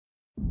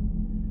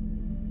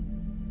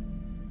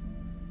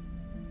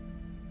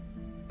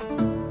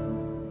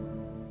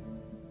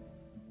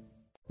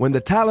When the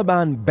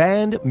Taliban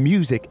banned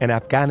music in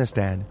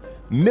Afghanistan,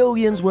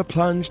 millions were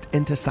plunged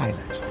into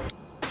silence.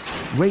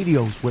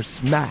 Radios were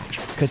smashed,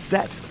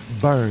 cassettes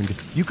burned.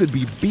 You could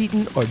be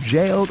beaten or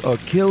jailed or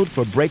killed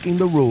for breaking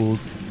the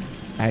rules.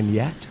 And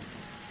yet,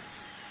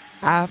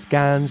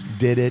 Afghans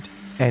did it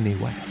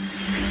anyway.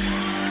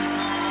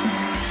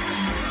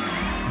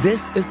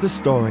 This is the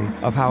story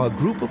of how a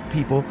group of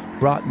people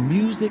brought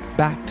music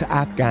back to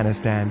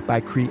Afghanistan by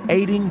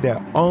creating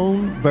their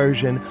own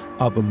version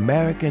of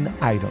American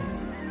Idol.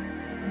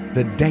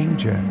 The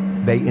danger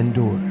they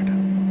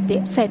endured.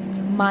 They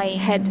said my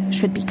head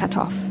should be cut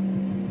off.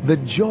 The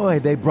joy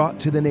they brought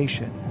to the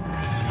nation.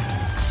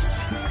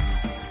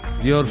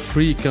 You're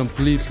free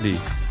completely.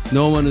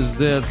 No one is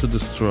there to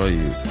destroy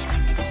you.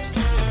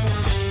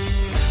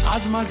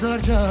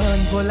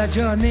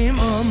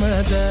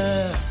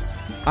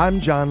 I'm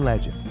John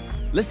Legend.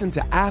 Listen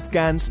to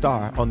Afghan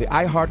Star on the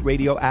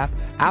iHeartRadio app,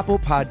 Apple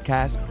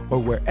Podcasts, or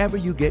wherever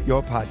you get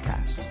your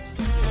podcasts.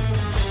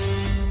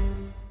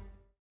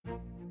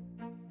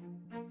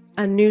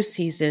 A new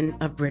season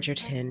of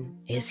Bridgerton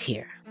is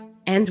here.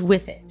 And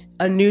with it,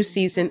 a new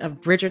season of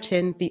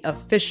Bridgerton, the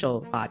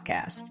official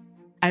podcast.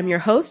 I'm your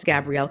host,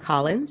 Gabrielle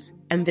Collins,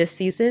 and this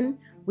season,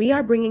 we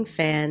are bringing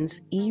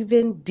fans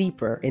even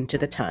deeper into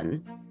the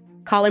ton.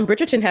 Colin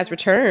Bridgerton has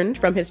returned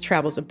from his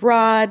travels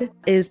abroad.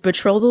 Is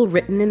betrothal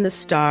written in the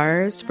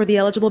stars for the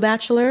eligible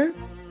bachelor?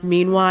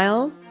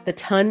 Meanwhile, the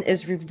ton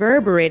is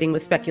reverberating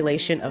with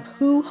speculation of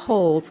who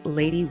holds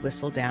Lady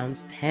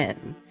Whistledown's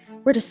pen.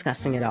 We're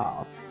discussing it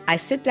all. I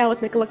sit down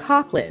with Nicola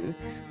Coughlan,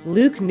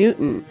 Luke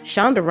Newton,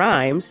 Shonda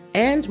Rhimes,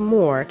 and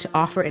more to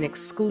offer an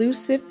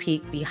exclusive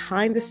peek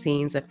behind the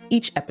scenes of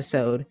each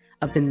episode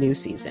of the new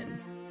season.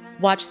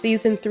 Watch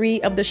season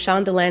 3 of the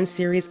Shondaland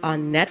series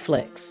on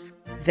Netflix.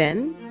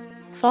 Then,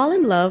 fall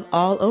in love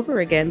all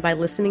over again by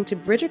listening to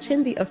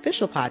Bridgerton, the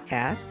official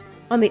podcast,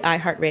 on the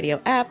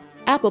iHeartRadio app,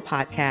 Apple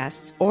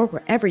Podcasts, or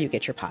wherever you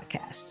get your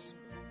podcasts.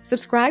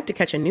 Subscribe to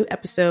catch a new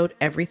episode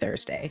every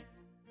Thursday.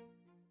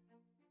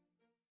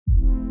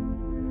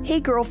 Hey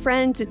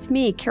girlfriends, it's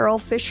me, Carol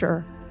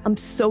Fisher. I'm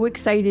so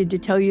excited to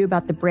tell you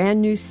about the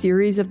brand new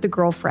series of The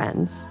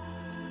Girlfriends.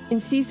 In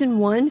season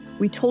 1,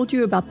 we told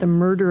you about the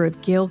murder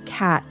of Gail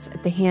Katz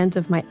at the hands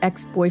of my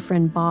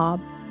ex-boyfriend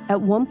Bob.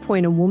 At one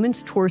point, a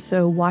woman's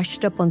torso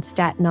washed up on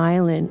Staten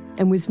Island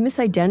and was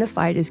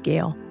misidentified as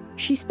Gail.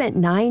 She spent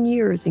 9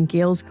 years in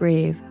Gail's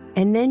grave,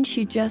 and then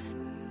she just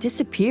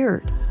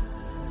disappeared.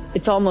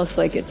 It's almost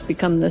like it's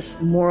become this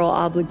moral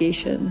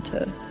obligation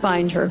to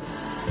find her.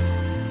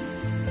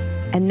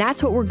 And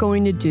that's what we're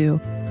going to do.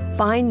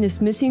 Find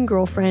this missing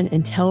girlfriend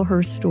and tell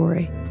her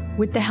story.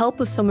 With the help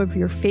of some of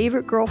your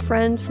favorite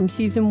girlfriends from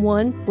season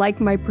 1, like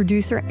my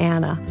producer,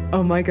 Anna.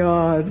 Oh my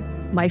God.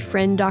 My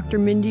friend, Dr.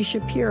 Mindy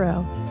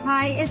Shapiro.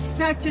 Hi, it's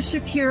Dr.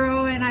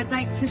 Shapiro, and I'd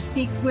like to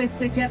speak with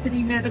the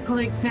Deputy Medical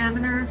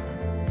Examiner.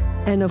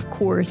 And of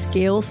course,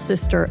 Gail's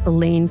sister,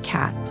 Elaine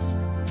Katz.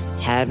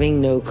 Having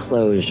no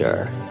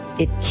closure,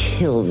 it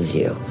kills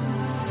you.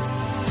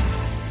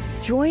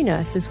 Join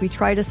us as we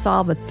try to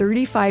solve a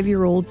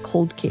 35-year-old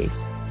cold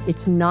case.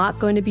 It's not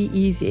going to be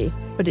easy,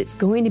 but it's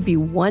going to be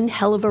one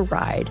hell of a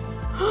ride.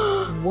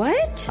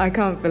 What? I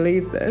can't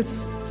believe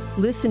this.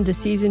 Listen to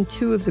season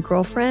 2 of The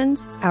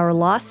Girlfriends, Our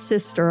Lost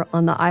Sister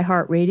on the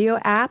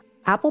iHeartRadio app,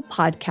 Apple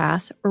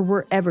Podcasts, or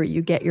wherever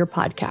you get your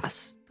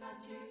podcasts.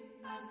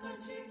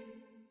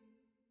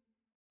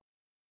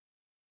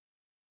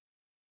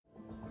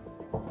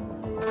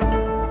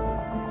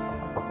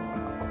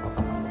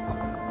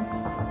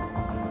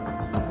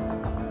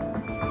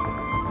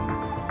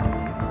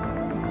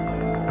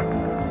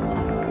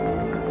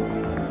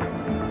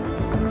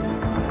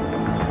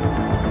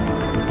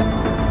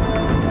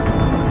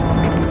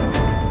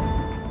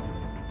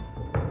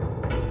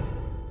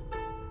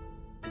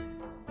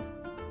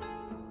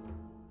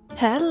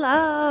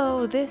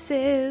 Hello, this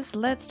is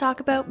Let's Talk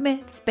About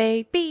Myths,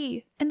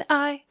 baby, and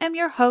I am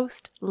your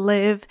host,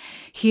 Liv,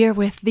 here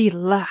with the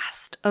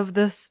last of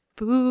the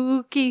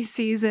spooky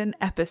season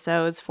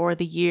episodes for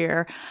the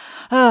year.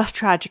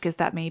 Tragic as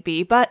that may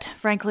be, but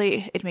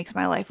frankly, it makes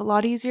my life a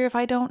lot easier if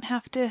I don't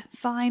have to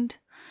find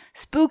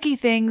spooky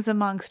things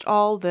amongst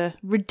all the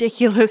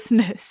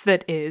ridiculousness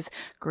that is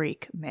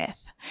Greek myth.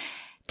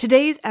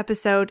 Today's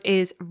episode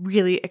is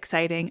really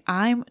exciting.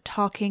 I'm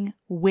talking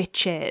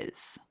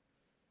witches.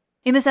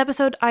 In this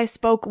episode, I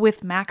spoke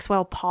with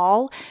Maxwell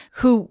Paul,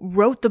 who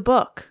wrote the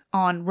book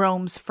on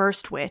Rome's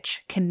first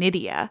witch,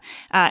 Canidia,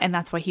 and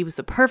that's why he was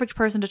the perfect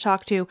person to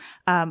talk to.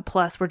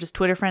 Plus, we're just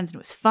Twitter friends, and it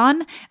was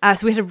fun.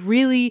 So we had a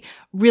really,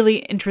 really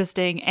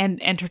interesting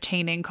and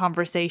entertaining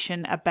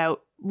conversation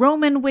about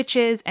Roman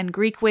witches and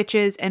Greek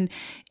witches, and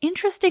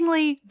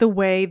interestingly, the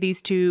way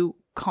these two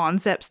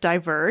concepts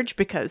diverge,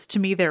 because to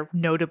me they're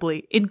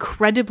notably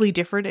incredibly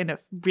different in a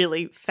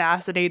really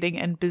fascinating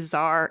and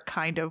bizarre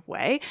kind of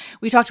way.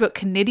 We talked about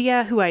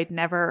Canidia, who I'd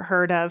never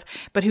heard of,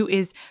 but who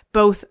is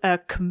both a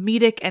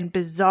comedic and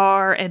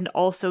bizarre and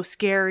also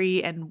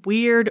scary and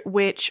weird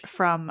witch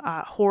from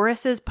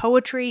Horace's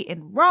poetry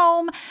in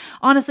Rome.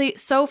 Honestly,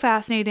 so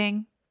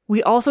fascinating.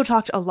 We also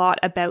talked a lot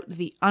about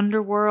the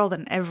underworld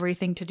and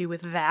everything to do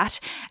with that,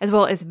 as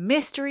well as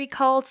mystery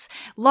cults,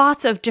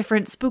 lots of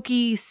different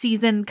spooky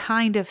season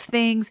kind of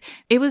things.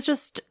 It was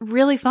just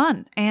really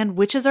fun, and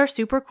witches are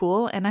super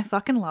cool, and I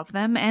fucking love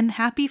them, and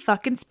happy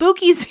fucking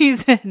spooky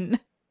season!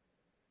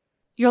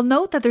 You'll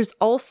note that there's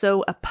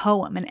also a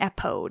poem, an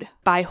epode,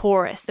 by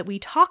Horace that we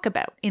talk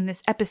about in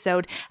this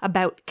episode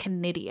about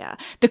Canidia.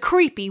 The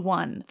creepy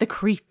one, the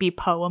creepy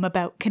poem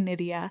about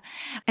Canidia.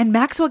 And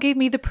Maxwell gave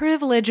me the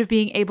privilege of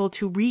being able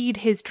to read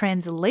his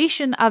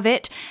translation of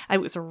it. It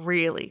was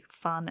really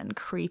fun and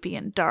creepy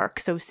and dark,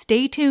 so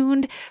stay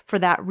tuned for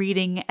that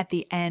reading at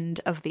the end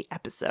of the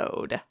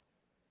episode.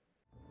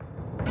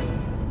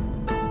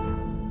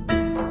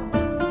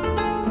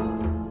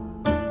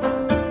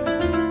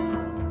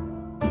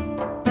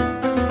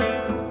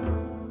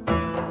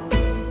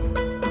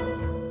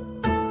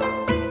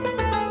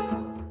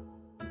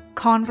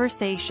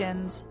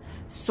 Conversations,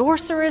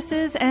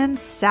 Sorceresses and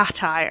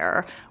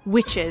Satire,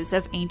 Witches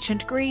of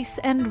Ancient Greece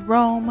and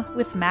Rome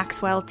with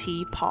Maxwell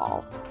T.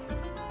 Paul.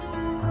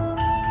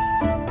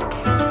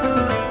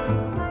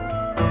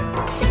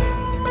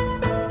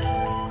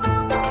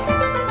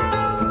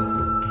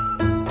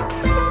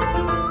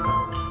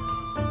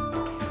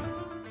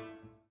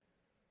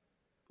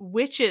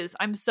 Witches.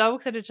 I'm so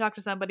excited to talk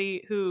to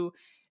somebody who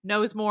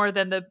knows more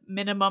than the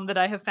minimum that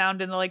I have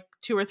found in the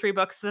 2 or 3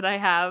 books that I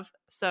have.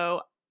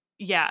 So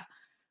yeah,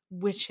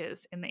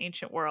 witches in the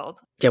ancient world.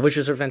 Yeah,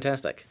 witches are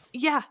fantastic.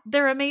 Yeah,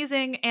 they're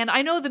amazing. And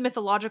I know the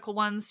mythological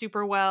ones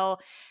super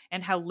well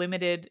and how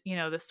limited,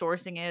 the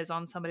sourcing is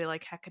on somebody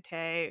like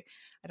Hecate.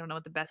 I don't know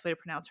what the best way to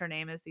pronounce her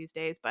name is these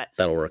days, but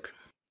that'll work.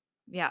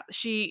 Yeah,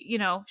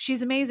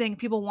 she's amazing.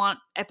 People want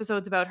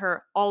episodes about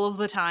her all of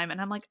the time.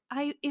 And I'm like,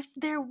 if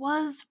there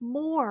was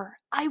more,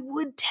 I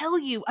would tell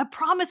you. I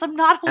promise I'm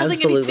not holding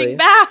anything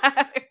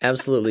back.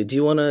 Absolutely. Do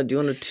you want a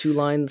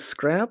 2-line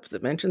scrap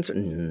that mentions her?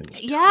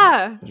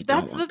 Yeah,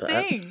 that's the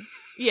thing.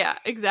 Yeah,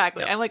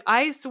 exactly. Yep. I'm like,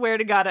 I swear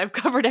to God, I've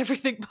covered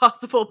everything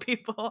possible,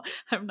 people.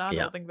 I'm not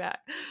holding back.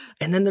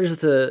 And then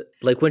there's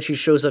when she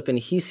shows up in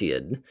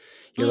Hesiod,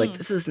 you're like,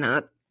 this is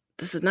not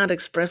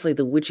expressly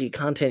the witchy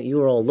content you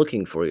were all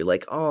looking for. You're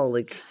like,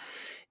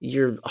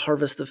 your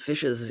harvest of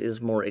fishes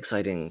is more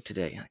exciting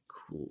today. Like,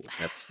 cool.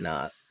 That's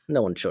not,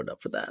 no one showed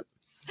up for that.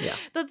 Yeah.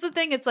 That's the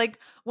thing. It's like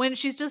when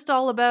she's just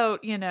all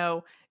about,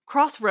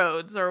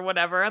 crossroads or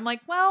whatever. I'm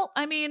like, well,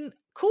 I mean,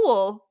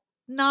 cool.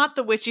 Not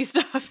the witchy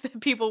stuff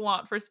that people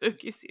want for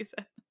spooky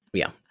season.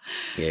 Yeah.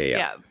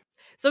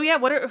 So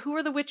who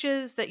are the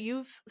witches that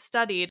you've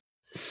studied?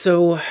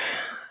 So,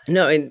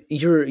 no, and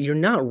you're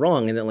not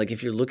wrong in that,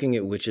 if you're looking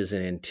at witches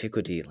in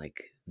antiquity,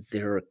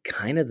 they're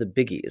kind of the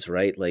biggies,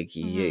 right?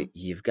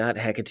 You've got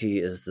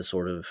Hecate as the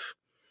sort of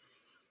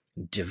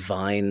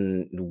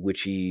divine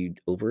witchy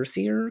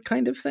overseer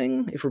kind of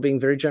thing, if we're being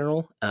very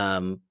general.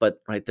 But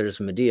there's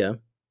Medea,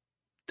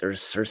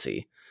 there's Circe.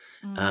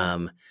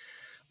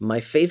 My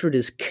favorite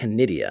is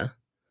Canidia,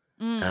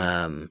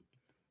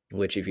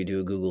 which if you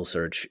do a Google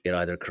search, it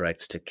either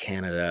corrects to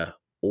Canada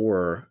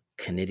or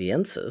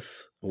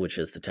Canidiensis, which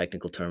is the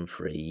technical term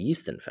for a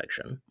yeast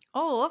infection.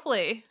 Oh,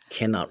 lovely.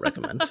 Cannot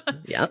recommend.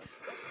 Yeah.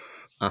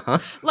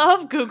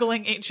 Love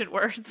Googling ancient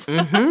words.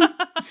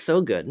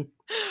 So good.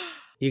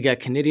 You got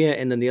Canidia,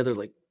 and then the other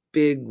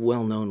big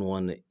well-known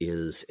one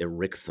is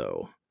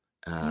Erichtho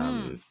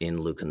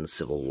in Lucan's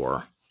Civil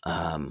War.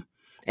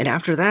 And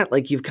after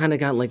that, you've kind of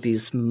got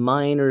these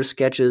minor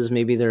sketches.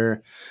 Maybe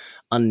they're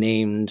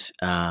unnamed.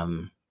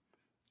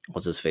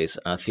 What's his face?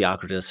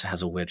 Theocritus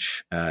has a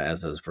witch,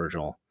 as does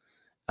Virgil.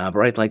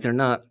 But they're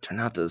not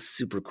the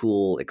super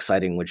cool,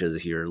 exciting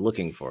witches you're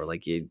looking for.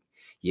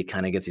 You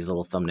kind of get these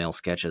little thumbnail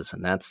sketches,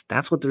 and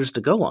that's what there's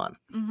to go on.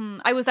 Mm-hmm.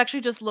 I was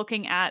actually just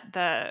looking at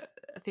the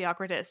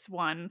Theocritus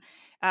one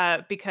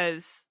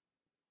because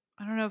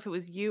I don't know if it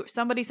was you.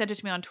 Somebody sent it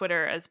to me on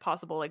Twitter as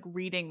possible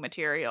reading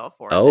material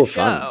for the show.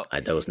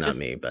 Fun. That was not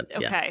me, but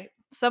yeah. Okay.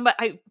 Somebody,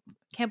 I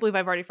can't believe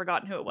I've already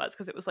forgotten who it was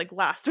because it was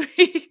last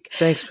week.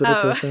 Thanks, Twitter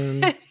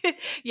person.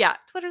 Yeah,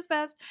 Twitter's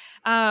best.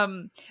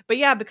 But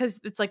yeah, because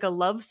it's a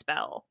love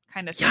spell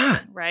kind of thing,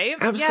 right?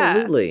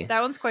 Absolutely. Yeah,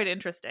 that one's quite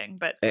interesting,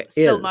 but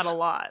still not a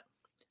lot.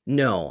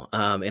 No,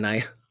 and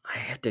I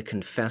have to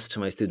confess to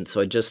my students.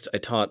 So I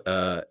taught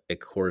a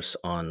course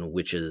on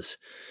witches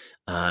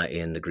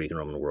in the Greek and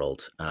Roman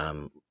world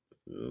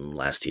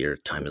last year.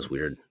 Time is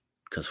weird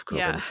because of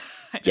COVID.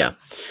 Yeah.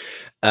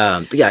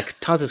 But yeah, I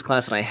taught this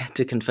class, and I had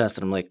to confess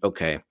that I'm like,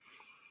 okay,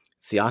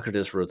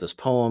 Theocritus wrote this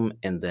poem,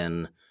 and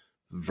then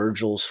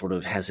Virgil sort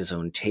of has his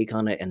own take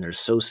on it, and they're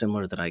so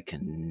similar that I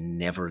can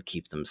never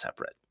keep them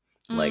separate.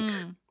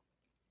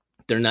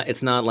 They're not.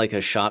 It's not like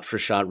a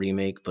shot-for-shot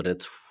remake, but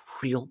it's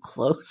real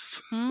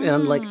close. And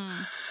I'm like,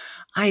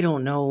 I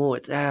don't know.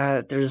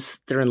 They're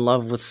in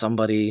love with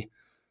somebody,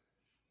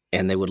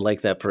 and they would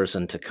like that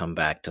person to come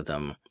back to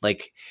them,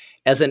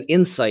 as an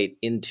insight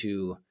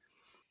into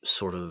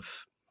sort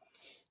of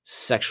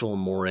sexual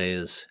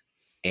mores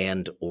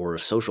and or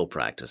social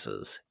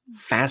practices.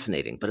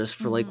 Fascinating. But as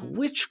for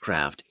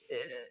witchcraft,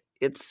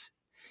 it's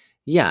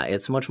Yeah,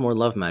 it's much more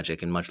love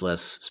magic and much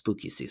less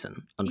spooky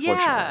season,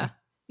 unfortunately.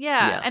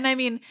 Yeah. And I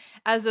mean,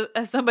 as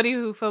somebody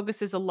who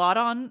focuses a lot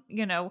on,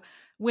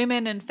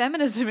 women and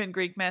feminism in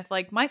Greek myth,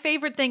 like my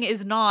favorite thing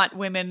is not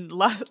women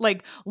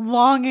like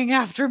longing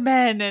after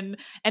men and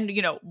and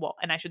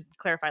I should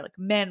clarify, like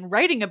men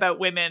writing about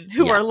women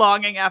who are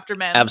longing after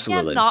men.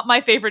 Absolutely. Again, not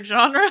my favorite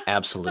genre.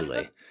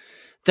 Absolutely.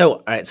 Though,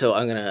 all right, so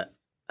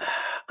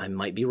I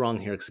might be wrong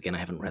here because, again, I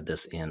haven't read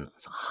this in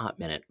a hot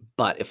minute.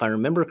 But if I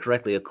remember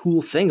correctly, a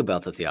cool thing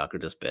about the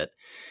Theocritus bit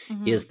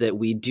is that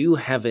we do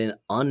have an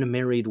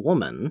unmarried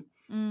woman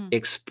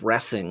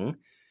expressing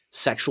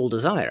sexual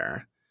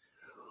desire,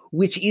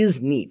 which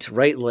is neat,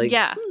 right? Like,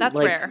 yeah, that's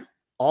rare.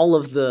 All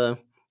of the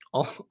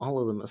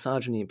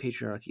misogyny and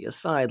patriarchy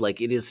aside,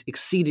 like it is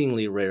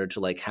exceedingly rare to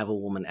like have a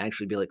woman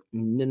actually be like,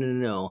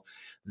 no,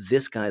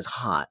 this guy's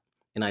hot.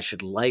 And I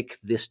should like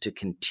this to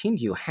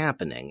continue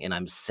happening, and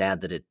I'm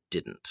sad that it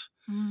didn't.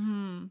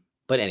 Mm-hmm.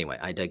 But anyway,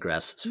 I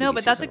digress. No,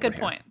 but that's a good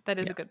point. That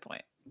is a good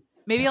point.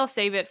 Maybe I'll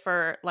save it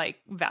for like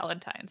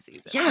Valentine's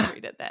season. Yeah, I'll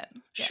read it then.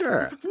 Yeah,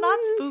 sure. It's not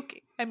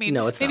spooky. I mean,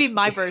 no, it's maybe not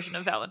my version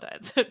of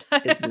Valentine's.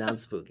 It's not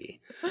spooky.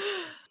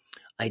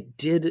 I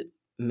did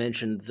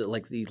mention the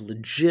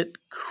legit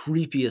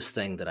creepiest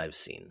thing that I've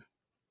seen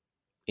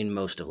in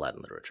most of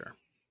Latin literature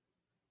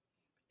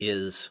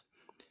is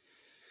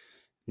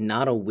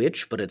not a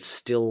witch, but it's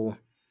still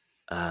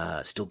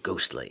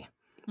ghostly,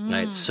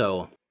 right?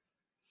 So,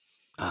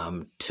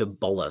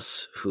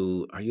 Tibullus,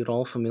 who are you at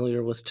all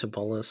familiar with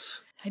Tibullus?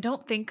 I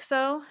don't think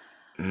so.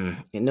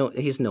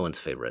 He's no one's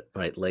favorite,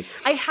 right? Like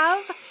I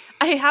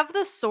have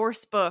the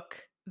source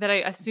book that I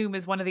assume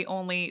is one of the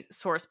only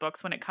source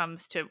books when it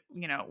comes to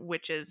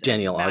witches.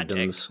 Daniel and magic.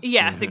 Ogden's.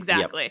 Yes,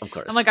 exactly. Yep, of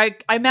course. I'm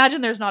like I imagine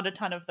there's not a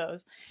ton of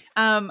those,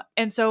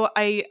 and so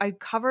I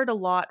covered a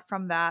lot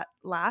from that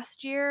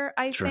last year.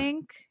 I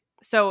think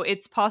so.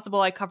 It's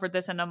possible I covered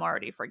this and I'm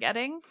already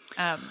forgetting.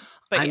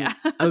 But yeah,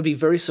 I would be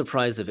very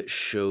surprised if it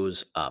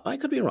shows up. I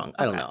could be wrong.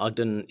 I don't know.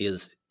 Ogden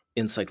is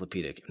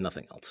encyclopedic, if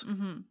nothing else.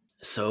 Mm-hmm.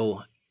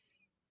 So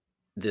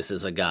this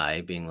is a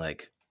guy being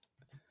like,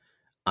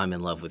 I'm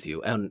in love with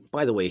you. And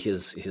by the way,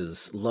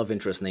 his love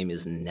interest name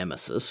is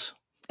Nemesis.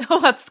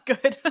 Oh, that's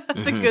good.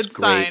 That's a good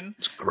sign.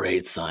 It's a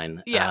great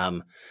sign. Yeah.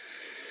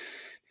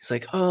 He's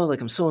like, oh,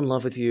 like I'm so in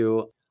love with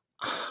you.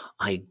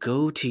 I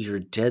go to your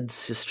dead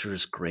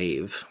sister's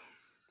grave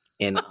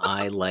and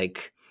I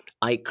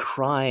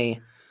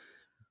cry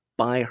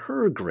by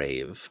her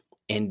grave.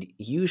 And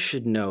you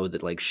should know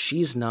that like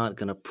she's not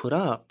going to put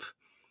up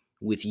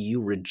with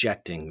you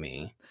rejecting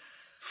me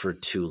for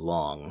too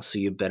long. So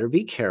you better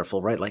be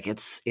careful, right? Like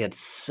it's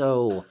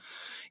so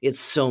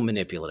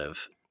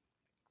manipulative.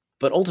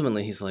 But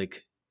ultimately he's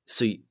like,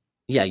 so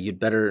yeah, you'd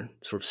better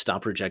sort of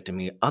stop rejecting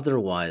me.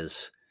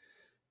 Otherwise,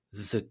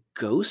 the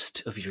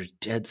ghost of your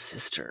dead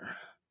sister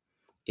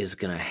is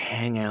going to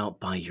hang out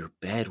by your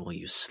bed while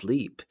you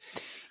sleep.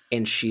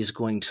 And she's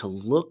going to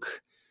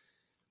look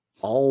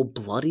all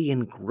bloody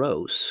and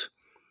gross,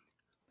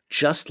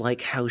 just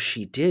like how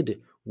she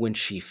did when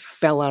she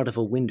fell out of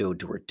a window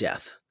to her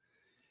death.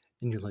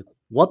 And you're like,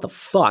 what the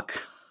fuck?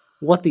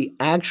 What the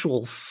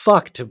actual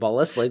fuck,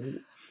 Tibullus? Like,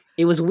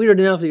 it was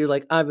weird enough that you're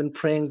like, I've been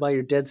praying by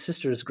your dead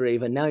sister's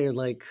grave, and now you're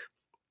like,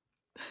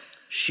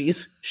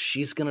 she's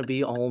gonna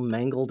be all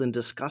mangled and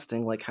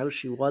disgusting like how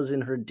she was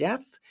in her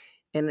death.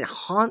 And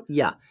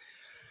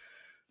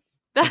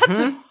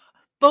That's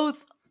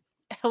both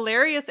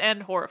hilarious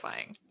and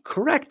horrifying.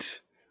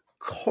 Correct.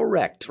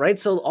 Right?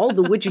 So all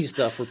the witchy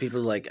stuff where people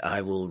are like,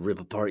 I will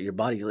rip apart your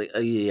body. You're like, oh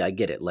yeah, I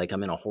get it. Like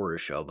I'm in a horror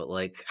show, but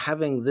like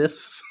having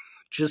this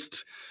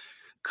just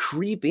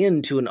creep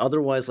into an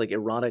otherwise like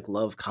erotic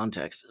love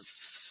context is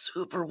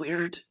super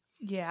weird.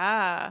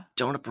 Yeah.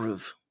 Don't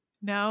approve.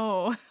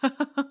 No.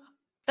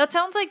 That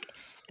sounds like,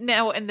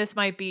 now, and this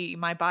might be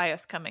my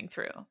bias coming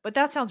through, but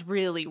that sounds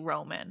really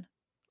Roman.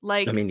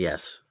 Like, I mean,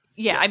 yes.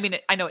 Yeah, yes. I mean,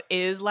 I know it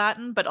is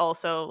Latin, but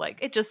also like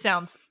it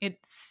sounds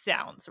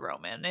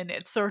Roman in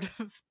its sort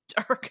of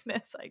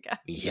darkness, I guess.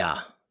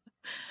 Yeah,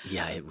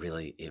 it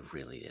really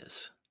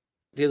is.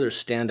 The other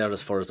standout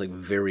as far as like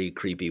very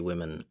creepy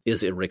women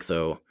is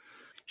Erichtho.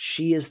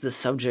 She is the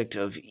subject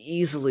of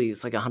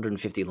it's like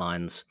 150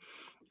 lines,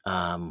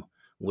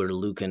 where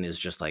Lucan is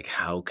just like,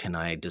 how can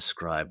I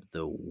describe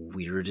the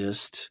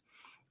weirdest,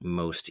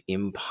 most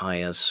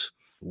impious,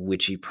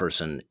 witchy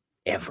person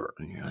ever?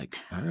 And you're like,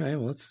 all right,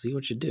 well, let's see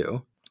what you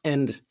do.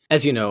 And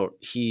as you know,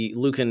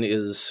 Lucan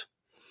is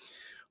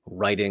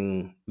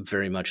writing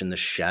very much in the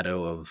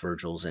shadow of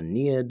Virgil's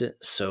Aeneid.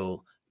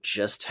 So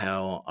just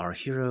how our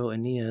hero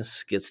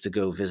Aeneas gets to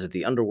go visit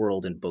the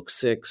underworld in Book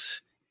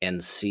 6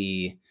 and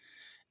see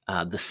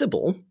the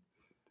Sibyl,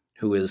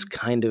 who is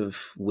kind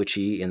of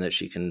witchy in that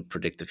she can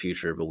predict the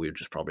future, but we would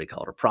just probably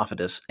call her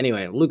prophetess.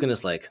 Anyway, Lucan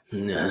is like,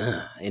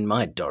 nah, in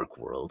my dark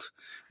world,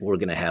 we're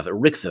going to have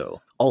Erichtho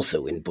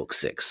also in Book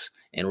 6,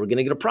 and we're going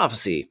to get a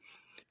prophecy,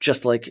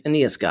 just like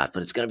Aeneas got,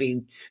 but it's going to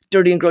be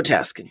dirty and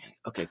grotesque. And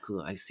okay, cool.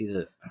 I see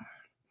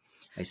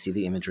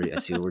the imagery. I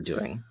see what we're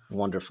doing.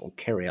 Wonderful.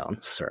 Carry on,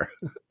 sir.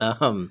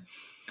 But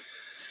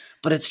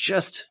it's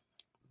just,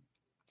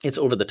 it's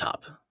over the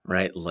top,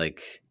 right?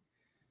 Like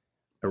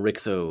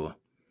Erichtho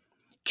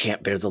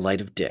can't bear the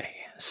light of day,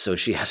 so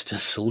she has to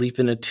sleep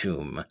in a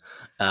tomb.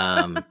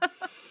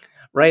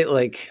 Right?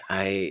 Like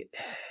I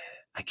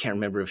can't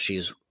remember if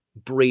she's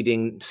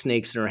braiding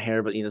snakes in her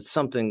hair, but it's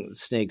something.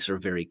 Snakes are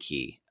very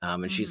key.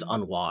 And she's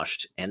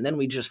unwashed. And then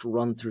we just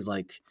run through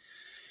like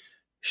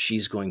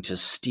she's going to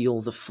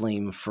steal the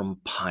flame from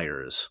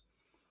pyres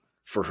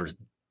for her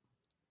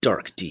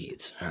dark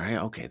deeds. All right,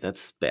 okay,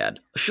 that's bad.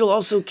 She'll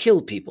also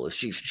kill people. If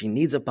she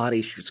needs a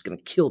body, she's going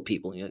to kill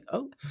people. And you're like,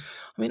 oh,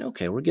 I mean,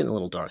 okay, we're getting a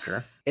little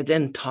darker. It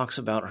then talks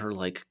about her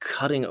like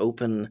cutting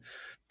open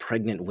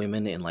pregnant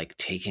women and like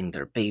taking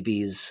their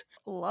babies.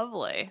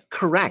 Lovely.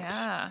 Correct.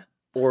 Yeah.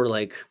 Or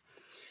like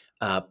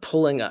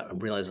pulling up, I'm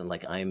realizing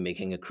like I'm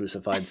making a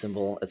crucified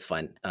symbol. It's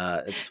fine.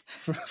 It's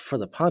for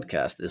the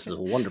podcast. This is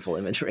wonderful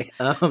imagery.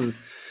 But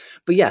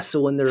yeah,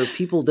 so when there are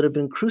people that have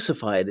been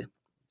crucified,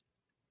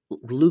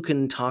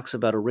 Lucan talks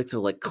about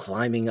Erichtho like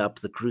climbing up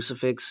the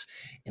crucifix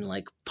and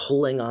like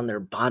pulling on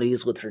their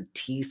bodies with her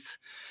teeth.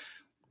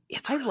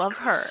 I love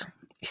her.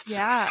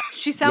 Yeah,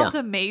 she sounds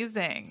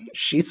amazing.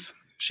 She's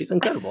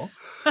incredible.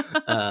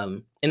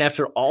 And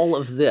after all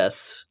of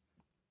this,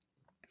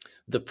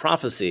 the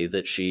prophecy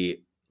that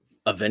she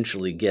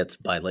eventually gets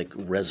by like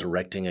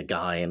resurrecting a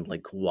guy and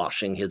like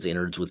washing his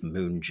innards with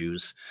moon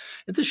juice,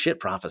 it's a shit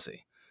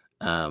prophecy.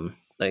 Like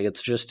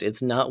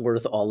it's not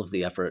worth all of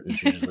the effort. And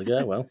she's just like,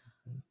 oh, well,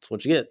 that's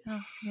what you get.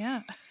 Oh,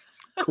 yeah.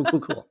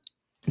 Cool.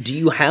 Do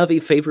you have a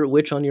favorite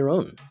witch on your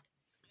own?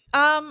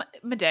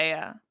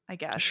 Medea, I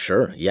guess.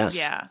 Sure. Yes.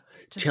 Yeah.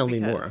 Tell me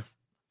more.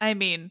 I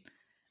mean,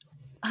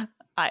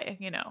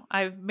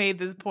 I've made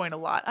this point a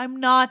lot. I'm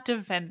not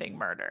defending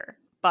murder,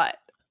 but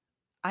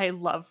I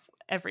love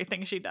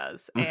everything she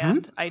does,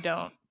 and I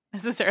don't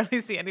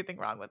necessarily see anything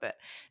wrong with it.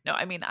 No,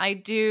 I mean, I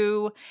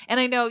do. And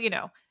I know,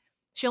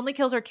 she only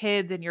kills her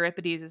kids in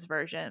Euripides'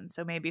 version.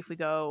 So maybe if we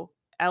go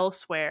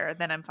elsewhere,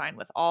 then I'm fine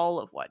with all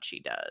of what she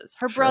does.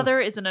 Her brother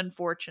is an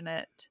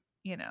unfortunate,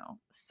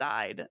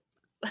 side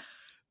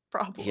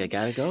problem. You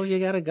gotta go.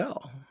 Yeah.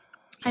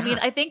 I mean,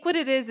 I think what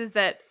it is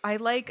that I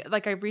like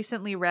I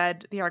recently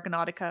read the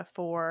Argonautica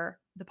for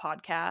the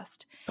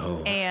podcast.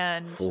 Oh.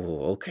 And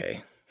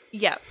okay.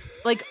 Yeah.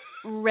 Like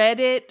read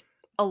it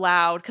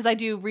aloud because I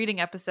do reading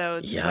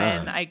episodes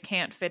when I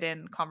can't fit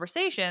in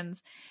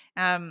conversations.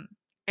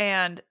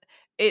 And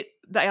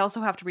I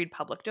also have to read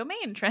public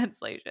domain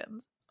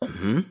translations.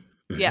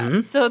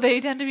 Yeah, so they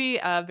tend to be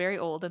very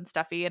old and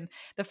stuffy. And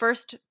the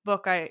first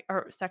book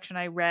section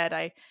I read,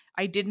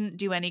 I didn't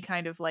do any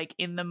kind of like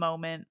in the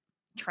moment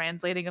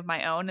translating of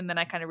my own, and then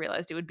I kind of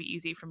realized it would be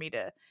easy for me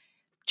to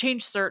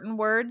change certain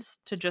words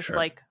to just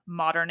like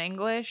modern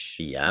English.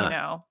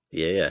 Yeah,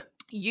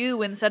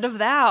 you instead of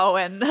thou,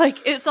 and like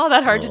it's not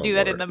that hard to do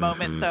that in the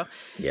moment. So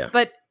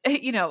but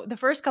the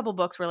first couple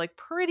books were like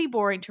pretty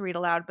boring to read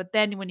aloud, but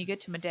then when you get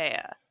to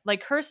Medea,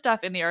 like her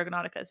stuff in the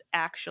Argonautica is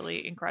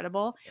actually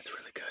incredible. It's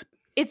really good.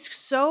 It's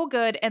so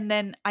good. And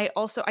then I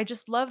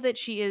just love that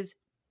she is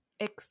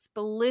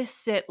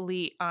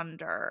explicitly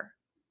under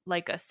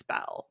like a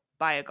spell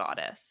by a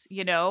goddess,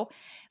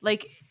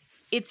 like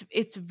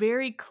it's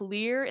very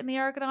clear in the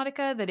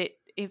Argonautica that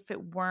if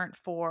it weren't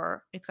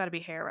for, it's got to be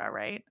Hera,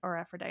 right? Or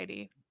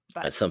Aphrodite.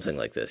 But something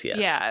like this, yes.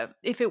 Yeah.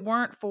 If it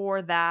weren't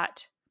for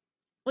that,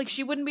 like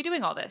she wouldn't be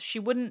doing all this. She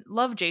wouldn't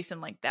love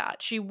Jason like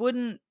that. She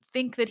wouldn't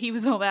think that he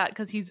was all that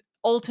because he's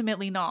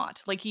ultimately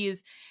not. Like he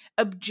is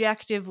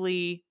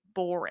objectively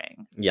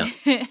boring. Yeah,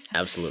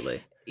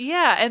 absolutely.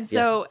 Yeah. And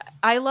so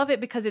I love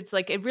it because it's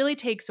like, it really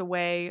takes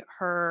away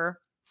her,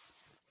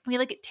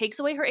 it takes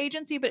away her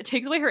agency, but it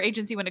takes away her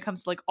agency when it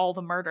comes to like all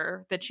the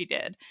murder that she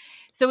did.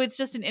 So it's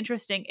just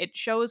it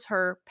shows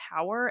her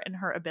power and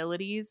her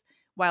abilities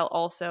while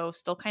also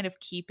still kind of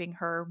keeping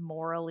her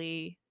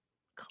morally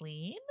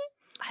clean.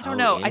 I don't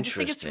know. I just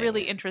think it's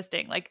really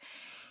interesting. Like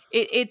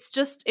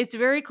it's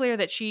very clear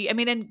that she, and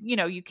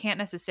you can't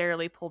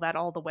necessarily pull that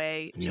all the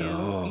way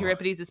to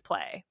Euripides'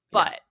 play,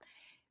 but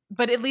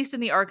at least in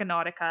the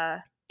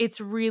Argonautica, it's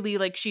really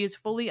like she is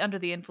fully under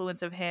the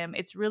influence of him.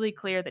 It's really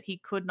clear that he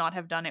could not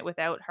have done it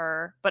without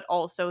her, but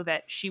also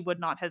that she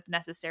would not have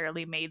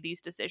necessarily made these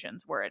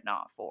decisions were it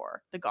not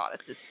for the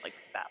goddess's like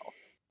spell.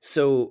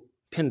 So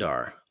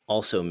Pindar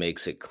also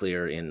makes it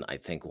clear in, I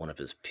think, one of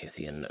his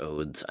Pythian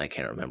odes, I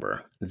can't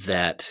remember,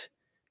 that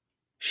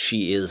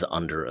she is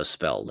under a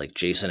spell. Like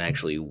Jason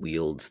actually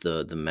wields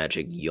the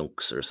magic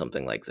yunks or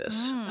something like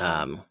this,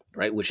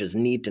 right? Which is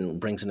neat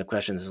and brings into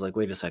questions. It's like,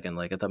 wait a second,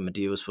 like I thought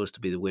Medea was supposed to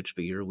be the witch,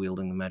 but you're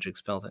wielding the magic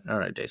spell. All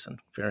right, Jason,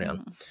 carry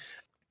on.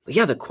 But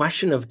yeah, the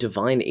question of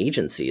divine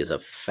agency is a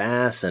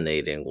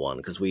fascinating one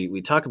because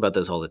we talk about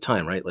this all the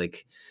time, right?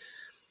 Like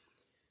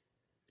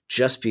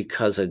just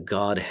because a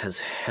god has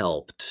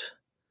helped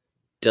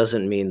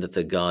doesn't mean that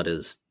the god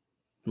is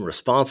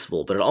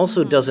responsible, but it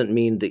also doesn't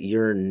mean that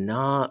you're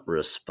not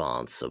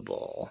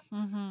responsible.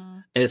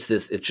 And it's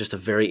just a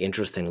very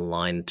interesting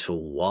line to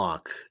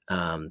walk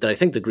that I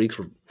think the Greeks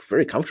were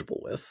very comfortable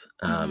with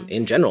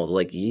in general.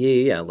 Like,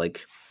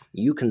 like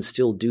you can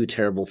still do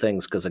terrible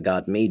things because a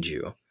god made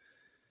you.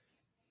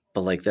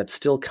 but like that's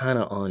still kind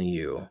of on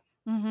you,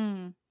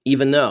 Mm-hmm.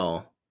 even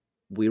though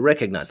we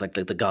recognize like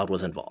the god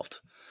was involved.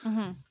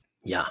 Mm-hmm.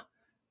 Yeah,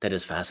 that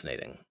is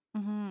fascinating.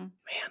 Mm-hmm. Man.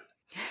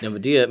 No,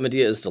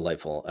 Medea is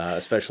delightful,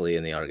 especially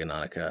in the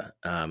Argonautica.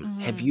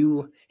 Have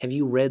you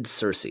read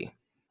Circe?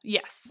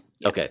 Yes.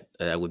 Yeah. Okay,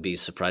 I would be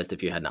surprised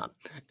if you had not.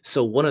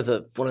 So one of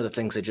the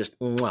things I just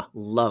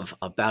love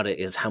about it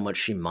is how much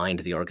she mined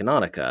the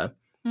Argonautica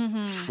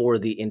for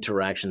the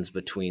interactions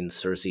between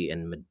Circe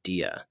and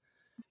Medea.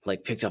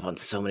 Like picked up on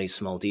so many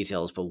small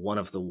details, but one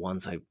of the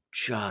ones I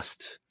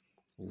just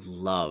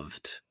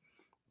loved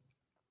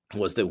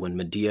was that when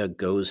Medea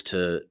goes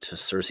to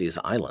Circe's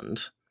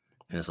island.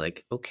 And it's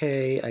like,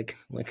 okay, I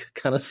like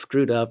kind of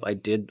screwed up. I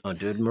did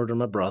murder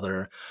my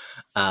brother,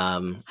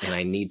 and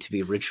I need to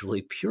be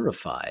ritually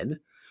purified.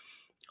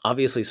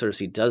 Obviously,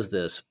 Circe does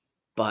this,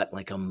 but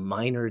like a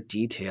minor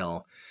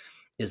detail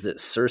is that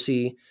Circe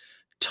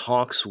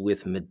talks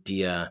with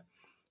Medea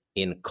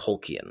in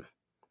Colchian.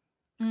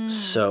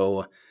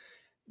 So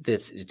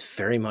it's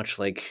very much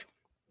like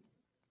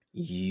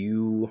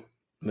you,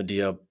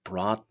 Medea,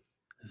 brought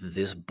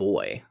this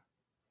boy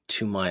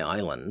to my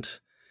island.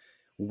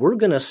 We're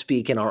going to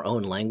speak in our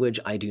own language.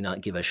 I do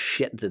not give a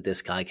shit that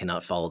this guy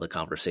cannot follow the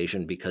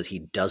conversation because he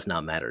does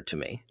not matter to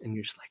me. And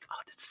you're just like,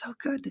 oh, it's so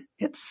good.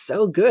 It's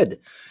so good.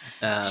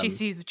 She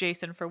sees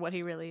Jason for what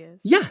he really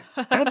is. Yeah,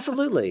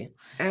 absolutely.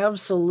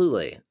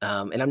 Absolutely.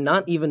 And I'm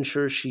not even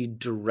sure she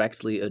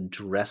directly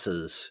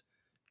addresses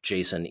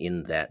Jason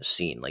in that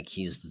scene. Like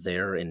he's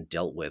there and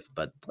dealt with,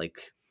 but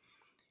like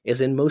as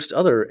in most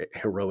other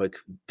heroic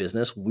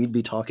business, we'd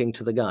be talking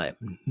to the guy.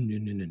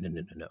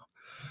 No.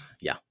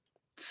 Yeah.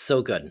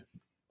 So good.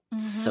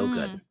 So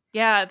good.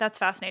 Yeah, that's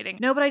fascinating.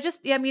 No, but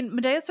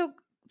Medea's so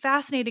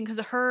fascinating because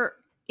her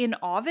in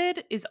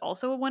Ovid is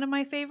also one of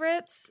my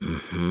favorites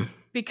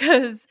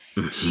because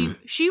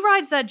she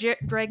rides that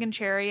dragon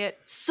chariot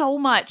so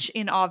much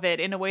in Ovid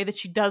in a way that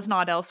she does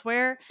not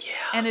elsewhere. Yeah.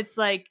 And it's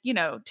like,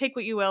 take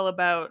what you will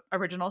about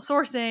original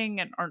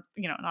sourcing or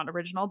not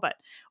original, but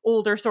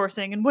older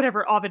sourcing and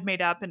whatever Ovid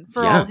made up and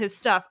for all his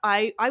stuff.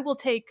 I will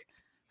take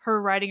her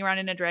riding around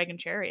in a dragon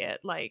chariot.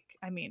 Like,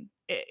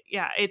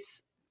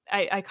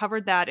 I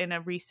covered that in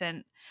a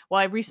recent,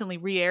 I recently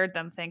re-aired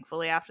them,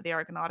 thankfully, after the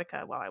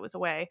Argonautica while I was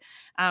away.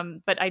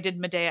 But I did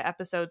Medea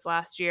episodes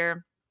last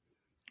year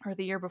or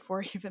the year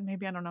before even,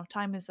 maybe, I don't know.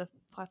 Time is a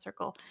flat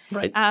circle.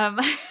 Right.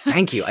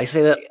 Thank you. I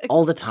say that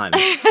all the time.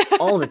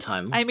 All the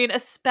time. I mean,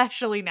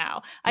 especially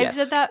now. I've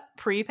said that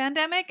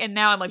pre-pandemic and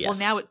now I'm like, well,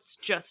 now it's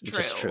just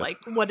true. Like,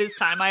 what is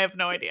time? I have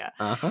no idea.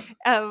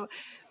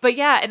 But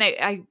yeah, and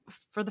I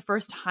for the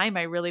first time,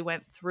 I really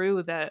went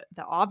through the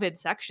Ovid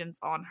sections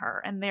on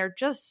her, and they're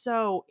just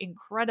so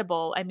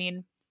incredible. I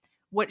mean,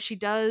 what she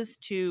does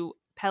to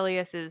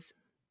Peleus's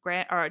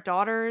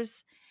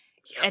daughters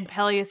and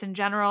Peleus in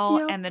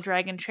general and the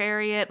dragon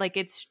chariot, like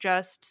it's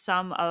just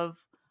some of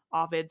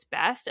Ovid's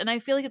best. And I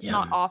feel like it's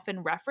not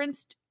often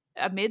referenced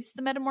amidst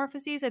the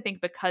Metamorphoses, I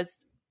think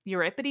because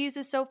Euripides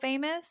is so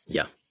famous.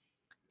 Yeah.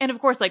 And of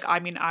course, like,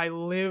 I mean, I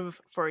live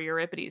for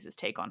Euripides'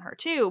 take on her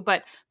too,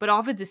 but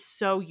Ovid's is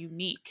so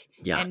unique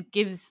and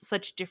gives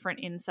such different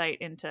insight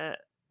into,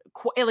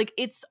 like,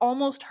 it's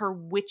almost her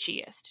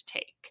witchiest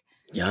take.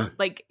 Yeah.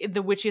 Like,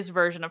 the witchiest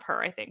version of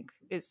her, I think,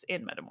 is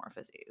in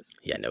Metamorphoses.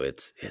 Yeah, no,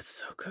 it's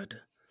so good.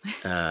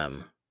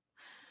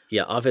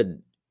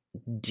 Ovid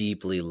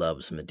deeply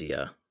loves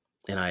Medea,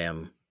 and I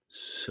am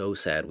so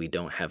sad we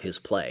don't have his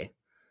play.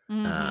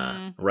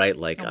 Right?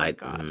 Like,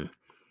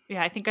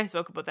 yeah, I think I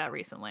spoke about that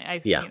recently. I,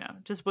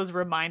 just was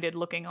reminded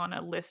looking on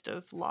a list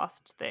of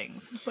lost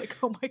things. Like,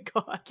 oh my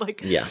God.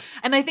 Like,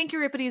 and I think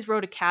Euripides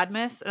wrote a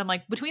Cadmus, and I'm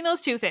like, between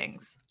those two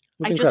things,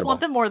 I just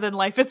want them more than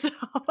life itself.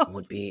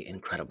 Would be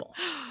incredible.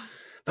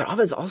 But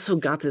Ovid's also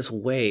got this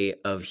way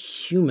of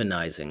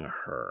humanizing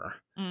her.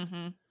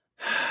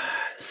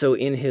 So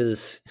in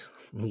his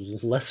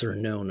lesser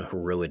known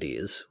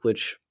Heroides,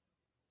 which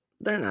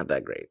they're not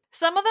that great.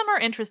 Some of them are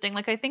interesting.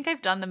 Like, I think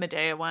I've done the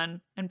Medea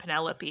one and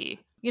Penelope.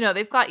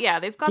 They've got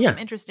some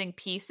interesting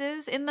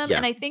pieces in them.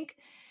 And I think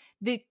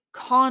the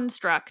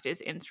construct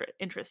is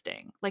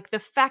interesting. Like the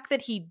fact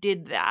that he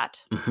did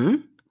that,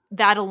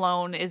 that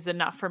alone is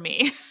enough for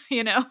me,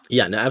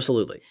 Yeah, no,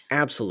 absolutely.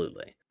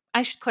 Absolutely.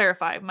 I should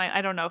clarify.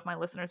 I don't know if my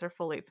listeners are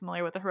fully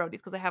familiar with the Heroides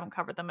because I haven't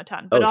covered them a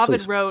ton. But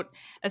Ovid wrote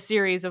a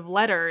series of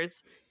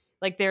letters.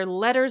 Like, they're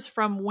letters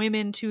from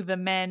women to the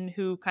men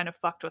who kind of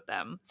fucked with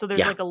them. So there's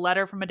like a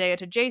letter from Medea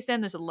to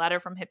Jason. There's a letter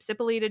from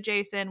Hypsipyle to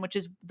Jason, which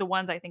is the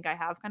ones I think I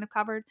have kind of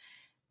covered.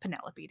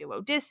 Penelope to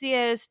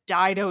Odysseus,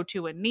 Dido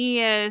to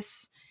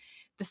Aeneas.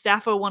 The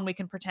Sappho one we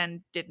can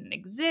pretend didn't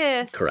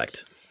exist.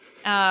 Correct.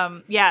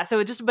 So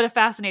it's just a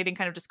fascinating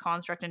kind of just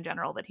construct in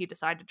general that he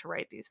decided to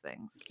write these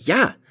things.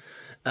 Yeah.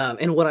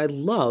 And what I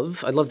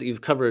love that you've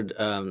covered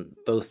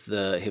both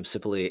the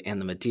Hypsipyle and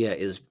the Medea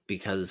is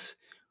because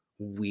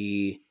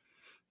we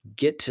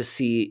get to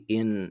see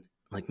in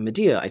like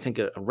Medea, I think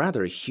a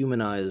rather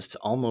humanized,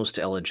 almost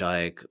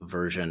elegiac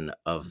version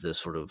of this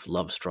sort of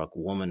love-struck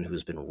woman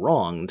who's been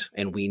wronged.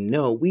 And we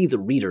the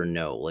reader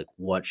know like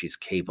what she's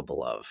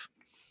capable of.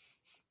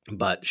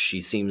 but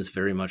she seems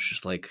very much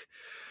just like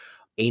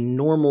a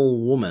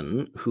normal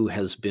woman who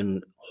has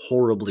been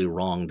horribly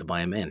wronged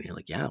by a man. You're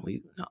like, yeah,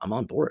 I'm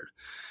on board.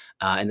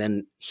 And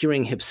then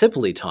hearing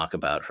Hypsipyle talk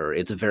about her,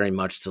 it's very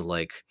much to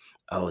like,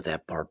 oh,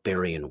 that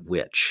barbarian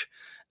witch.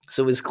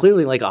 So it's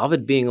clearly like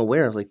Ovid being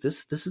aware of like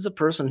this is a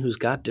person who's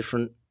got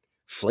different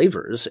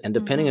flavors, and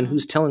depending on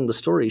who's telling the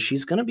story,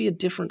 she's going to be a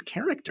different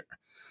character,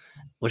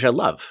 which I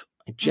love.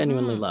 I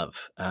genuinely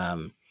love.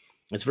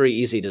 It's very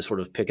easy to sort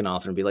of pick an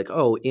author and be like,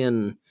 oh,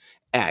 in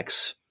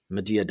X,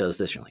 Medea does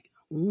this. You're like,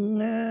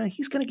 nah,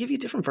 he's going to give you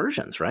different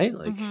versions, right?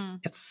 Like,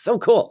 it's so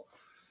cool.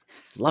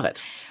 Love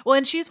it. Well,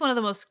 and she's one of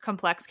the most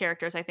complex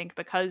characters, I think,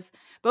 because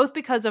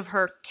of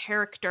her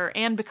character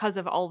and because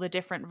of all the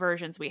different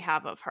versions we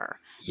have of her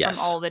from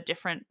all the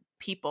different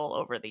people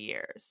over the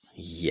years.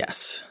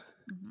 Yes.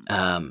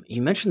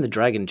 You mentioned the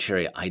dragon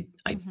chariot. I'm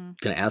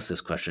going to ask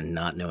this question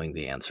not knowing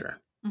the answer.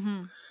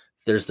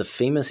 There's the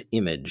famous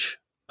image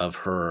of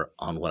her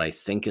on what I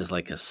think is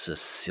like a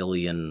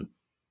Sicilian,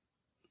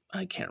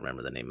 I can't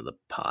remember the name of the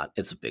pot.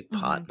 It's a big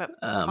pot.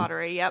 But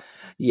pottery, yep.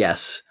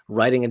 Yes,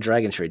 riding a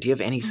dragon chariot. Do you have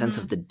any sense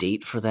of the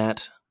date for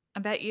that? I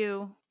bet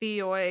you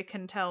Theoi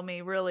can tell me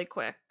really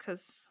quick,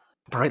 because...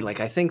 Right, like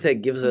I think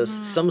that gives us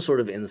some sort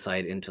of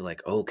insight into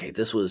like, okay,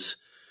 this was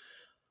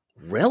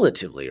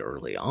relatively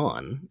early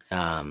on.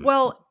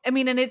 Well, I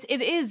mean, and it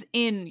is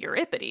in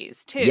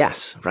Euripides, too.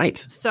 Yes, right.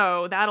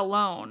 So that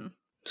alone...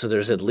 So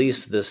there's at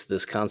least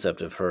this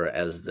concept of her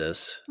as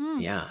this,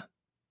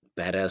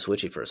 badass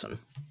witchy person.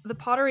 The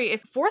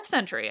pottery, 4th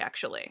century,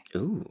 actually.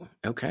 Ooh,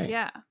 okay.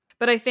 Yeah.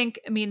 But I think,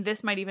 I mean,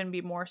 this might even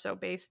be more so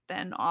based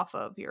then off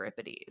of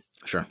Euripides.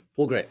 Sure.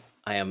 Well, great.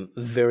 I am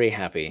very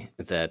happy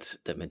that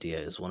Medea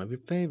is one of your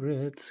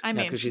favorites. I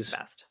mean, she's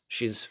best.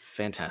 She's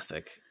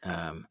fantastic.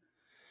 And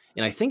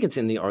I think it's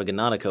in the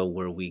Argonautica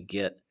where we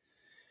get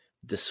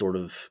this sort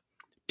of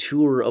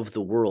tour of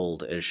the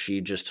world as she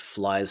just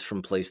flies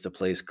from place to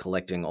place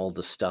collecting all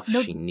the stuff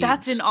she needs.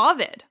 That's in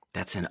Ovid.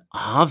 That's in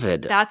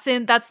Ovid. That's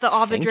the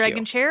Ovid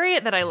Dragon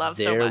Chariot that I love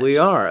so much. There we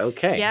are.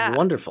 Okay. Yeah.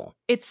 Wonderful.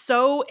 It's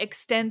so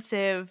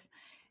extensive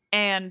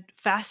and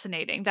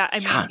fascinating that, I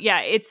mean,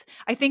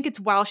 I think it's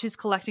while she's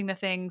collecting the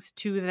things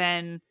to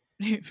then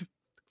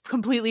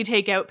completely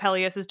take out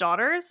Peleus's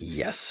daughters.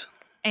 Yes.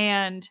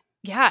 And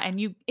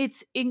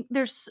it's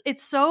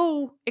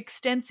so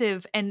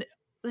extensive and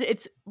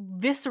it's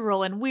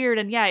visceral and weird,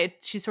 and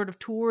she sort of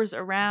tours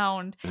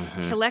around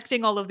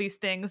collecting all of these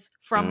things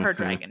from her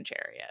dragon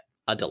chariot.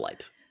 A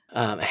delight.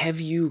 Have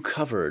you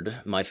covered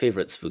my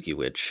favorite spooky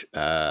witch,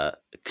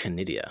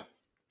 Canidia?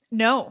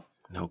 No.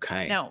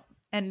 Okay. No,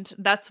 and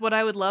that's what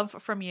I would love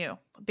from you,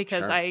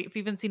 because I've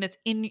even seen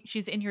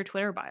she's in your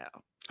Twitter bio.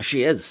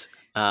 She is.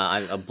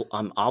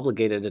 I'm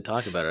obligated to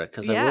talk about her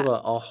because I wrote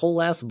a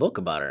whole ass book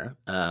about her.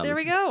 There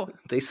we go.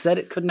 They said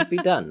it couldn't be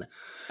done.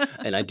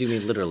 And I do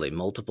mean literally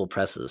multiple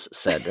presses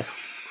said,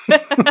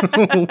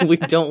 we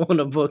don't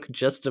want a book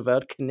just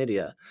about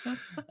Canidia.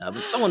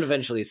 But someone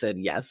eventually said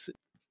yes.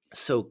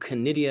 So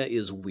Canidia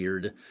is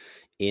weird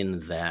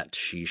in that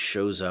she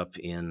shows up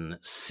in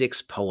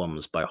 6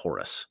 poems by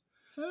Horace.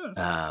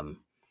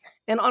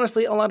 And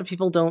honestly, a lot of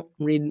people don't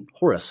read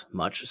Horace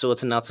much, so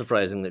it's not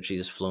surprising that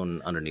she's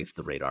flown underneath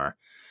the radar.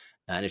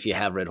 And if you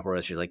have read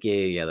Horace, you're like,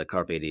 yeah, the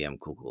Carpe Diem,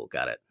 cool,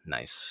 got it,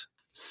 nice.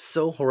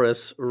 So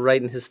Horace,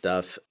 writing his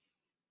stuff,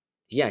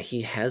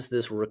 he has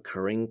this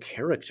recurring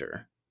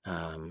character,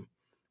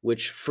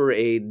 which for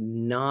a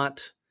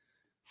not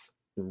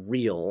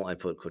real, I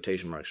put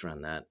quotation marks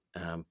around that,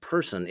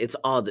 person, it's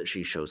odd that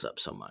she shows up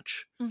so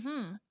much.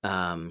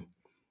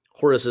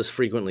 Horace is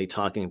frequently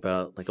talking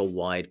about like a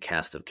wide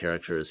cast of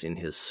characters in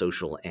his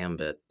social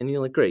ambit. And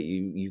you're like, great,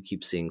 you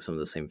keep seeing some of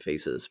the same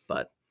faces,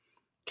 but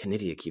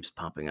Canidia keeps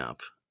popping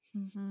up.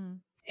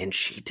 And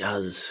she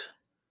does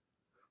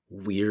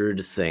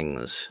weird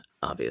things,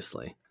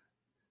 obviously.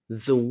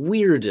 The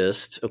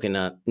weirdest,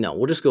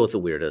 we'll just go with the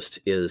weirdest,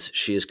 is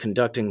she is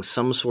conducting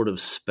some sort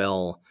of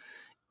spell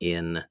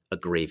in a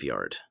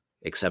graveyard.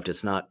 Except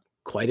it's not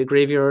quite a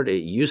graveyard.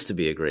 It used to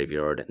be a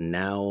graveyard.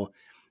 Now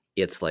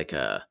it's like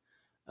a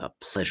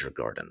pleasure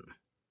garden.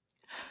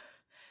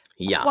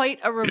 Yeah. Quite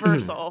a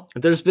reversal.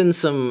 There's been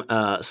some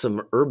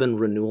urban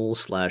renewal /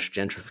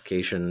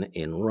 gentrification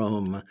in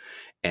Rome,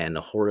 and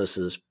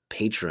Horace's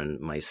patron,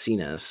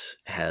 Maecenas,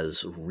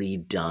 has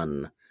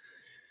redone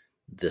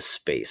this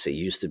space. It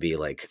used to be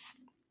like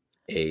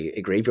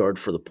a graveyard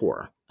for the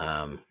poor.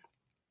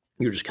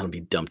 You're just kind of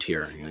be dumped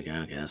here. And you're like,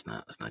 okay, that's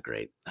not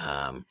great.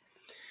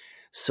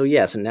 So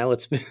yes, and now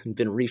it's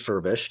been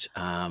refurbished,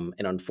 and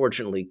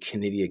unfortunately,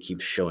 Canidia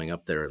keeps showing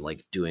up there,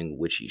 like doing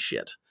witchy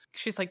shit.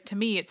 She's like, to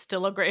me, it's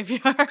still a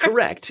graveyard.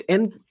 Correct,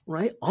 and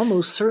right,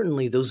 almost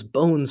certainly those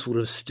bones would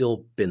have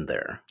still been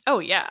there. Oh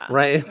yeah,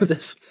 right.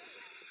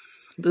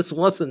 This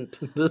wasn't.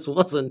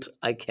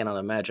 I cannot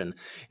imagine.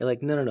 You're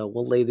like, no.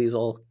 We'll lay these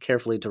all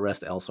carefully to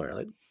rest elsewhere.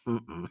 Like,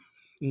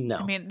 no.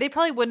 I mean, they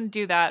probably wouldn't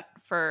do that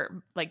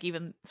for like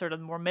even sort of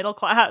more middle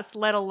class,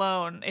 let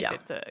alone if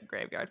it's a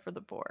graveyard for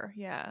the poor.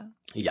 Yeah.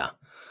 Yeah.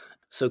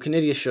 So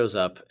Canidia shows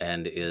up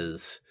and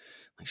is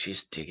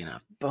She's digging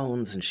up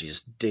bones and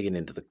she's digging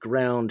into the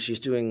ground. She's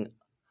doing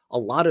a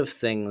lot of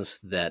things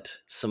that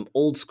some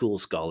old school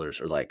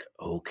scholars are like,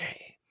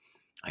 okay,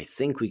 I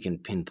think we can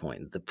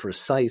pinpoint the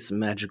precise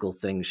magical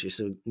thing. She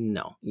said,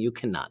 no, you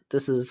cannot.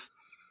 This is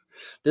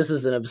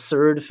an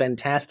absurd,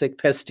 fantastic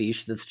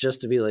pastiche that's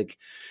just to be like,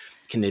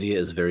 Canidia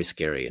is very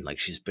scary and like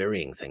she's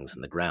burying things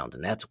in the ground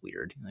and that's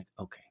weird. You're like,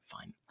 okay,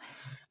 fine.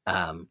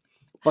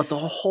 But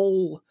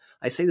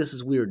I say this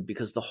is weird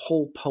because the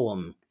whole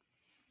poem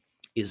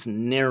is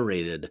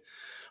narrated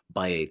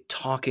by a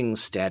talking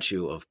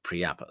statue of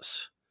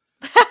Priapus.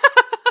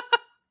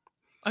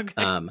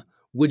 Okay.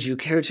 Would you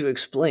care to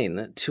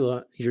explain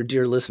to your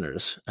dear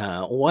listeners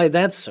why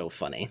that's so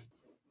funny,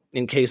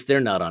 in case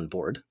they're not on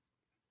board?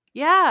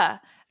 Yeah.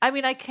 I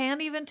mean, I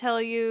can't even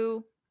tell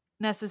you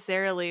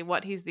necessarily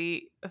what he's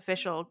the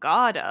official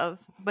god of,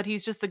 but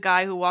he's just the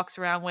guy who walks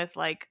around with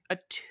like a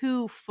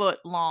 2-foot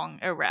long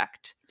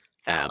erect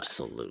phallus.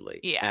 Absolutely.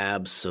 Yeah.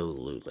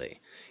 Absolutely.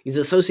 He's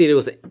associated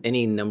with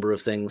any number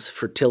of things,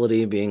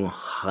 fertility being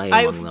high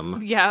among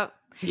them. Yeah.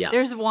 Yeah.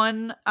 There's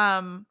one,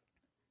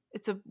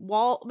 it's a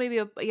wall, maybe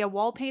a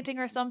wall painting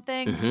or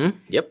something. Mm-hmm.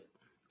 Yep.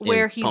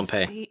 Where in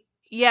Pompeii.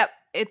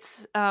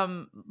 It's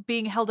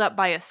being held up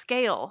by a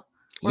scale.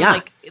 Or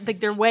yeah. Like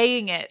they're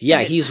weighing it.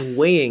 Yeah, he's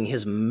weighing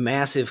his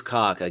massive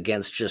cock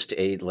against just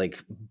a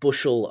like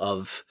bushel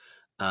of,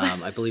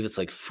 I believe it's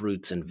like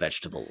fruits and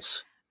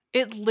vegetables.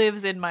 It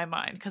lives in my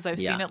mind because I've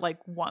seen it like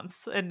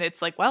once, and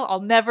it's like, well,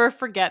 I'll never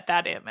forget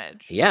that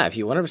image. Yeah, if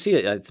you want to see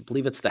it, I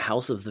believe it's the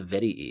House of the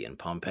Vetii in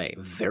Pompeii.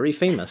 Very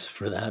famous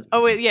for that.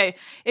 Oh, yeah.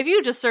 If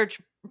you just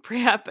search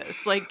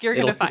Priapus, like you're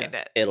gonna find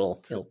it.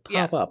 It'll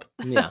pop up.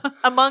 Yeah,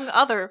 among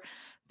other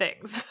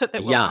things that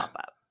will pop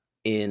up.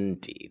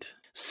 Indeed.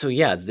 So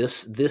yeah,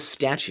 this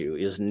statue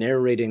is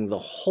narrating the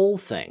whole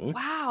thing.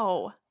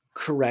 Wow.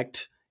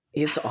 Correct.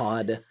 It's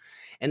odd.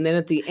 And then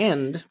at the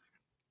end,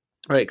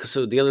 right,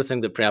 so the other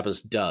thing that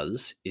Priapus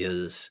does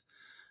is,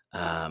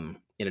 in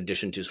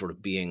addition to sort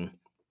of being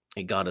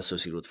a god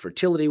associated with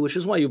fertility, which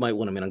is why you might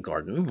want him in a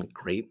garden, like,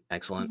 great,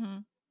 excellent. Mm-hmm.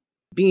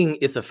 Being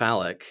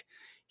ithyphallic,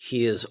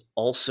 he is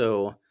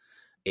also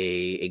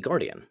a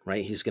guardian,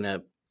 right? He's going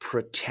to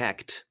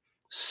protect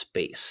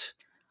space.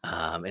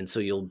 And so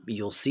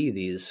you'll see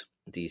these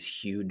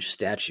huge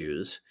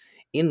statues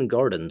in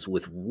gardens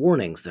with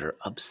warnings that are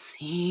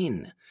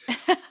obscene.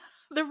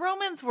 The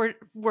Romans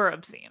were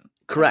obscene.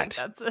 Correct.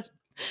 That's a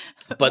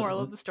but moral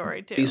of the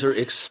story too. These are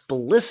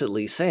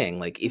explicitly saying,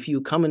 like, if you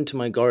come into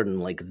my garden,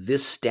 like,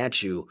 this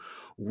statue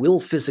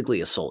will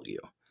physically assault you.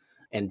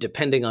 And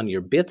depending on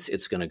your bits,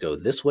 it's going to go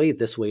this way, or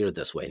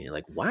this way. And you're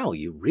like, wow,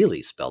 you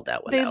really spelled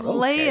that one out. They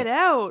lay it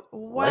out.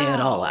 Wow. Lay it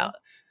all out.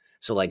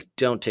 So, like,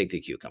 don't take the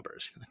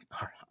cucumbers. You're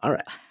like, all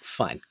right,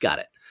 fine, got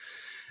it.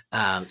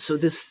 So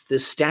this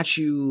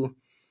statue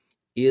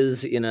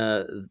is in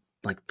a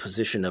like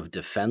position of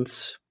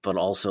defense, but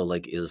also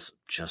like is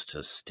just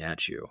a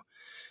statue.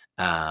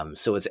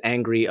 So it's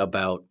angry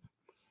about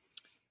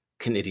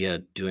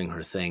Canidia doing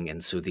her thing,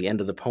 and so the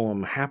end of the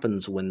poem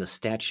happens when the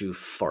statue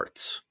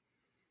farts.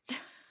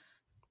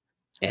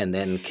 And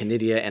then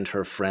Canidia and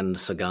her friend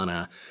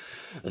Sagana,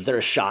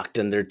 they're shocked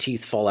and their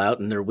teeth fall out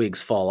and their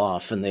wigs fall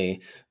off and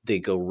they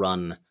go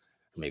run.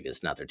 Maybe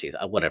it's not their teeth,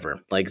 whatever.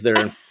 Like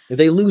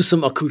they lose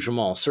some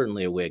accoutrement,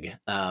 certainly a wig,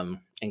 and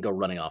go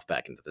running off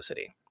back into the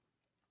city.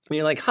 And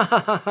you're like, ha ha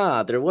ha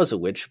ha, there was a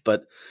witch,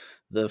 but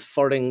the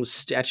farting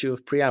statue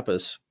of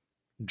Priapus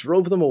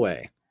drove them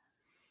away.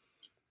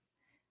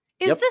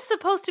 Is this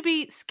supposed to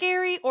be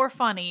scary or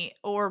funny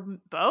or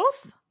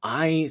both?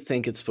 I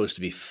think it's supposed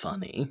to be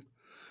funny.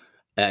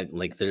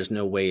 Like, there's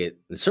no way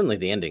certainly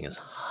the ending is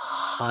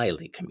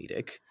highly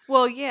comedic.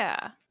 Well,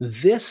 yeah.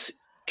 This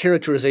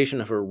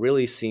characterization of her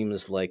really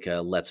seems like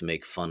a let's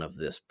make fun of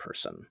this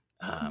person.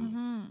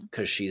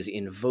 Because she's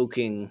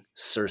invoking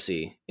Circe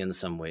in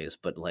some ways,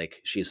 but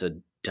like she's a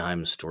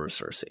dime store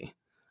Circe.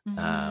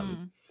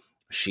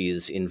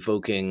 She's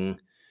invoking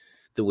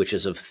the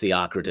witches of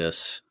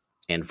Theocritus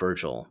and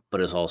Virgil, but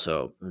is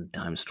also a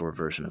dime store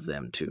version of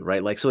them too,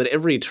 right? Like, so at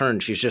every turn,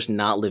 she's just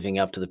not living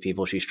up to the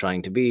people she's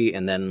trying to be,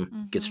 and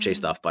then gets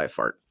chased off by a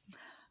fart.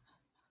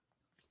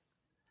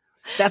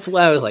 That's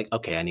why I was like,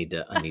 okay, I need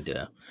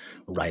to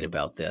write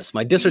about this.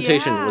 My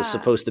dissertation was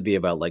supposed to be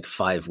about like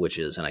 5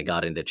 witches, and I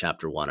got into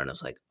chapter 1, and I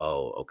was like,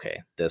 oh,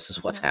 okay, this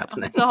is what's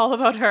happening. It's all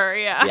about her,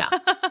 yeah.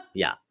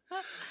 Yeah.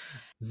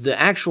 The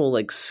actual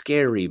like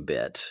scary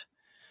bit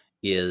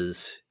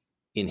is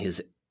in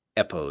his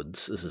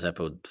epodes. This is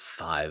epode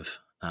 5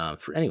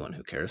 for anyone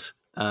who cares.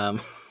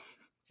 People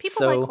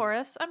like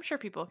Horace. I'm sure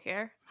people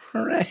care.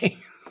 Hooray.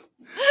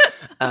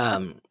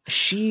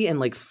 She and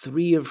like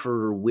 3 of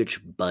her witch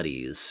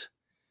buddies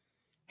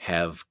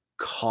have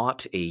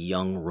caught a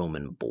young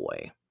Roman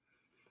boy,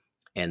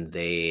 and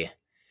they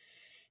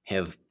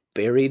have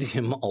buried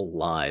him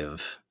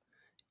alive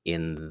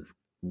in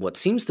what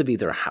seems to be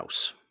their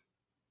house,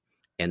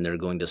 and they're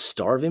going to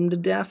starve him to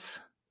death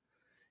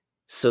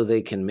so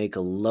they can make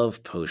a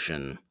love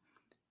potion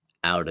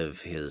out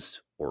of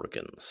his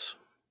organs.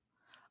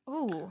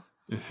 Ooh.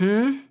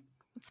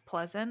 It's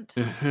pleasant.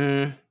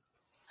 Mm-hmm.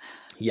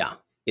 Yeah,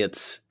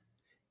 it's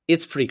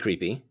pretty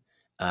creepy.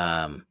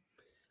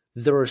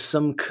 There are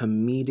some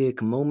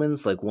comedic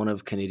moments, like one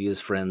of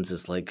Canidia's friends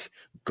is like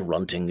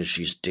grunting as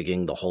she's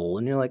digging the hole,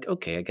 and you're like,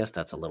 okay, I guess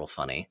that's a little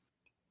funny.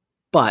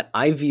 But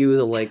I view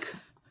the, like,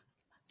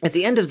 at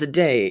the end of the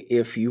day,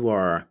 if you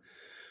are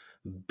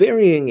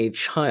burying a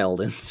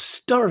child and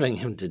starving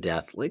him to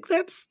death, like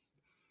that's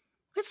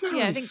not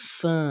really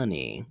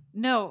funny.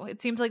 No,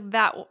 it seems like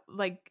that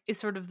is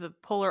sort of the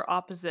polar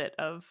opposite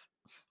of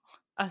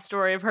a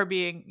story of her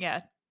being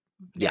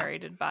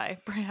buried by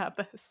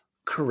Priapus.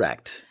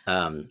 Correct.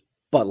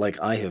 But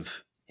like I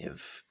have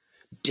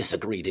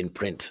disagreed in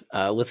print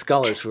with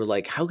scholars who are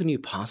like, how can you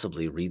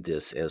possibly read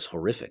this as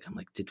horrific? I'm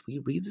like, did we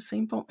read the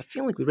same poem? I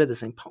feel like we read the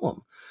same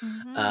poem.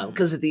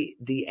 Because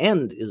the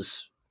end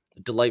is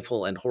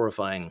delightful and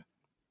horrifying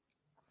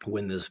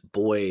when this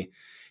boy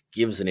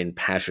gives an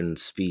impassioned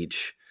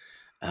speech.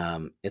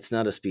 It's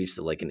not a speech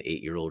that like an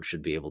 8-year-old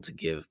should be able to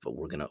give, but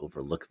we're going to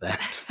overlook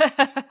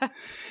that.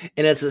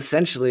 And it's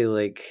essentially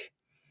like,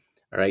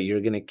 all right,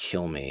 you're going to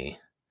kill me,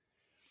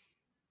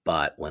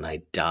 but when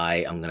I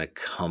die, I'm going to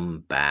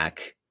come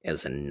back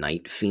as a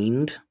night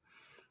fiend,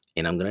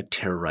 and I'm going to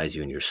terrorize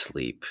you in your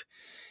sleep.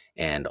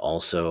 And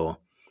also,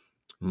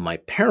 my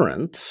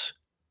parents,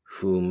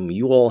 whom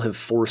you all have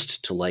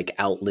forced to like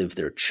outlive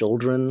their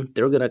children,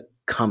 they're going to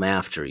come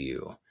after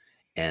you,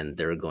 and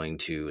they're going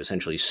to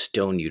essentially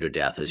stone you to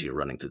death as you're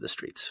running through the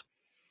streets.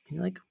 And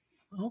you're like,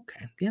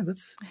 okay, yeah,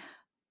 that's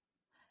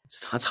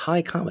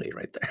high comedy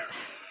right there.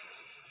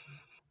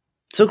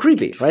 So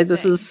creepy, right?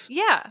 This is...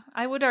 Yeah,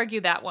 I would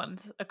argue that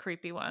one's a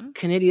creepy one.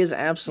 Canidia is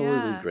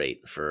absolutely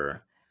great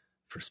for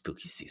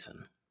spooky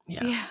season.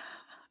 Yeah.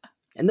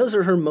 And those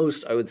are her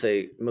most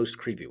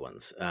creepy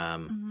ones. A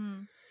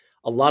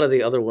lot of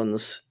the other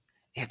ones,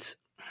 it's...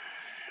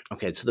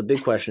 Okay, so the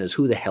big question is,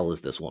 who the hell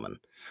is this woman?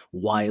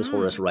 Why is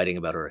Horace writing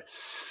about her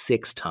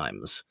 6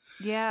 times?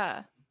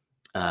 Yeah.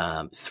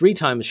 3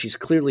 times, she's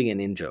clearly an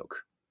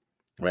in-joke,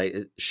 right?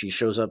 She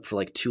shows up for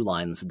like 2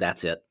 lines,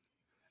 that's it.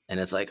 And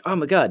it's like, oh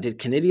my God, did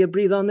Canidia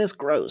breathe on this?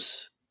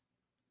 Gross.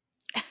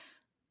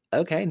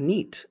 Okay,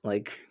 neat.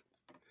 Like,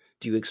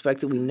 do you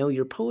expect that we know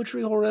your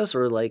poetry, Horace?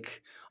 Or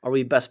like, are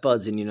we best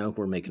buds and you know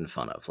who we're making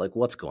fun of? Like,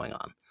 what's going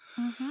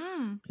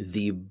on?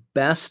 The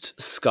best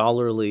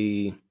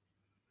scholarly,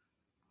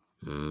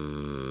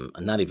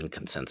 not even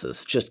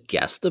consensus, just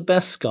guess. The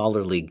best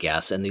scholarly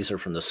guess, and these are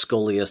from the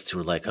scholiasts who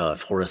are like, oh,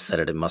 if Horace said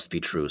it, it must be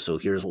true. So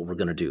here's what we're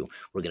going to do.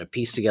 We're going to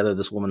piece together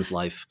this woman's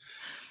life.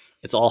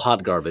 It's all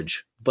hot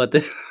garbage, but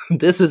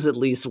this is at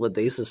least what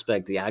they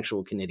suspect the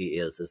actual Canidia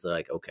is they're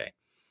like, okay,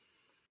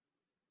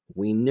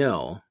 we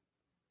know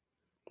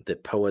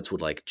that poets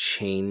would like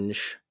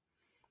change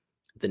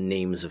the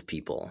names of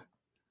people.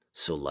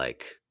 So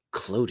like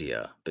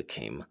Clodia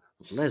became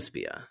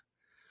Lesbia.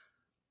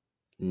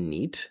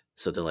 Neat.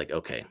 So they're like,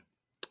 okay,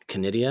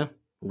 Canidia,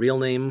 real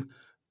name,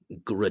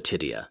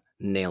 Gratidia.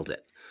 Nailed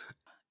it.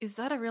 Is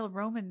that a real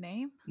Roman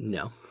name?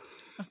 No.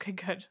 Okay,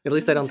 good. At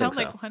least I don't think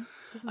so. Like one.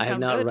 I have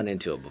not run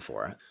into it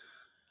before.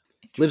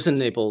 Lives in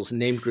Naples,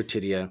 named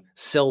Gratidia,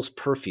 sells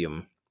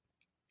perfume.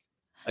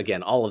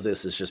 Again, all of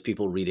this is just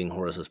people reading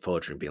Horace's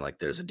poetry and being like,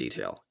 there's a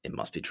detail. It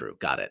must be true.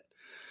 Got it.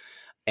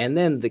 And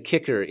then the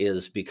kicker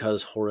is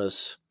because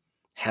Horace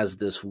has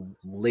this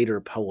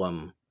later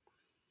poem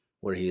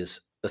where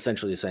he's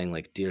essentially saying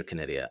like, dear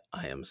Canidia,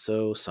 I am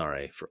so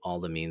sorry for all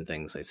the mean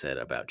things I said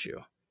about you.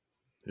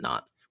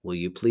 Not, will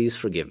you please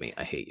forgive me?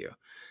 I hate you.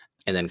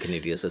 And then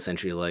Canidia is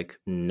essentially like,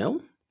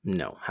 no.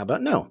 How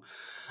about no?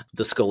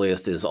 The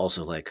scholiast is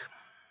also like,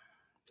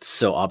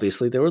 so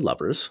obviously they were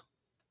lovers.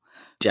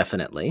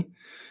 Definitely.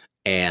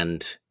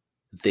 And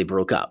they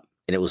broke up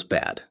and it was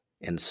bad.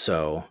 And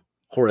so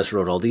Horace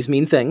wrote all these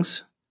mean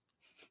things.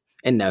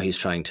 And now he's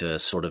trying to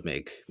sort of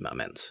make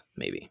amends,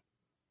 maybe.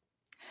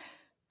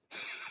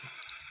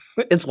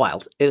 It's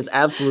wild. It is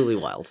absolutely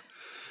wild.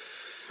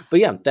 But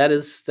yeah, that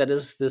is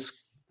this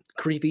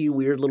creepy,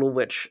 weird little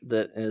witch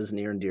that is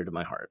near and dear to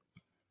my heart.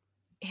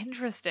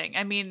 Interesting.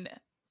 I mean,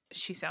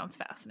 she sounds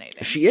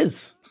fascinating. She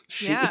is.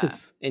 She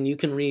is. And you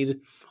can read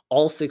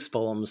all 6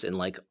 poems in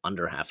like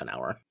under half an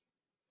hour.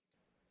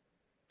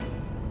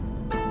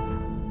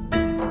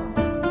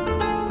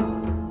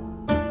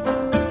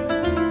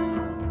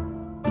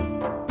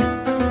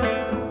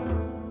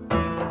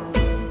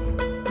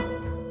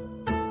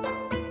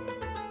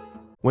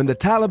 When the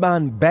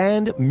Taliban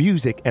banned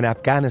music in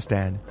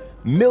Afghanistan,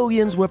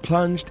 millions were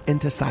plunged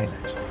into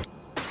silence.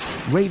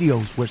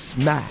 Radios were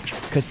smashed,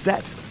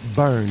 cassettes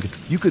burned.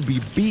 You could be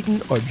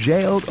beaten or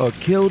jailed or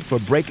killed for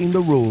breaking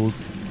the rules.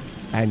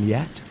 And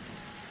yet,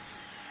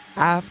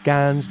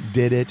 Afghans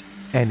did it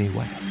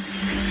anyway.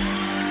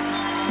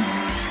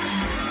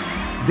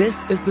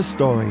 This is the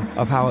story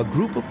of how a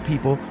group of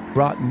people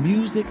brought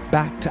music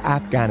back to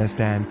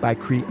Afghanistan by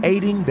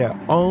creating their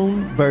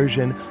own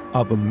version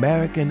of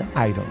American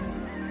Idol.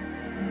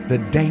 The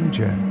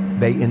danger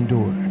they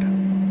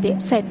endured. They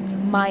said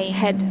my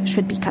head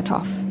should be cut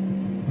off.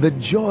 The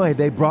joy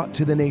they brought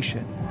to the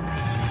nation.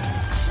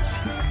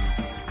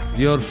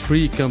 You're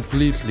free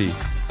completely.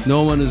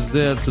 No one is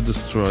there to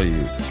destroy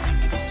you.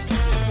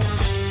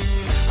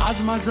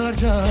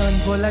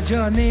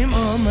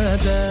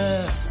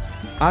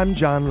 I'm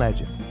John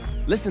Legend.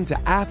 Listen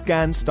to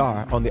Afghan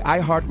Star on the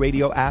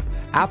iHeartRadio app,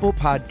 Apple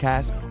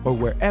Podcasts, or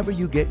wherever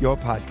you get your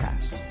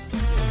podcasts.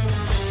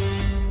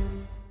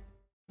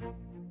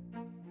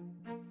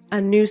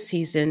 A new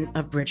season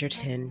of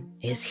Bridgerton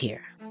is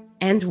here.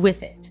 And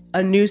with it,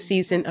 a new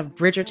season of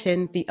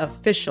Bridgerton, the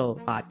official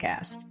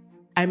podcast.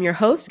 I'm your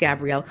host,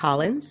 Gabrielle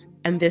Collins,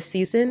 and this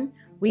season,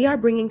 we are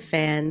bringing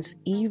fans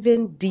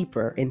even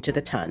deeper into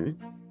the ton.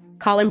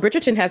 Colin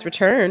Bridgerton has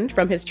returned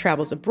from his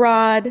travels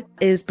abroad.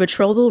 Is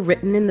betrothal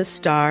written in the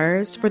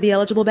stars for the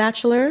eligible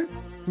bachelor?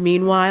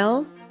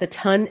 Meanwhile, the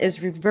ton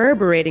is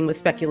reverberating with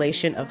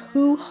speculation of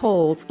who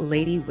holds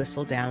Lady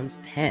Whistledown's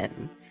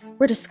pen.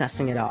 We're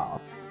discussing it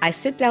all. I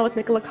sit down with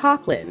Nicola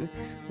Coughlan,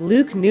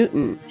 Luke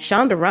Newton,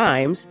 Shonda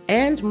Rhimes,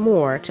 and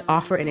more to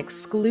offer an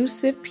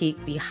exclusive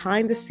peek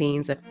behind the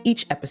scenes of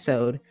each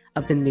episode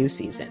of the new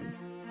season.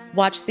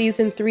 Watch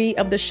season 3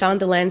 of the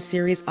Shondaland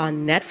series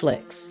on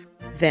Netflix.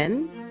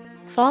 Then,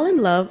 fall in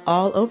love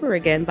all over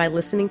again by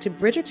listening to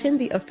Bridgerton,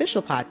 the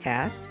official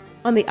podcast,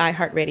 on the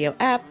iHeartRadio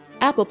app,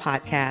 Apple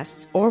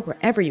Podcasts, or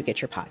wherever you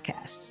get your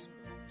podcasts.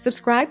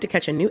 Subscribe to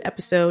catch a new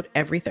episode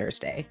every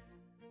Thursday.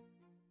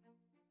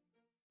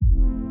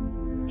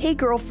 Hey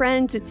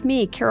girlfriends, it's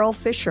me, Carol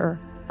Fisher.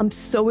 I'm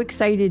so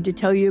excited to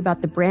tell you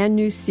about the brand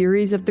new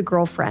series of The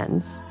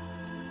Girlfriends.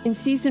 In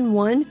season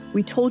 1,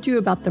 we told you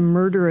about the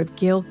murder of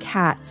Gail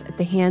Katz at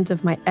the hands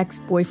of my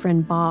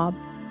ex-boyfriend Bob.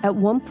 At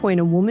one point,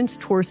 a woman's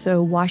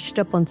torso washed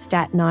up on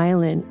Staten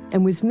Island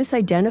and was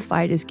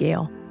misidentified as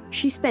Gail.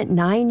 She spent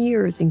 9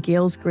 years in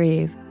Gail's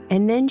grave,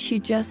 and then she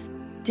just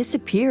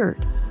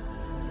disappeared.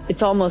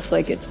 It's almost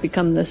like it's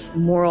become this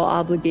moral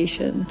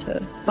obligation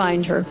to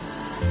find her.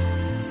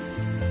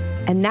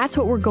 And that's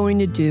what we're going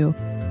to do.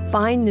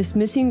 Find this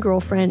missing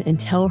girlfriend and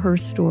tell her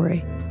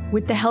story.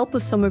 With the help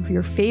of some of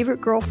your favorite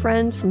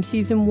girlfriends from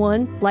season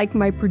 1, like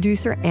my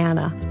producer,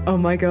 Anna. Oh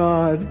my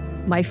God.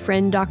 My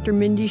friend, Dr.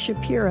 Mindy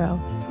Shapiro.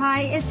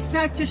 Hi, it's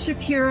Dr.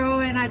 Shapiro,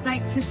 and I'd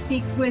like to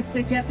speak with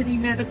the deputy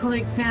medical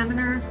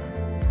examiner.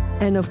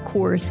 And of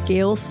course,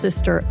 Gail's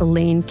sister,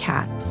 Elaine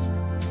Katz.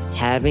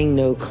 Having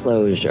no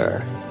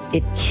closure,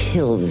 it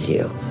kills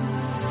you.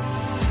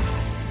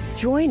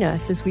 Join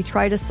us as we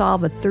try to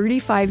solve a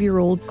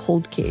 35-year-old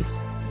cold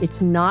case.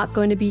 It's not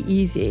going to be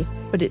easy,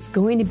 but it's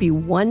going to be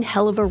one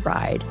hell of a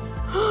ride.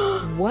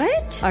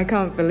 What? I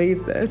can't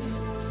believe this.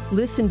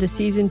 Listen to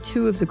season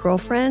 2 of The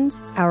Girlfriends,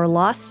 Our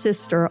Lost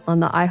Sister on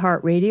the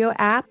iHeartRadio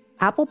app,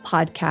 Apple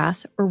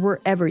Podcasts, or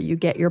wherever you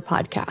get your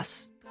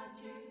podcasts.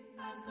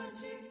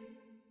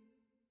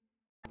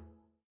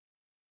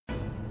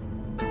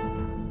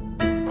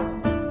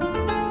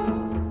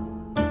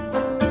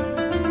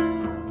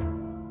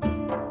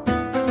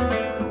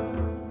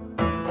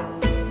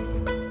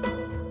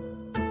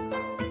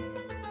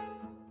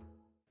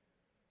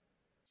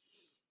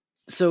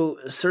 So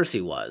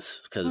Cersei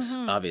was, because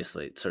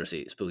obviously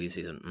Cersei, spooky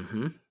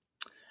season.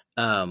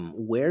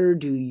 Where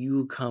do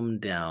you come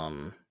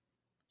down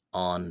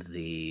on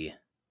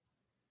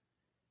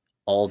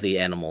all the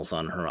animals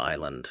on her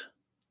island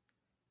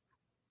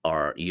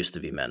used to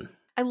be men?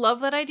 I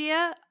love that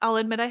idea. I'll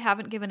admit I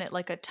haven't given it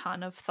like a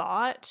ton of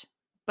thought,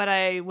 but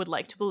I would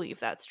like to believe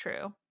that's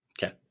true.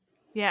 Okay.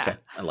 Yeah. Okay.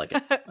 I like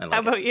it. How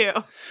about you?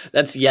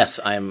 Yes,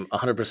 I'm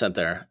 100%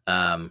 there.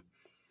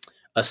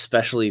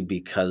 Especially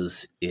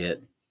because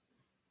it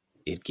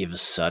gives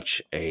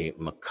such a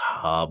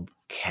macabre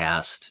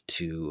cast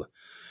to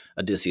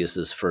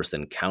Odysseus's first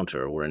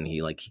encounter, wherein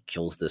he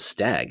kills this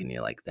stag, and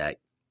you're like, that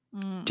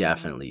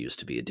definitely used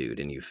to be a dude,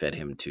 and you fed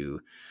him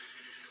to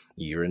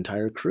your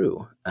entire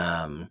crew.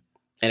 And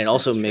it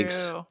also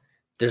makes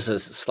there's a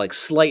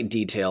slight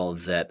detail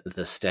that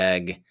the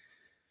stag,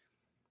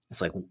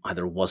 it's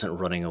either wasn't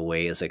running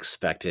away as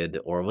expected,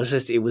 or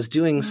it was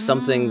doing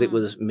something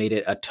that made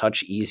it a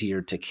touch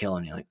easier to kill.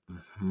 And you're like,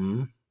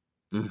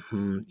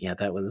 yeah,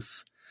 that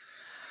was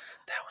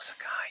a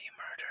guy you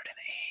murdered and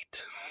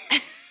ate.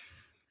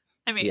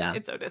 I mean, yeah.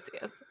 It's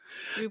Odysseus.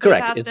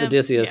 Correct. It's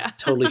Odysseus. Yeah.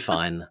 Totally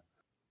fine.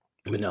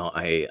 But no,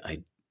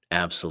 I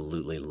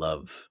absolutely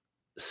love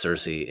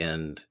Cersei,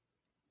 and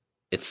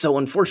it's so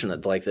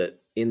unfortunate,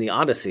 that in the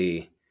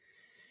Odyssey,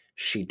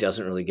 she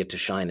doesn't really get to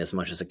shine as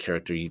much as a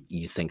character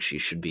you think she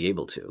should be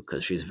able to,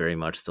 because she's very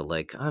much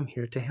I'm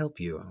here to help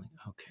you. I'm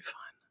like, okay, fine.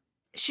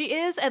 She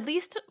is, at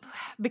least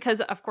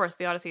because, of course,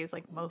 the Odyssey is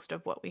most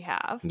of what we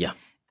have. Yeah.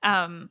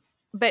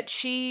 But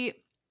she's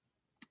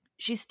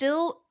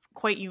still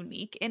quite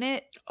unique in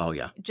it. Oh,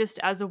 yeah. Just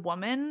as a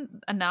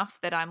woman enough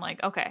that I'm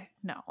okay,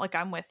 no,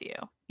 I'm with you.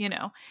 You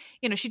know,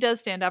 she does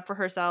stand up for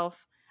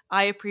herself.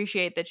 I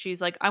appreciate that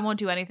she's I won't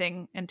do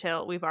anything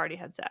until we've already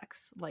had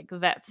sex.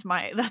 That's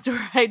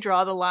where I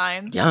draw the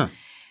line. Yeah.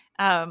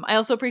 I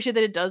also appreciate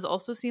that it does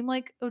also seem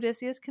like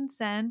Odysseus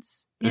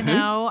consents. You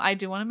know, I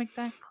do want to make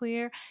that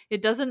clear.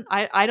 It doesn't,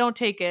 I don't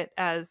take it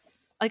as,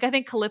 I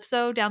think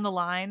Calypso down the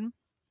line,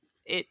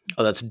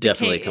 that's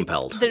definitely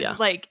compelled. There's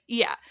yeah.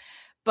 yeah.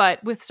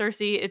 But with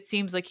Cersei, it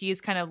seems like he's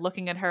kind of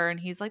looking at her and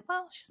he's like,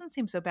 well, she doesn't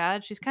seem so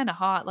bad. She's kind of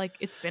hot. Like,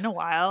 it's been a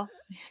while.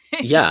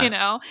 Yeah. You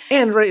know?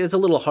 And right, it's a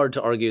little hard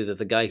to argue that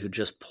the guy who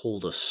just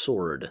pulled a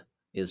sword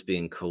is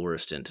being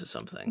coerced into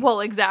something. Well,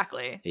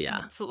 exactly.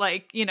 Yeah. It's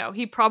like, you know,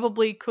 he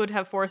probably could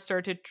have forced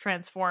her to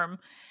transform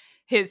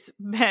his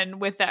men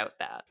without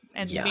that.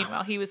 And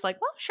meanwhile, he was like,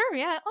 well, sure,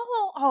 yeah.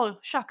 Oh,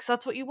 shucks,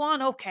 that's what you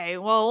want? Okay,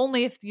 well,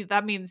 only if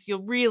that means you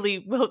really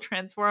will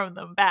transform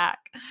them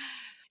back.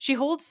 She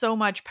holds so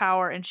much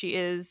power, and she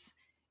is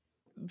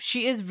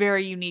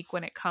very unique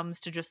when it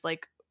comes to just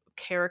like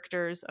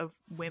characters of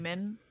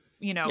women,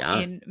 you know,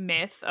 in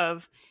myth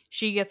of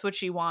she gets what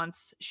she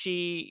wants.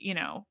 She, you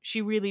know,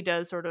 she really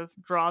does sort of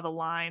draw the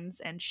lines,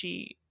 and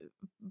she,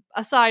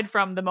 aside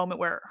from the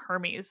moment where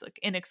Hermes like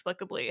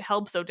inexplicably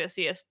helps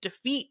Odysseus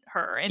defeat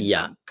her in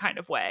some kind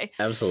of way.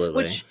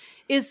 Absolutely. Which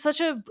is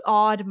such a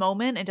odd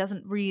moment. It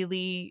doesn't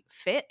really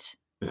fit.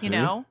 You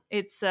know,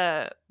 it's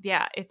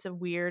it's a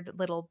weird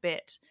little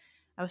bit.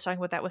 I was talking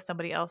about that with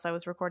somebody else I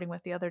was recording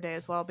with the other day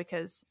as well,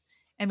 because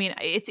I mean,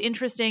 it's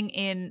interesting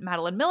in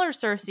Madeline Miller's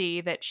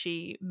Cersei that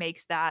she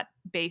makes that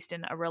based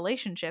in a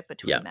relationship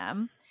between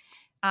them.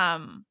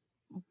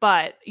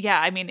 But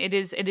yeah, I mean, it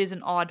is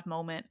an odd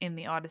moment in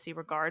the Odyssey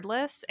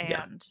regardless.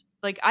 And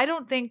like, I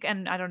don't think,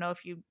 and I don't know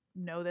if you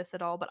know this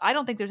at all, but I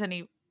don't think there's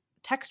any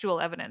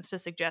textual evidence to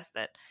suggest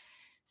that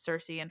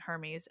Cersei and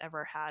Hermes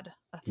ever had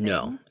a thing.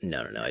 No,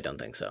 I don't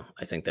think so.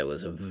 I think that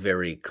was a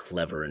very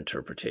clever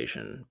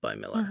interpretation by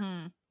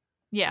Miller.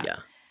 Yeah,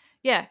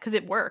 because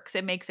it works.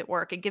 It makes it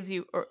work. It gives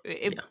you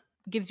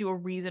gives you a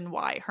reason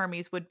why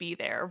Hermes would be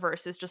there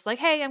versus just like,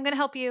 hey, I'm going to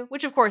help you,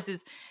 which of course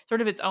is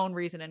sort of its own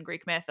reason in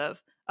Greek myth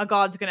of a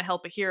god's going to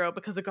help a hero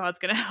because a god's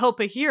going to help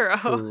a hero.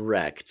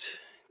 Correct.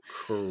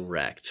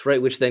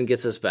 Right, which then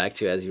gets us back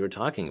to, as you were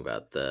talking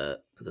about, the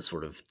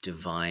sort of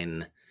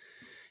divine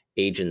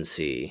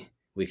agency.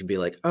 We could be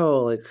like,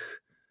 oh, like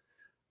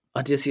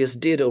Odysseus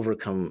did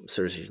overcome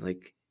Cersei.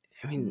 Like,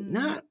 I mean,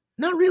 not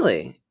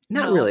really.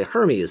 Not really.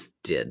 Hermes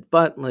did,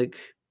 but like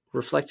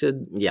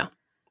reflected,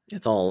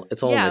 it's all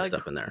mixed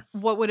up in there.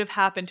 What would have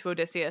happened to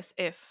Odysseus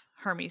if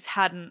Hermes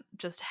hadn't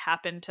just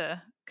happened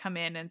to come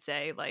in and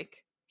say,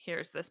 like,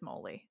 here's this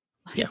moly.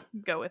 Like,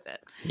 go with it.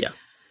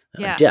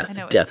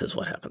 Death is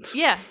what happens.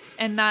 Yeah.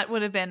 And that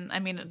would have been, I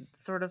mean,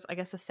 sort of, I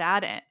guess, a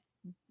sad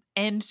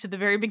end to the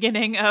very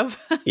beginning of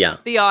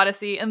the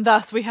Odyssey. And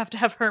thus we have to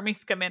have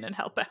Hermes come in and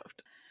help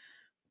out.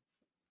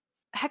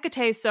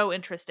 Hecate is so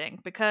interesting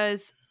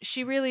because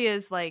she really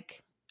is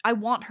like, I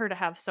want her to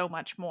have so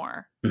much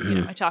more. You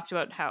know, I talked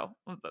about how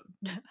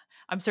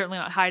I'm certainly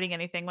not hiding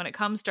anything when it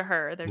comes to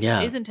her. There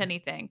just isn't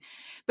anything.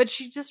 But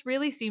she just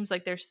really seems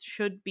like there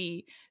should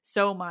be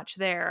so much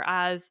there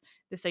as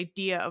this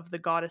idea of the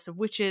goddess of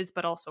witches,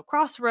 but also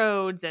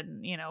crossroads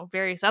and, you know,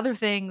 various other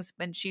things.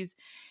 And she's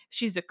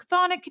a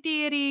chthonic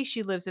deity.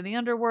 She lives in the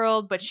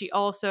underworld, but she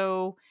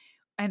also,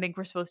 I think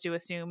we're supposed to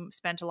assume,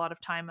 spent a lot of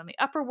time on the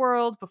upper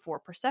world before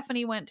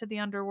Persephone went to the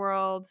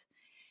underworld.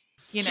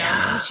 You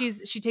know, she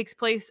takes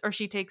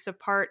a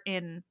part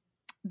in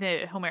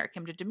the Homeric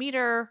hymn to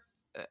Demeter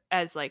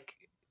as like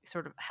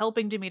sort of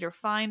helping Demeter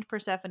find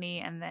Persephone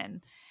and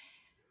then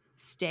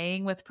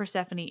staying with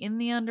Persephone in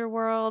the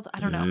underworld. I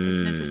don't know.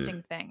 It's an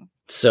interesting thing.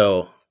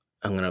 So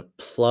I'm going to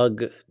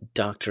plug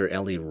Dr.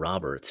 Ellie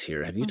Roberts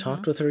here. Have you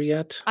talked with her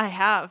yet? I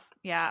have.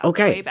 Yeah.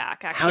 Okay. Way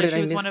back, actually. How did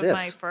she was I miss one this? of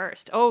my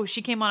first. Oh,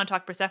 she came on and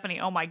talked Persephone.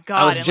 Oh my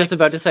God. I was just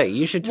about to say,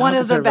 you should talk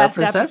with her about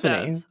Persephone.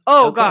 Episodes.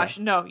 Oh gosh.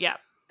 No. Yeah.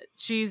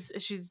 She's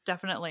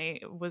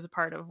definitely was a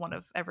part of one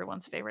of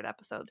everyone's favorite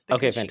episodes.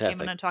 Okay, fantastic. She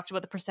came in and talked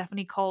about the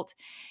Persephone cult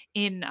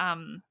in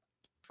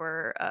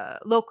for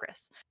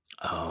Locris.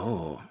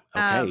 Oh,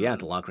 okay,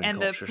 the Locrian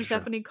and cult. The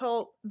Persephone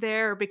cult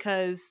there,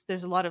 because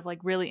there's a lot of like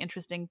really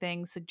interesting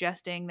things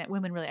suggesting that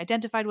women really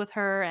identified with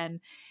her, and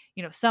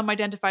you know, some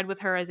identified with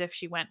her as if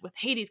she went with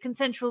Hades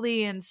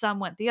consensually, and some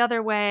went the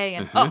other way,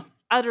 and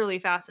utterly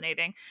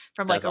fascinating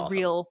from like a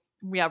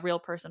real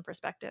person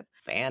perspective.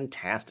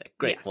 Fantastic.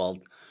 Great. Yes. Well,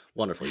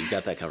 wonderful. You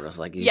got that covered. I was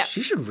like,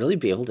 she should really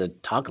be able to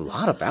talk a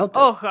lot about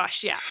this. Oh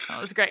gosh, yeah. That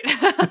was great.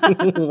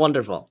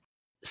 Wonderful.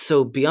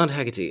 So beyond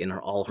Hecate in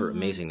all her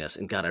amazingness,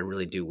 and God, I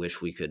really do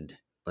wish we could,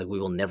 like,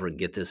 we will never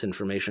get this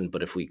information,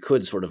 but if we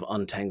could sort of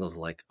untangle,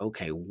 like,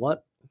 okay,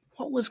 what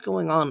was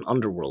going on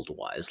underworld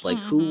wise? Like,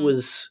 who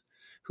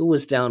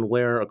was down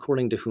where,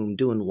 according to whom,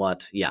 doing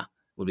what? Yeah.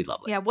 Would be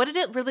lovely. Yeah, what did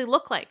it really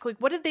look like? Like,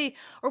 what did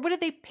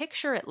they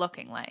picture it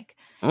looking like?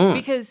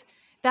 Because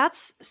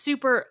that's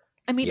super.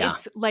 I mean,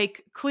 it's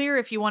like clear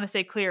if you want to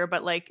say clear,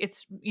 but like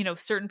it's, you know,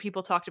 certain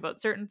people talked about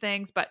certain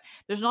things, but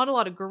there's not a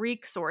lot of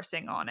Greek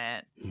sourcing on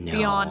it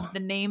beyond the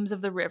names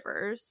of the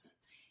rivers.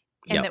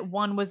 And that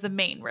one was the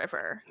main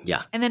river.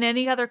 Yeah. And then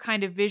any other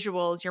kind of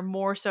visuals, you're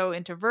more so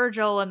into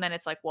Virgil. And then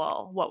it's like,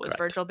 well, what was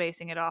Virgil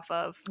basing it off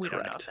of? We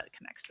don't know if that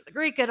connects to the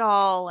Greek at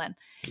all. And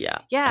yeah.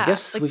 I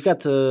guess like, we've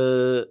got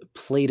the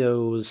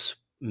Plato's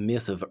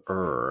myth of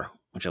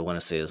which I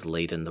want to say is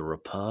late in the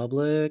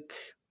Republic.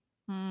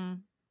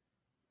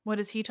 What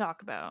does he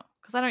talk about?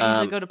 Because I don't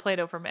usually go to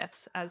Plato for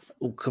myths. As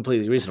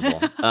completely reasonable.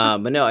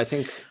 But no, I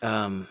think,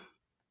 God,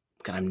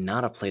 I'm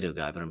not a Plato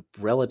guy, but I'm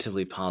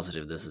relatively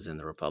positive this is in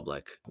the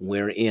Republic,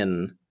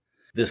 wherein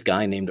this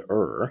guy named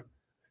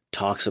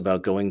talks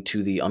about going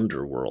to the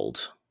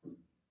underworld.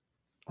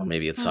 Or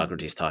maybe it's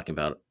Socrates talking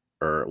about,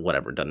 or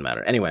whatever, doesn't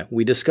matter. Anyway,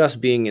 we discuss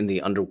being in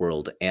the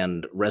underworld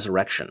and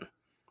resurrection.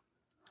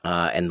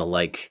 And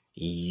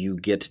you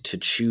get to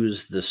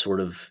choose the sort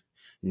of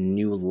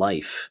new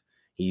life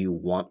you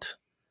want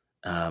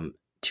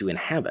to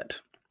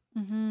inhabit.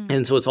 Mm-hmm.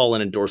 And so it's all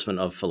an endorsement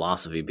of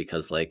philosophy,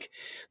 because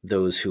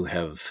those who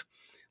have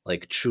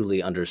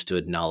truly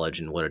understood knowledge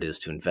and what it is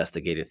to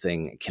investigate a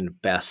thing can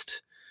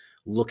best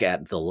look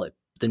at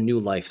the new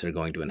life they're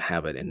going to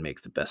inhabit and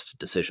make the best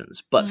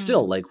decisions. But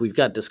still, we've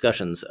got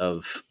discussions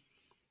of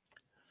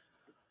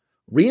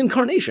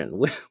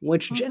reincarnation,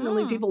 which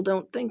generally people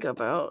don't think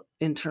about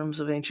in terms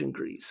of ancient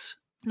Greece.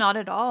 Not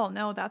at all.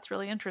 No, that's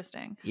really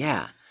interesting.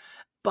 Yeah.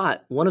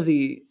 But one of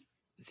the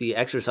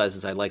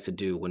exercises I like to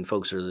do when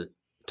folks are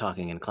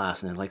talking in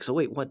class and they're like, so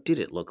wait, what did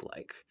it look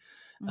like?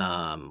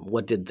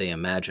 What did they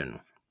imagine?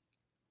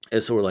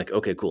 And so we're like,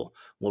 okay, cool.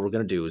 What we're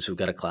going to do is we've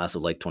got a class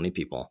of 20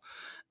 people,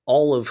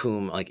 all of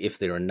whom, if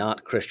they are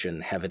not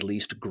Christian, have at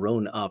least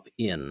grown up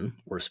in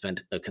or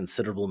spent a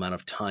considerable amount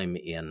of time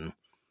in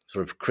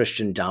sort of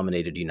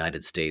Christian-dominated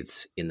United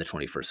States in the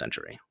 21st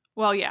century.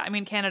 Well, yeah. I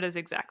mean, Canada's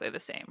exactly the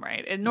same,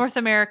 right? In North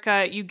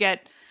America, you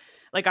get,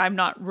 I'm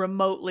not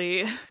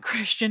remotely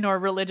Christian or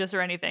religious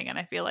or anything, and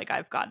I feel like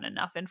I've gotten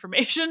enough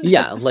information.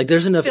 Yeah,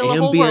 there's enough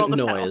ambient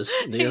noise.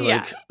 You're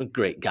yeah.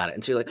 Great, got it.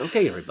 And so you're like,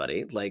 okay,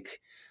 everybody,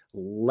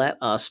 let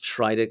us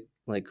try to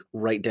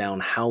write down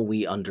how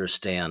we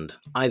understand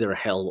either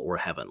hell or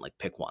heaven,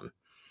 pick one.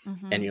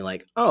 Mm-hmm. And you're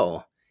like,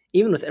 oh,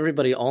 even with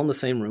everybody all in the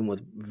same room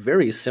with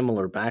very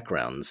similar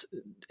backgrounds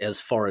as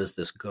far as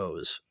this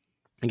goes,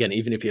 again,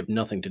 even if you have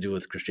nothing to do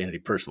with Christianity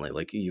personally,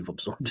 you've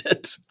absorbed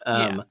it.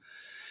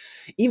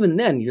 Even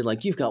then, you're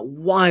you've got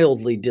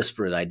wildly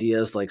disparate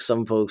ideas.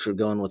 Some folks are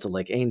going with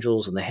the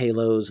angels and the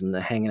halos and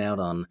the hanging out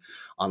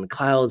on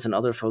clouds, and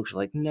other folks are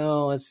like,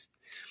 no, it's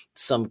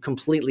some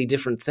completely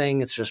different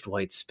thing. It's just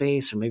white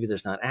space, or maybe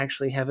there's not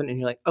actually heaven. And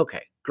you're like,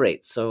 okay,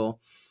 great. So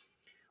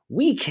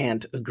we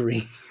can't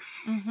agree.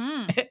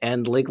 Mm-hmm.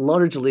 And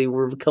largely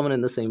we're coming in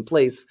the same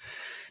place,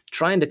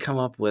 trying to come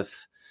up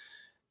with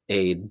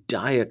a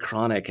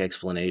diachronic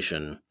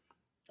explanation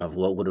of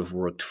what would have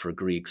worked for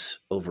Greeks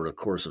over a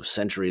course of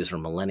centuries or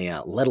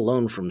millennia, let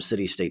alone from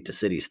city-state to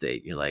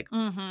city-state. You're like,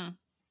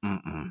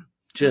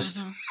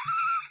 just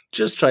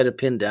try to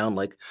pin down,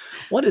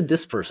 what did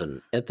this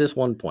person at this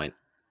one point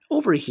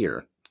over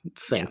here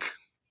think?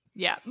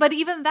 Yeah. But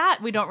even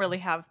that, we don't really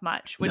have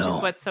much, which is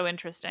what's so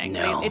interesting.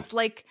 No. Right? It's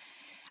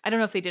I don't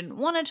know if they didn't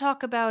want to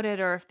talk about it,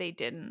 or if they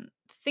didn't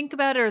think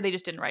about it, or they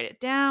just didn't write it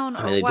down.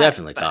 I mean, they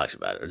definitely talked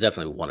about it, or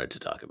definitely wanted to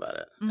talk about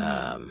it.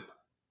 Mm-hmm.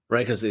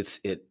 Right? Because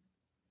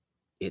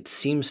it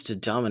seems to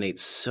dominate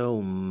so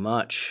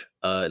much,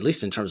 at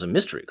least in terms of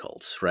mystery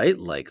cults, right?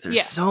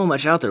 There's so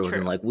much out there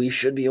within, we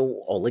should be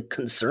all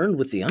concerned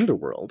with the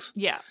underworld.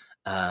 Yeah.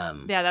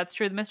 Yeah, that's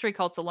true. The mystery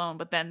cults alone,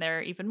 but then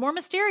they're even more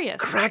mysterious.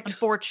 Correct.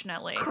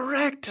 Unfortunately.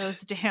 Correct. Those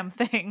damn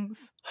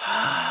things.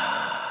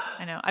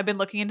 I know. I've been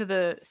looking into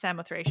the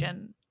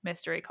Samothracian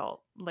mystery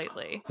cult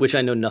lately. Which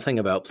I know nothing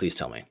about. Please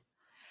tell me.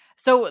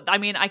 So, I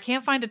mean, I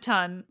can't find a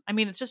ton. I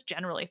mean, it's just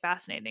generally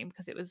fascinating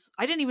because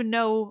I didn't even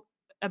know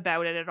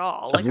about it at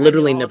all. I've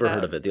literally never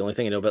heard of it. The only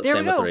thing I know about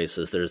Samothrace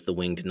is there's the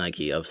winged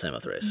Nike of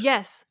Samothrace.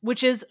 Yes,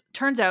 which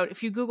turns out,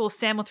 if you Google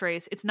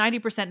Samothrace, it's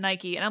 90%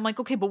 Nike. And I'm like,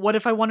 okay, but what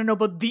if I want to know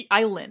about the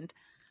island?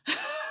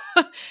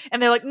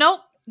 And they're like, nope,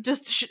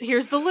 just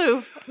here's the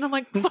Louvre. And I'm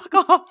like, fuck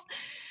off.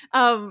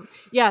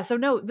 So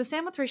no, the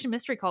Samothracian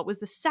mystery cult was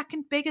the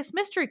second biggest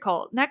mystery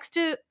cult next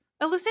to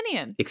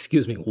Eleusinian.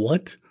 Excuse me,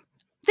 what?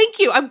 Thank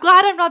you. I'm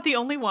glad I'm not the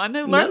only one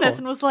who learned this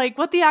and was like,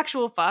 what the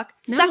actual fuck?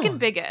 No. Second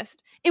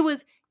biggest. It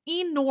was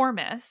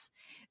enormous.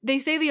 They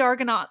say the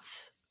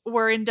Argonauts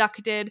were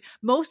inducted.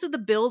 Most of the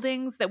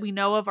buildings that we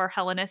know of are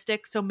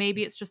Hellenistic, so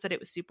maybe it's just that it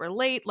was super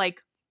late.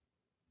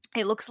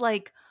 It looks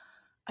like,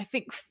 I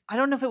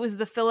don't know if it was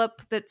the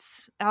Philip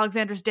that's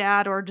Alexander's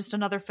dad or just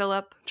another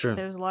Philip. Sure.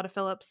 There's a lot of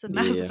Philips in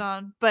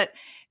Macedon, but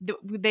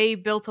they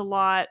built a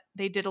lot.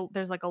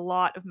 There's a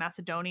lot of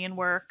Macedonian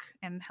work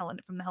and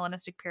from the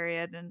Hellenistic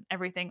period and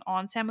everything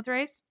on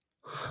Samothrace.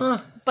 Huh.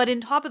 But in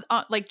top of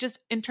just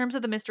in terms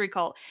of the mystery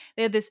cult,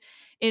 they had this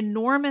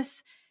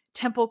enormous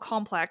temple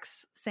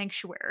complex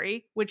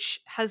sanctuary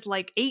which has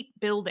 8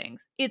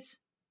 buildings. It's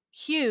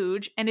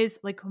huge and is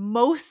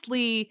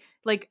mostly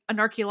an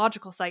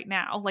archaeological site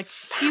now,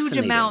 huge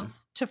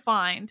amounts to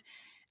find.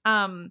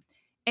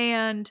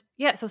 And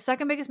yeah, so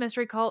second biggest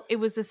mystery cult. It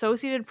was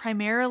associated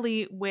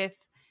primarily with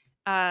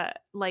the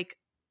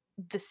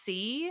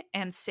sea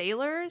and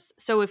sailors.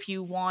 So if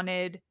you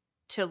wanted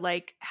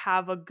to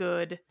have a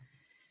good,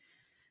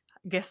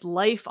 I guess,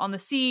 life on the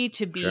sea,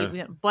 to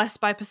be blessed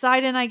by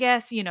Poseidon, I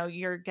guess,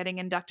 you're getting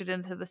inducted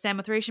into the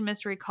Samothracian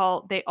mystery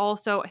cult. They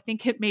also, I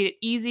think it made it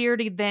easier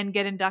to then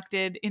get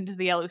inducted into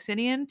the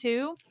Eleusinian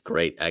too.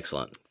 Great.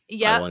 Excellent.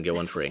 Buy one, get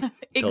one free.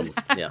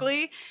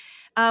 Exactly.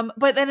 Yeah.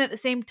 But then at the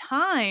same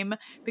time,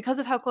 because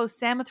of how close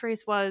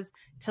Samothrace was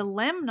to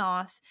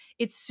Lemnos,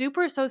 it's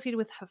super associated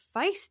with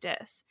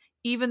Hephaestus,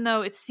 even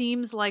though it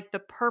seems like the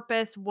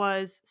purpose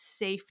was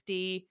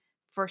safety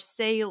for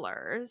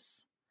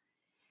sailors.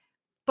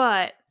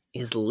 But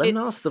is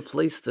Lemnos the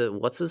place that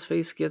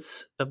what's-his-face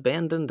gets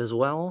abandoned as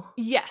well?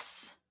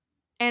 Yes.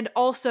 And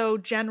also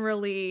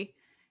generally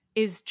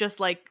is just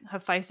like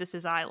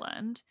Hephaestus's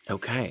island.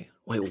 Okay.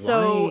 Wait,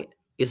 why?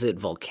 Is it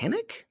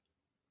volcanic?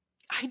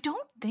 I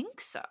don't think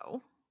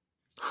so.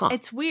 Huh.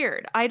 It's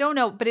weird. I don't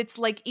know, but it's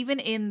like even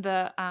in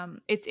the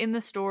it's in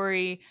the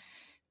story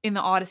in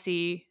the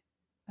Odyssey.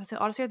 Was it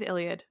Odyssey or the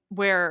Iliad?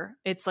 Where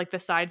it's like the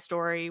side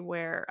story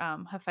where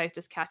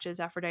Hephaestus catches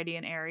Aphrodite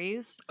and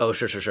Ares. Oh,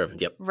 sure.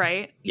 Yep.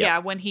 Right? Yep. Yeah,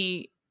 when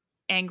he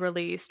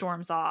angrily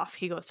storms off,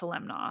 he goes to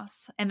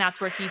Lemnos. And that's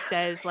where he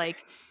says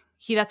like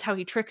that's how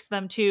he tricks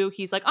them too.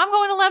 He's like, I'm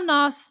going to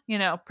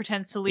Lemnos,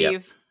 pretends to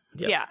leave.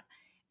 Yep. Yeah.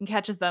 And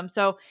catches them.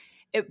 So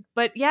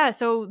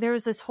there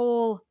was this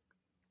whole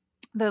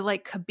the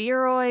like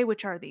Kabiroi,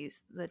 which are the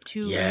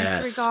two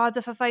mystery gods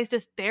of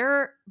Hephaestus.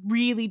 They're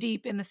really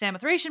deep in the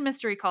Samothracian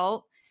mystery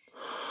cult.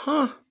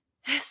 Huh.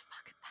 It's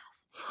fucking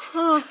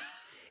fascinating. Huh.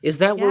 Is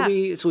that where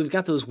we've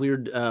got those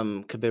weird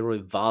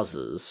Kabiroi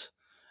vases.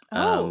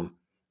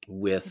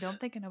 With I don't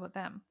think I know about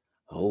them.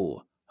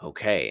 Oh,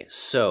 okay.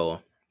 So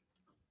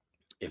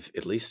if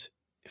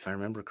I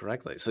remember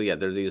correctly. So yeah,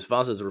 there are these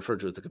vases referred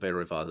to as the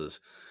Kabiroi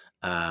vases.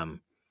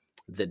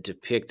 That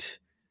depict,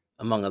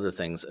 among other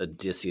things,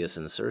 Odysseus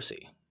and Circe.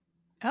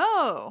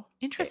 Oh,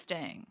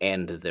 interesting.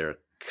 And they're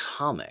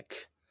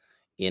comic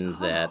in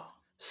that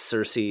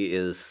Circe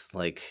is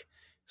like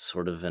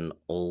sort of an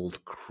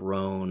old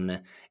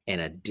crone,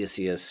 and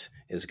Odysseus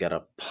has got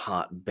a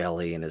pot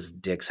belly and his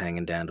dick's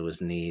hanging down to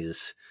his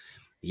knees.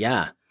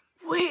 Yeah.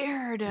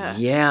 Weird.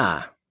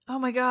 Yeah. Oh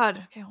my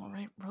God. Okay, well,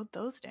 I wrote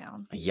those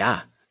down.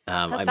 Yeah.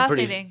 That's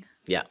fascinating.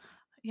 Yeah.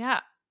 Yeah.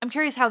 I'm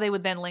curious how they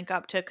would then link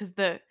up to, because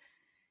the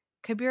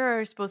Kabira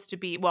are supposed to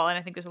be, and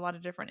I think there's a lot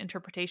of different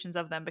interpretations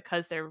of them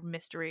because they're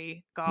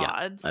mystery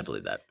gods. Yeah, I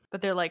believe that.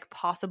 But they're like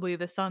possibly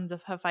the sons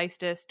of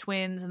Hephaestus,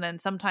 twins, and then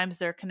sometimes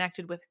they're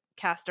connected with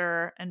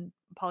Castor and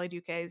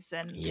Polydeuces,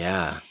 and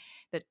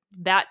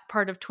that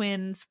part of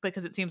twins,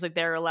 because it seems like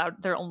they're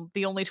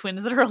the only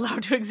twins that are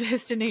allowed to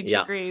exist in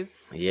ancient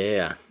Greece.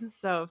 Yeah.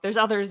 So there's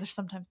others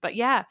sometimes, but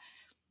yeah,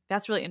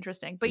 that's really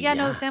interesting. But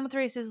no,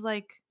 Samothrace is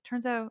like,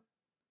 turns out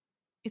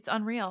it's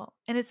unreal,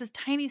 and it's this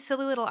tiny,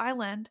 silly little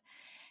island.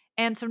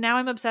 And so now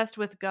I'm obsessed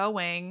with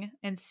going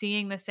and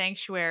seeing the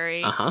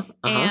sanctuary.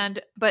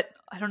 But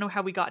I don't know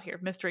how we got here.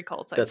 Mystery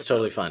cults. That's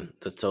totally fun.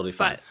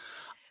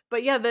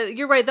 But yeah,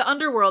 you're right. The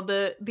underworld,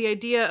 the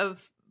idea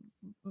of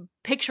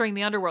picturing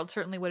the underworld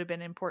certainly would have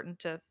been important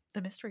to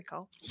the mystery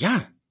cult.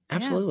 Yeah,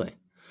 absolutely.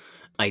 Yeah.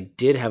 I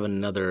did have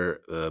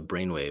another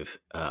brainwave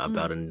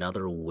about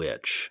another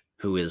witch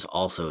who is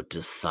also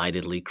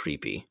decidedly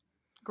creepy.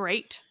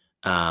 Great.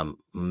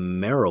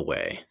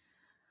 Merowe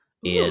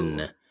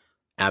in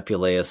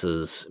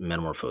Apuleius's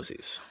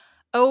Metamorphoses.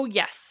 Oh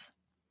yes.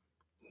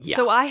 Yeah.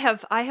 So I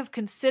have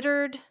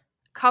considered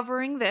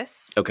covering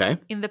this. Okay.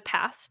 In the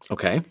past.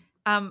 Okay.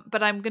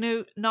 But I'm going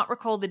to not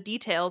recall the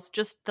details.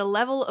 Just the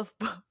level of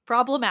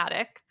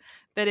problematic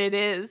that it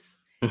is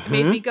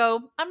made me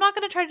go, I'm not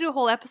going to try to do a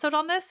whole episode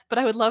on this, but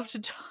I would love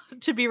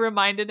to be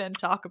reminded and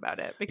talk about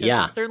it, because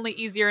it's certainly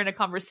easier in a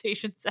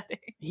conversation setting.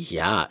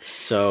 Yeah.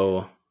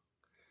 So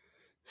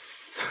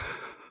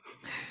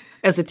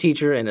as a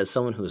teacher and as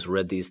someone who's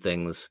read these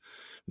things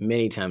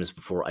many times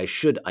before, I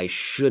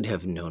should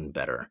have known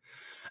better.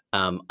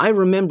 I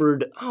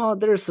remembered,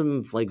 there's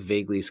some like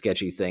vaguely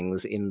sketchy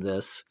things in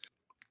this.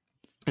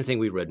 I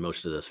think we read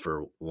most of this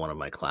for one of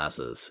my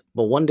classes.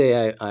 But one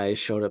day I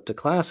showed up to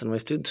class and my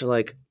students are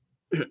like,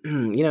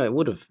 it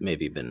would have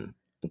maybe been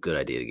a good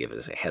idea to give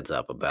us a heads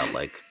up about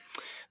like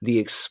the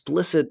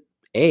explicit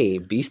A,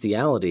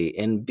 bestiality,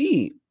 and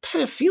B,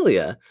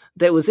 pedophilia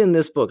that was in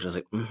this book. And I was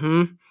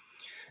like,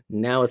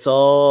 now it's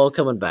all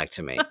coming back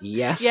to me.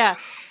 Yes. Yeah.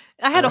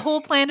 I had a whole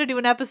plan to do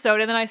an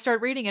episode, and then I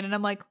start reading it and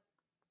I'm like,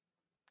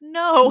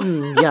 no.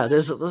 Yeah,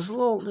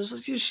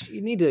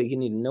 you need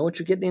to know what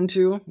you're getting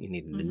into. You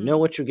need to know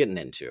what you're getting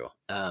into.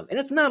 And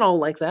it's not all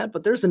like that,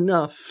 but there's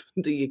enough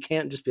that you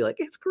can't just be like,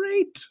 it's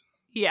great.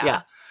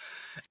 Yeah.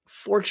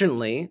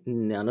 Fortunately,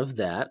 none of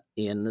that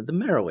in the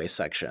Merowe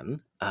section.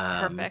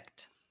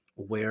 Perfect.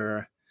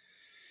 Where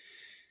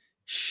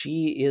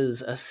she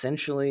is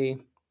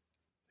essentially,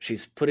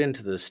 she's put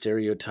into the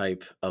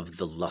stereotype of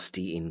the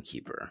lusty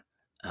innkeeper.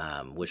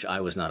 Which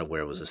I was not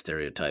aware was a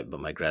stereotype,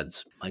 but my grad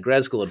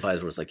school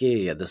advisor was like,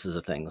 yeah, this is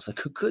a thing. I was like,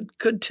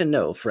 good to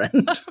know,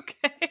 friend.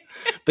 Okay.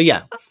 But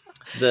yeah,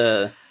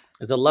 the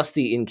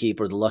lusty innkeep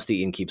or the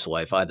lusty innkeep's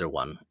wife, either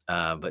one.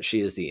 But she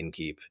is the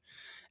innkeep,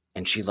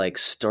 and she like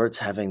starts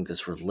having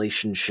this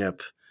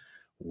relationship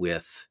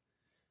with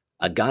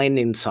a guy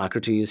named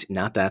Socrates.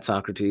 Not that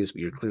Socrates,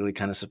 but you're clearly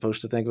kind of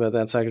supposed to think about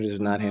that Socrates,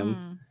 but not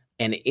him.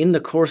 And in the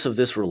course of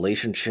this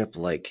relationship,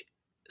 like,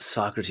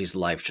 Socrates'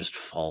 life just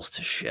falls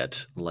to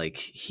shit. Like,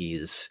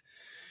 he's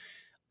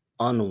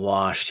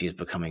unwashed, he's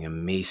becoming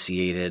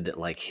emaciated.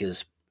 Like,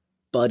 his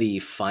buddy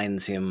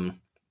finds him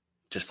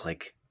just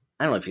like,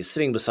 I don't know if he's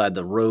sitting beside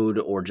the road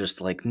or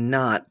just like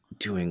not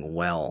doing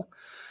well.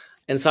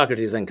 And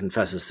Socrates then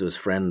confesses to his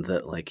friend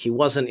that like he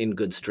wasn't in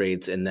good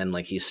straits, and then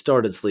like he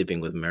started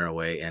sleeping with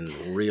Meroe,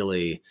 and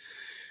really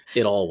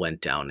it all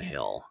went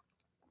downhill.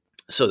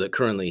 So that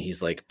currently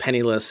he's like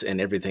penniless,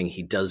 and everything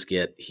he does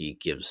get, he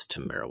gives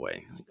to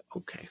Meroe.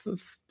 Okay,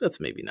 that's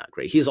maybe not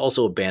great. He's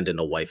also abandoned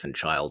a wife and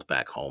child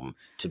back home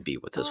to be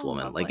with this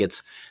woman. Lovely. Like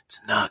it's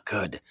not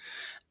good.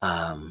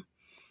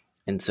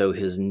 And so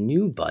his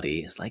new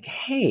buddy is like,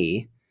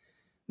 hey,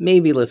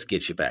 maybe let's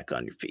get you back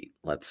on your feet.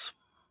 Let's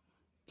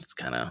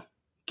kind of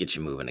get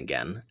you moving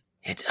again.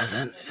 It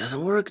doesn't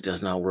work. It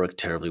does not work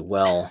terribly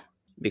well,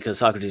 because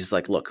Socrates is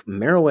like, look,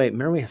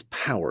 Meroe has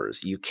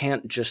powers. You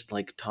can't just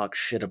like talk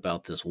shit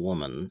about this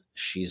woman.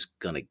 She's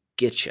gonna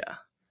get you.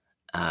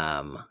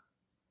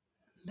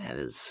 That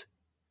is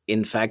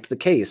in fact the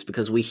case,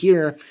 because we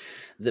hear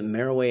that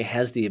Meroe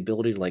has the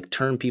ability to like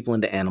turn people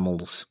into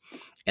animals,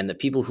 and the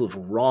people who have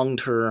wronged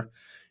her,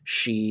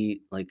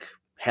 she like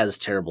has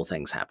terrible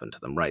things happen to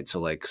them, right? So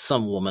like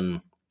some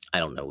woman, I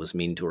don't know, was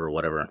mean to her or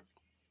whatever,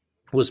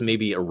 was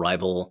maybe a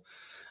rival,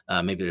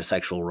 maybe a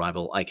sexual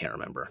rival, I can't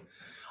remember.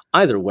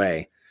 Either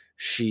way,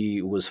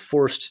 she was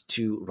forced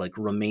to like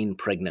remain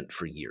pregnant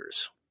for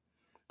years.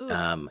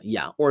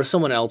 Or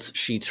someone else,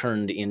 she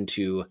turned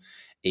into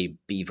a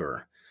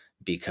beaver,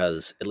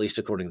 because at least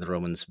according to the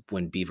Romans,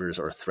 when beavers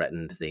are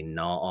threatened, they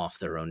gnaw off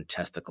their own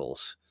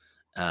testicles.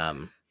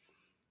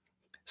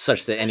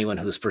 Such that anyone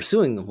who's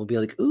pursuing them will be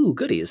like, ooh,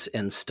 goodies,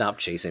 and stop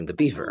chasing the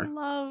beaver. I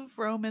love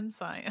Roman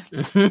science.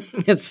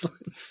 It's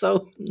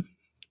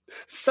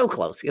so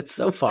close. It's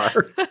so far.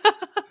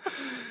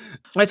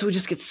 Right, so we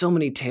just get so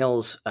many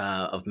tales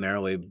of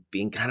Meroe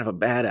being kind of a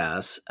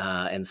badass,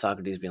 and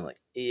Socrates being like,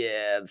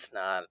 yeah,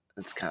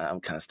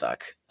 I'm kind of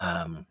stuck.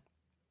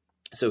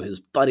 So his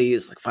buddy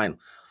is like, fine,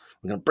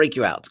 we're going to break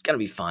you out. It's going to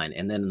be fine.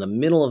 And then in the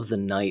middle of the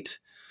night,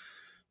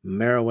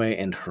 Meroe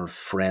and her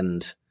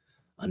friend,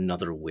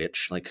 another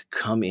witch, like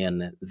come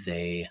in.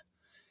 They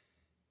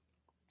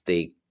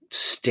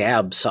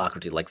stab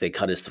Socrates, like they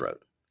cut his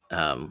throat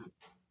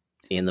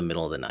in the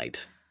middle of the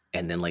night,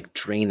 and then like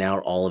drain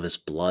out all of his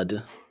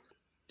blood.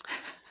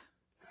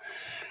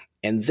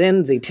 And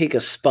then they take a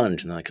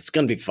sponge and they're like, it's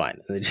going to be fine.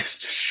 And they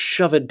just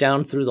shove it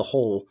down through the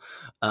hole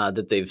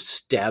that they've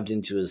stabbed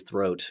into his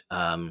throat.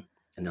 And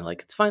they're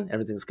like, it's fine.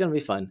 Everything's going to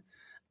be fine.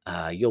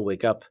 You'll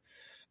wake up.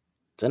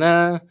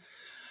 Ta-da!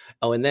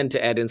 Oh, and then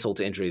to add insult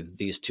to injury,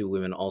 these two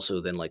women also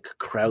then like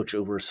crouch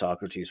over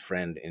Socrates'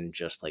 friend and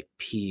just like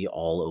pee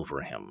all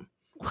over him.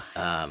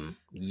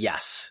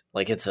 Yes,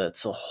 like it's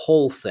a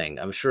whole thing.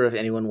 I'm sure if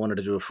anyone wanted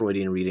to do a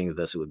Freudian reading of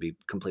this, it would be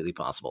completely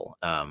possible.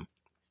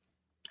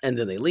 And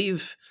then they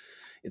leave.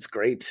 It's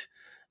great.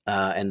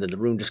 And then the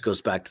room just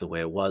goes back to the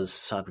way it was.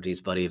 Socrates'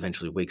 buddy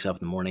eventually wakes up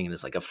in the morning and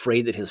is like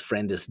afraid that his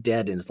friend is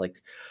dead, and is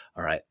like,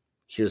 all right,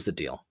 here's the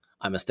deal.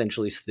 I'm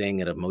essentially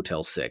staying at a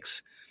Motel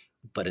 6,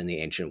 but in the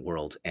ancient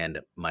world,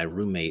 and my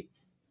roommate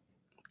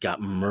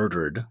got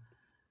murdered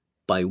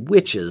by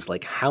witches.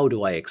 Like, how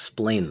do I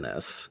explain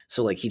this?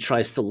 So like he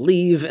tries to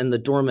leave, and the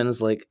doorman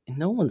is like,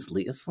 no one's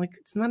leaving. It's like,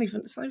 it's not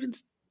even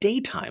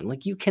daytime.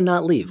 Like, you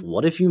cannot leave.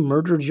 What if you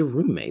murdered your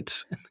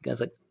roommate? And the guy's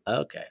like,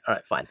 okay, all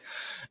right, fine.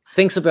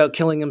 Thinks about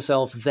killing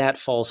himself. That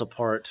falls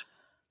apart.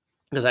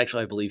 Because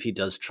actually, I believe he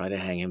does try to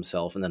hang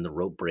himself, and then the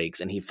rope breaks,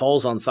 and he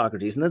falls on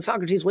Socrates, and then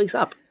Socrates wakes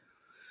up.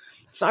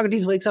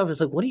 Socrates wakes up. It's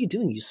like, what are you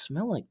doing? You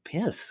smell like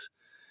piss.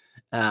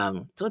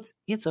 So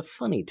it's a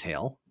funny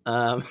tale.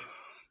 And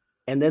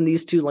then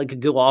these two like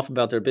go off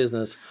about their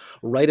business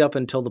right up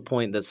until the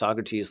point that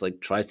Socrates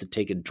like tries to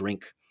take a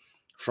drink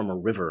from a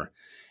river,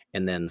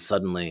 and then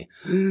suddenly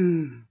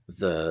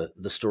the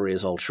story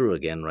is all true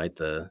again, right?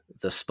 The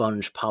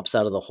sponge pops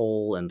out of the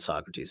hole, and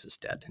Socrates is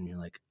dead, and you're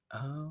like,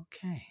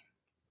 okay,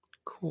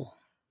 cool.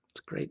 It's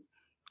a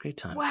great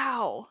time.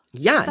 Wow.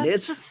 Yeah,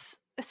 it's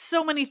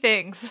so many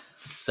things.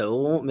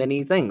 So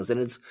many things. And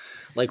it's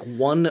like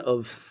one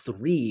of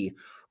 3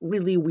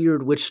 really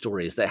weird witch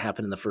stories that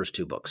happen in the first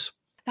 2 books.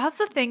 That's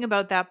the thing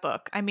about that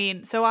book. I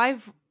mean, so I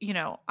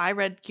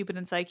read Cupid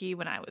and Psyche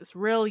when I was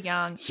real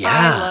young.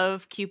 Yeah. I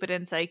love Cupid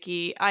and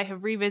Psyche. I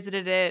have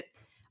revisited it.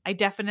 I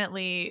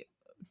definitely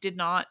did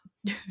not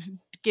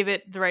give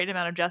it the right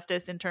amount of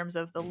justice in terms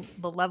of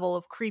the level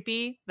of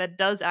creepy that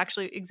does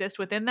actually exist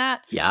within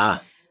that. Yeah.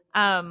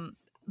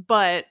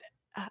 But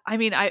I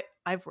mean,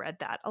 I've read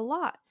that a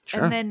lot.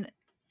 Sure. And then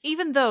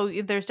even though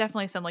there's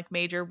definitely some like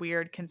major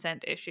weird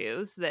consent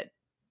issues that,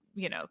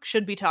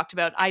 should be talked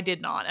about, I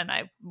did not. And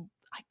I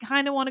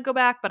kind of want to go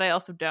back, but I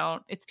also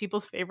don't. It's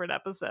people's favorite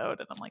episode.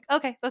 And I'm like,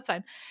 okay, that's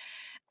fine.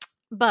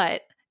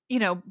 But,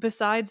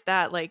 besides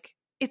that, like,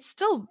 it's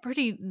still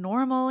pretty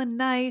normal and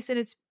nice. And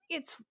it's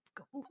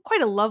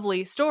quite a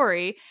lovely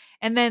story.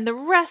 And then the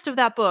rest of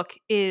that book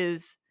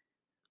is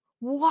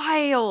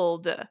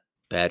wild.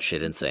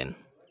 Batshit insane.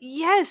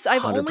 Yes,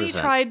 I've 100%. only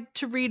tried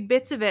to read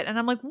bits of it, and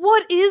I'm like,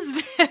 what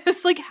is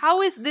this? Like,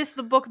 how is this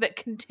the book that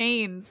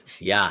contains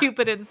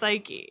Cupid and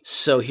Psyche?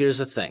 So here's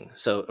the thing.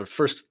 So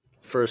first,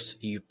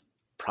 you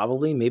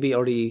probably maybe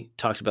already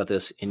talked about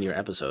this in your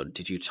episode.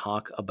 Did you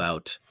talk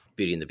about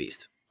Beauty and the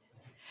Beast?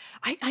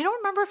 I don't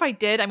remember if I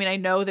did. I mean, I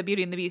know that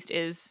Beauty and the Beast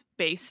is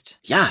based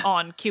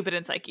on Cupid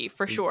and Psyche,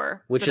 for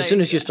sure. Which as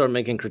soon as you start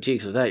making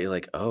critiques of that, you're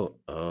like, oh,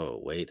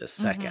 wait a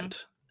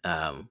second.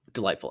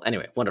 Delightful.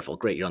 Anyway, wonderful.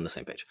 Great. You're on the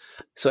same page.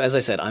 So as I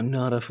said, I'm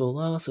not a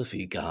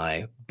philosophy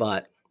guy,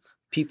 but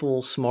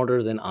people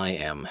smarter than I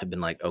am have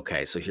been like,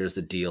 okay, so here's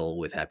the deal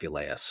with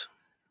Apuleius.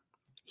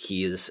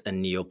 He is a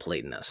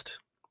Neoplatonist.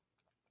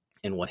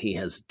 And what he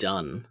has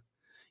done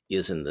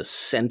is in the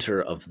center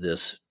of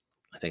this,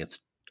 I think it's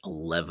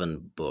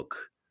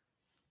 11-book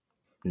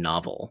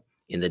novel,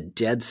 in the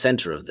dead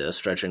center of this,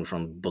 stretching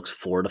from books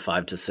 4 to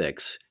 5 to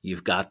 6,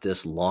 you've got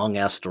this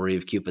long-ass story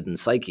of Cupid and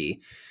Psyche,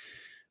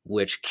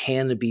 which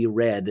can be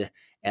read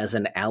as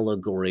an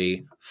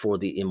allegory for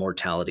the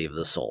immortality of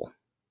the soul.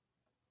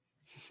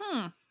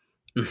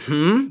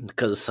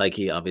 Because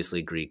Psyche,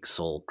 obviously Greek,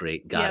 soul,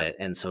 great, got it.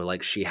 And so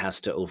like she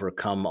has to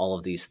overcome all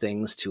of these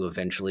things to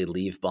eventually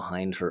leave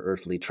behind her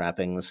earthly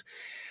trappings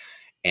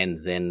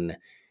and then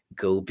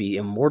go be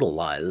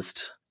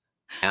immortalized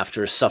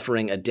after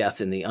suffering a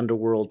death in the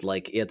underworld.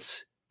 Like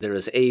there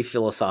is a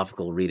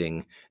philosophical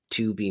reading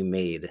to be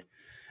made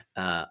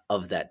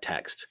of that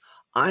text.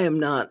 I am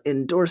not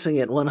endorsing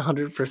it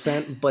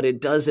 100%, but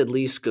it does at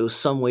least go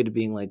some way to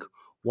being like,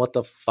 what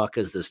the fuck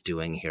is this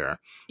doing here?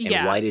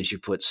 And why did you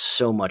put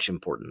so much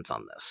importance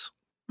on this?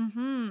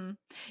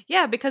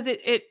 Yeah, because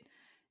it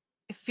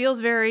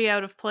feels very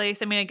out of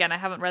place. I mean, again, I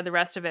haven't read the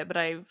rest of it, but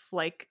I've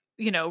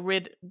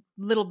read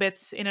little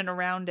bits in and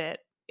around it.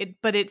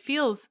 But it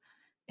feels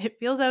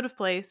out of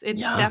place.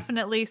 It's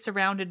definitely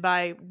surrounded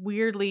by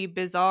weirdly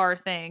bizarre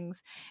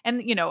things.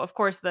 And, of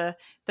course, the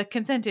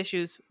consent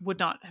issues would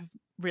not have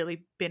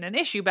really been an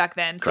issue back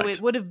then. Correct. So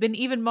it would have been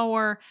even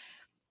more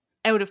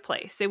out of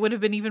place. It would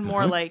have been even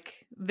more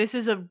like, this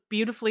is a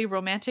beautifully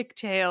romantic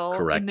tale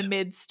in the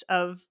midst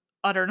of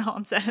utter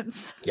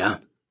nonsense. Yeah.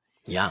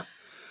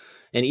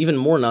 And even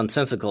more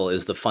nonsensical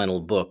is the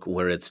final book,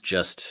 where it's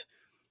just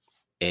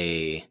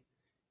a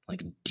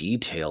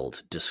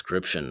detailed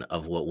description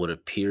of what would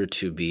appear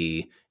to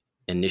be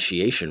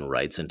initiation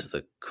rites into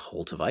the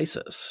cult of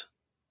Isis.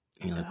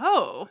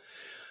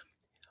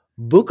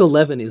 Book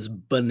 11 is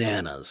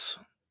bananas.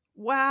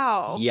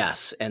 Wow.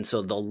 Yes. And so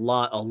a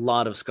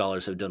lot of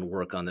scholars have done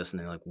work on this, and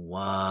they're like,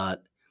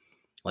 what?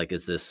 Like,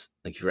 is this,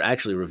 like, if you're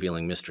actually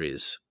revealing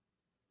mysteries,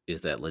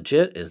 is that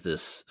legit? Is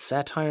this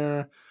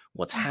satire?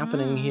 What's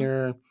happening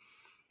here?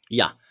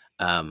 Yeah.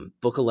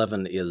 Book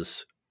 11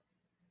 is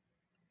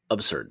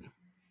absurd.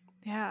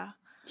 Yeah.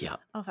 Yeah.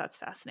 Oh, that's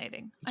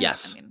fascinating.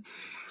 Yes. I mean,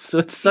 so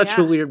it's such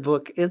a weird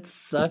book. It's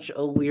such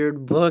a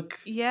weird book.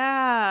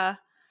 Yeah.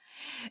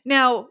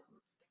 Now,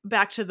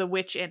 back to the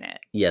witch in it.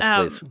 Yes,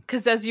 please.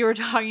 Because as you were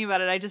talking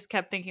about it, I just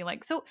kept thinking,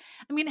 so,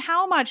 I mean,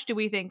 how much do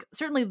we think,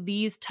 certainly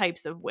these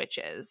types of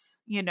witches,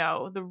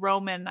 the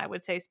Roman, I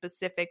would say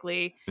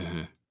specifically,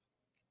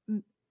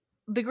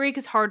 the Greek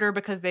is harder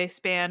because they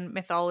span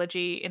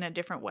mythology in a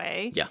different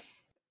way. Yeah.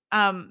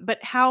 But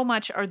how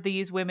much are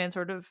these women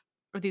or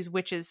these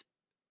witches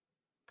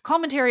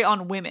commentary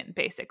on women,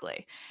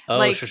 basically?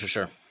 Oh,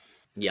 sure.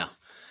 Yeah.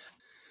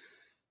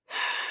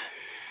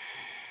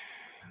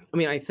 I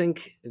mean, I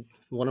think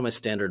one of my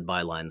standard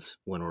bylines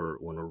when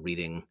we're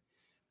reading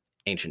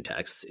ancient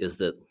texts is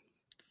that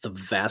the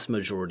vast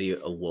majority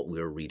of what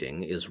we're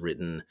reading is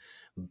written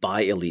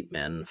by elite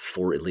men,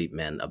 for elite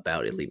men,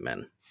 about elite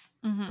men,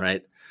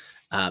 right?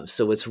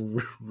 So it's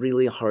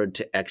really hard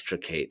to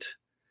extricate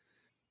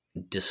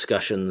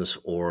discussions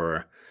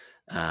or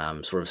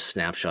sort of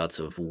snapshots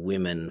of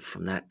women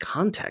from that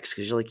context,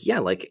 because you're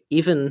like,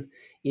 even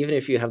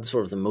if you have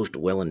sort of the most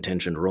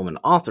well-intentioned Roman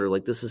author,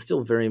 like, this is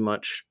still very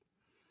much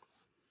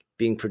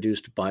being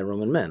produced by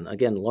Roman men,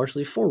 again,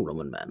 largely for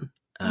Roman men.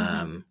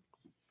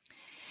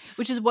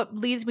 Which is what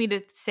leads me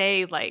to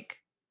say,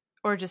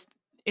 or just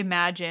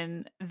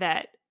imagine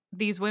that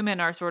these women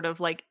are sort of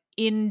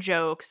in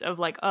jokes of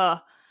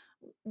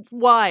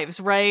wives,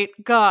 right?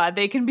 God,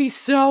 they can be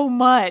so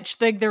much.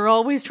 They're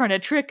always trying to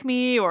trick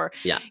me or,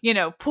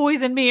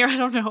 poison me, or I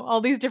don't know,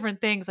 all these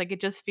different things. It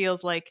just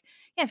feels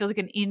it feels like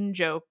an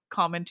in-joke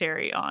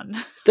commentary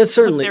on that's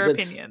certainly their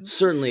opinions.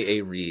 Certainly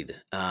a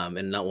read,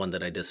 and not one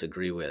that I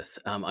disagree with.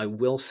 I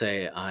will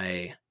say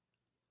I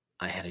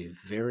had a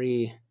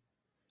very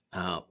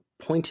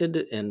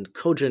pointed and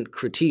cogent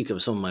critique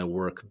of some of my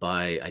work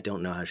by, I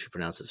don't know how she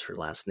pronounces her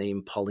last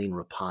name, Pauline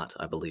Rapat,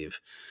 I believe.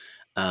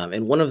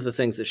 And one of the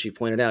things that she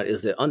pointed out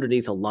is that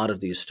underneath a lot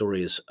of these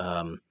stories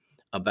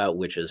about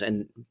witches,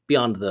 and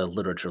beyond the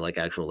literature,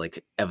 actual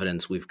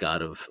evidence we've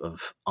got of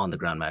on the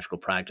ground magical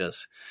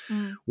practice,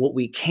 what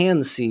we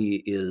can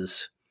see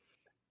is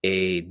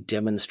a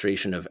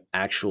demonstration of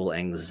actual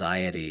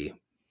anxiety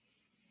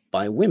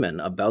by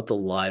women about the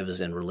lives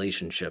and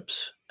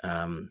relationships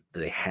that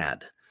they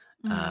had.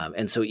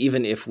 And so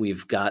even if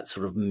we've got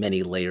sort of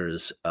many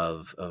layers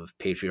of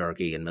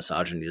patriarchy and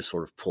misogyny to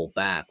sort of pull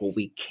back, what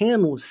we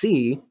can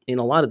see in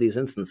a lot of these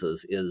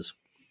instances is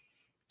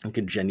like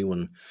a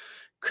genuine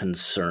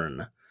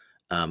concern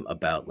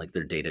about like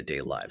their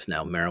day-to-day lives.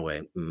 Now,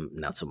 Maraway,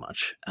 not so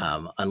much,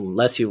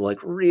 unless you like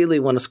really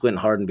want to squint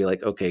hard and be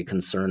like, okay,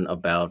 concern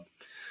about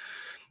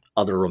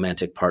other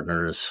romantic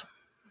partners,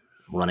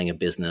 running a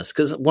business.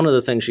 Because one of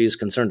the things she's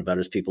concerned about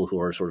is people who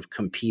are sort of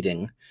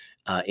competing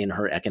in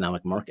her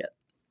economic market.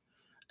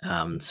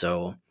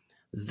 So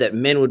that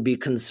men would be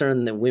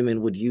concerned that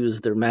women would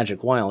use their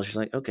magic wile. She's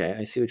like, okay,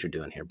 I see what you're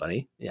doing here,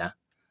 buddy. Yeah.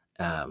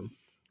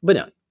 But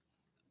no,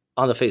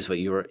 on the face of it,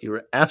 you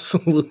were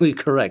absolutely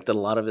correct that a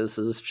lot of this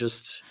is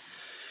just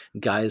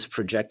guys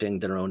projecting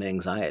their own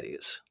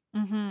anxieties.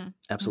 Mm-hmm.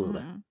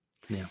 Absolutely.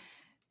 Mm-hmm. Yeah.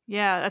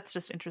 Yeah, that's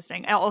just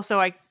interesting. Also,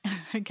 I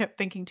kept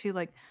thinking too,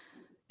 like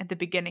at the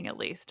beginning at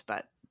least,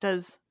 but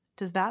does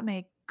that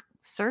make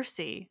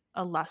Cersei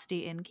a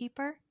lusty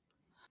innkeeper?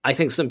 I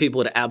think some people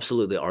would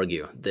absolutely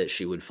argue that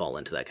she would fall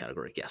into that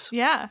category. Yes.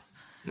 Yeah.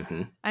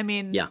 Mm-hmm. I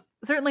mean, yeah.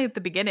 Certainly at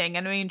the beginning.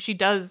 I mean, she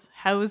does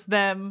house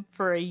them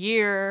for a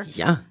year.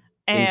 Yeah.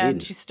 And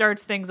indeed. She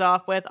starts things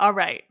off with, all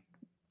right,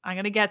 I'm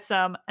going to get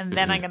some and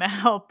then I'm going to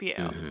help you.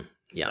 Mm-hmm.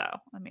 Yeah. So,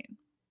 I mean,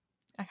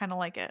 I kind of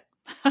like it.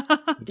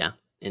 Yeah,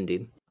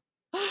 indeed.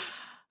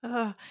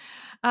 I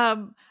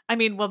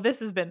mean, well, this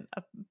has been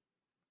a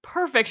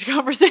perfect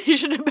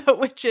conversation about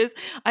witches.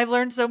 I've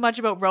learned so much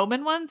about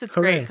Roman ones. It's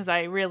great because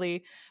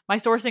my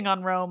sourcing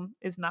on Rome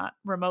is not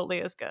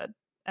remotely as good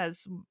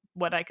as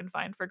what I can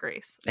find for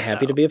Greece.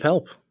 Happy to be of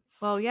help.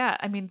 Well, yeah.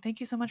 I mean, thank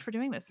you so much for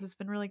doing this. This has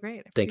been really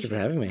great. Thank you for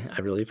having me.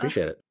 I really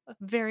appreciate it.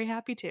 Very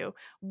happy to.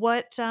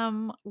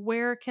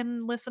 Where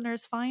can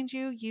listeners find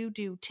you? You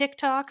do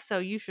TikTok, so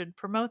you should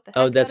promote the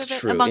heck that's out of it,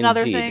 true. among Indeed.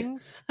 other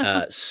things.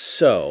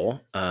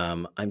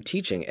 I'm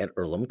teaching at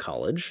Earlham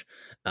College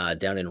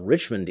down in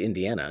Richmond,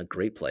 Indiana.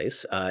 Great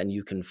place. And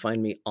you can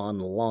find me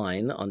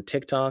online on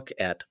TikTok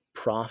at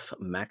Prof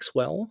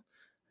Maxwell.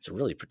 It's a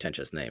really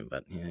pretentious name,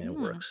 but it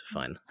works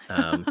fine.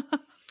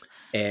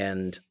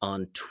 And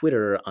on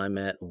Twitter, I'm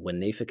at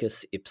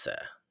Veneficus Ipsa.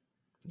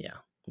 Yeah,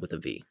 with a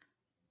V.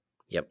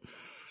 Yep.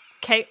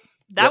 Okay.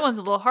 That one's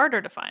a little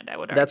harder to find, I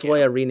would argue. That's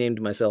why I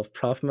renamed myself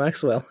Prof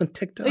Maxwell on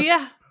TikTok.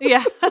 Yeah.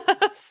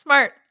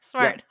 Smart.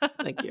 Yeah,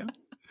 thank you.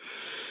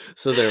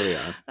 So there we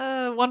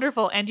are.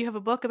 Wonderful. And you have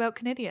a book about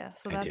Canidia,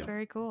 so that's do.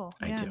 very cool.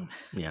 I do.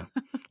 Yeah.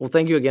 Well,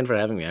 thank you again for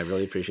having me. I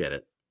really appreciate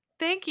it.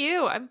 Thank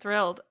you. I'm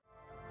thrilled.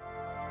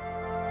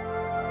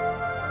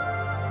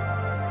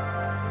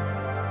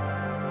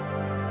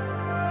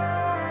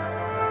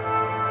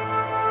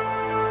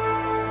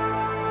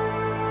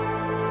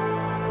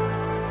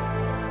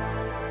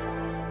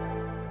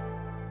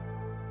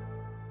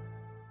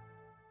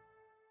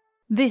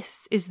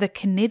 This is the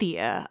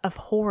Canidia of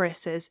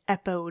Horace's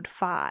Epode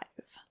 5.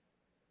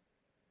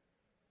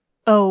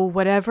 Oh,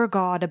 whatever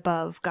god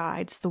above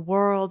guides the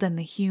world and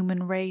the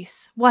human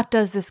race, what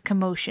does this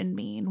commotion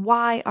mean?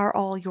 Why are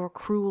all your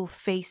cruel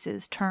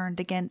faces turned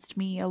against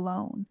me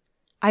alone?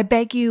 I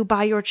beg you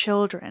by your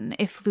children,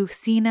 if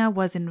Lucina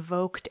was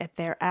invoked at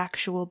their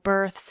actual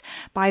births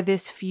by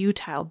this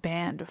futile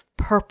band of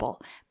purple,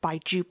 by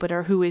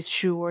Jupiter who is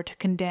sure to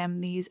condemn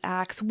these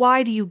acts,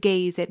 why do you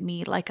gaze at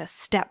me like a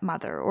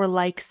stepmother or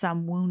like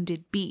some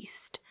wounded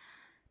beast?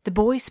 The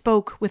boy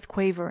spoke with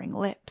quavering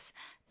lips,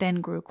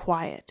 then grew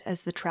quiet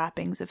as the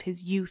trappings of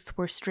his youth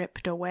were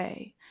stripped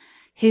away.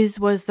 His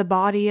was the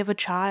body of a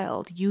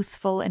child,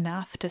 youthful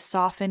enough to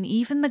soften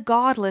even the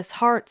godless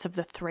hearts of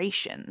the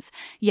Thracians.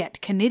 Yet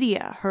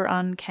Canidia, her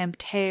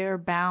unkempt hair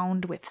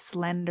bound with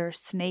slender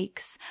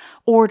snakes,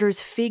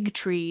 orders fig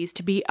trees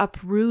to be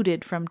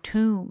uprooted from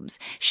tombs.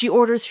 She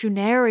orders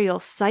funereal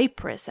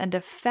cypress and a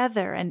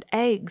feather and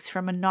eggs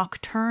from a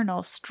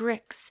nocturnal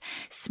Strix,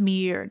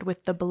 smeared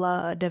with the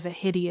blood of a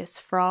hideous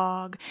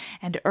frog,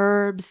 and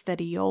herbs that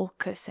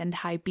Iolcus and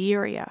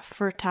Hiberia,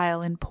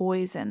 fertile in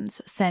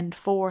poisons, send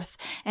forth,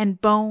 and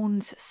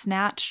bones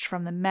snatched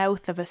from the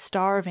mouth of a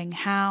starving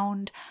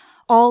hound.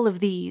 All of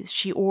these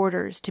she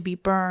orders to be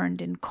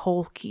burned in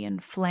Colchian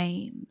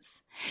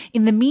flames.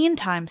 In the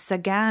meantime,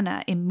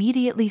 Sagana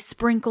immediately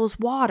sprinkles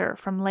water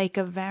from Lake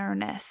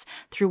Avernus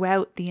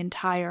throughout the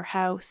entire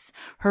house,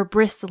 her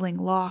bristling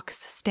locks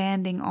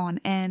standing on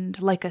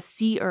end like a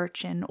sea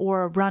urchin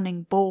or a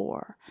running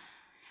boar.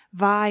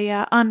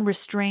 Vaya,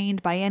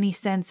 unrestrained by any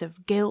sense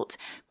of guilt,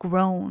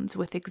 groans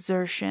with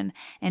exertion,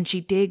 and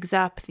she digs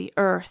up the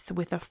earth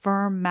with a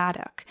firm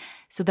mattock,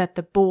 so that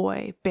the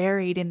boy,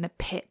 buried in the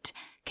pit,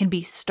 can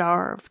be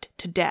starved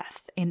to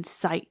death in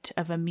sight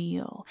of a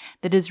meal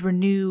that is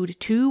renewed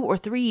 2 or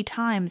 3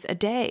 times a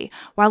day,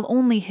 while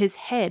only his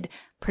head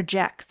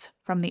projects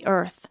from the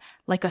earth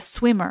like a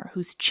swimmer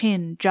whose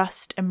chin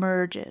just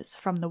emerges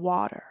from the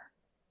water.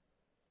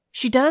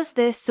 She does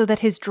this so that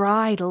his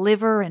dried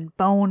liver and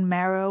bone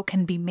marrow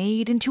can be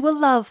made into a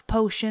love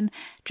potion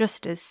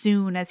just as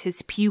soon as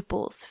his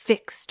pupils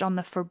fixed on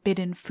the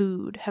forbidden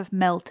food have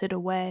melted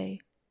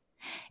away.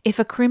 If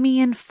a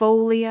Crimean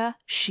Folia,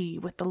 she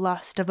with the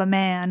lust of a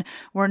man,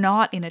 were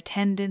not in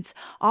attendance,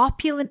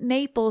 opulent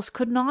Naples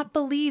could not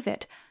believe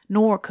it,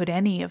 nor could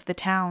any of the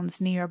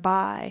towns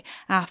nearby,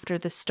 after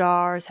the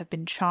stars have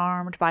been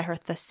charmed by her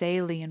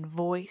Thessalian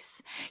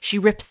voice. She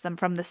rips them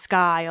from the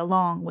sky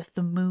along with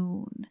the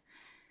moon.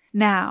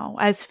 Now,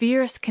 as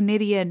fierce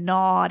Canidia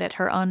gnawed at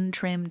her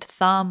untrimmed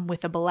thumb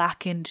with a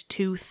blackened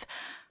tooth,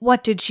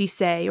 what did she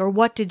say, or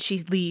what did she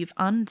leave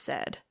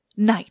unsaid?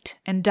 Night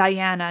and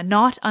Diana,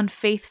 not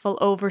unfaithful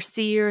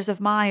overseers of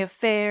my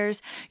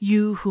affairs,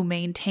 you who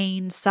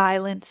maintain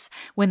silence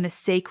when the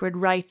sacred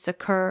rites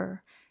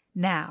occur,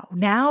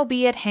 now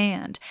be at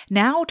hand,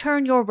 now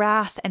turn your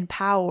wrath and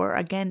power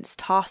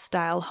against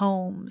hostile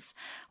homes.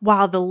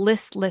 While the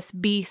listless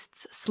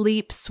beasts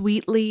sleep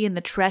sweetly in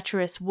the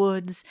treacherous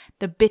woods,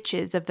 the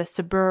bitches of the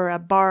Suburra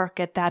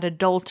bark at that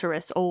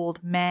adulterous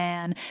old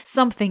man,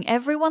 something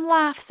everyone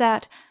laughs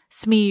at,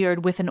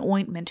 smeared with an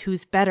ointment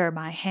whose better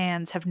my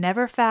hands have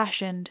never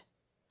fashioned.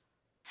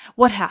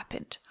 What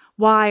happened?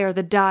 Why are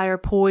the dire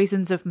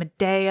poisons of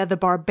Medea the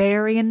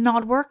barbarian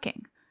not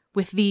working?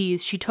 With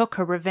these she took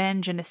her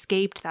revenge and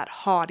escaped that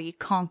haughty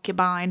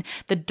concubine,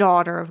 the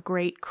daughter of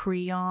great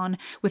Creon.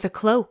 With a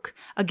cloak,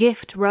 a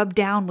gift rubbed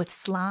down with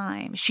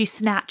slime, she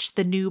snatched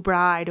the new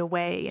bride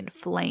away in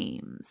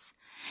flames.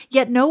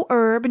 Yet no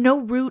herb, no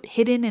root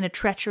hidden in a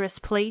treacherous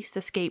place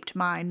escaped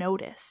my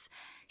notice.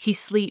 He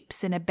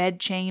sleeps in a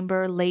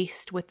bedchamber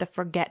laced with the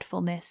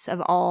forgetfulness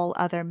of all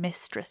other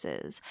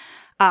mistresses.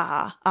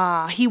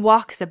 He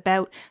walks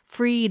about,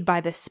 freed by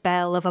the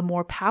spell of a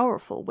more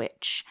powerful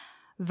witch.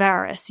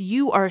 Varus,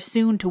 you are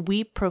soon to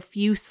weep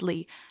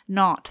profusely.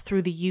 Not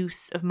through the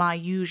use of my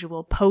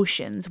usual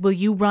potions will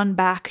you run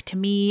back to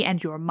me,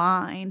 and your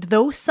mind,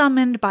 though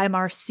summoned by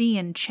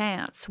Marcian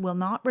chance, will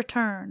not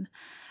return.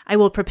 I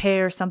will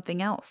prepare something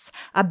else,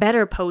 a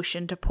better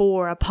potion to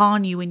pour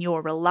upon you in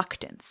your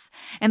reluctance,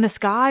 and the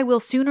sky will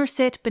sooner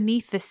sit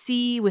beneath the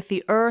sea with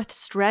the earth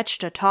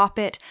stretched atop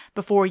it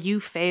before you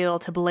fail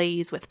to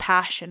blaze with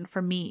passion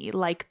for me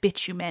like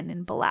bitumen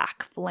in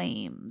black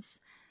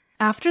flames.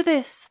 After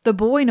this, the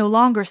boy no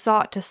longer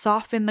sought to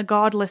soften the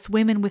godless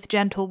women with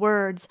gentle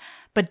words,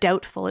 but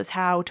doubtful as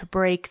how to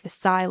break the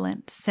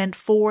silence, sent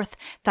forth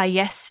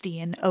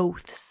Thyestean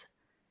oaths.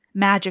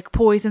 Magic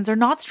poisons are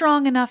not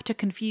strong enough to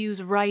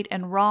confuse right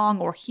and wrong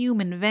or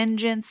human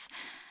vengeance.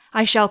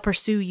 I shall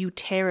pursue you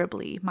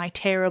terribly. My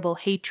terrible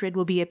hatred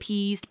will be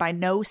appeased by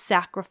no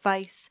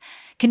sacrifice.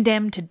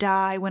 Condemned to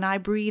die when I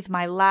breathe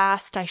my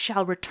last, I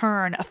shall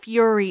return, a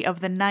fury of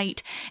the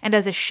night, and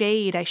as a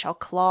shade I shall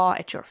claw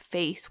at your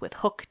face with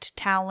hooked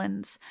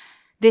talons.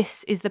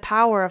 This is the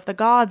power of the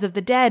gods of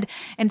the dead,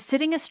 and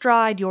sitting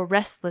astride your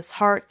restless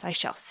hearts, I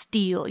shall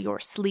steal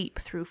your sleep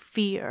through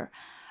fear.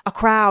 A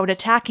crowd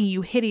attacking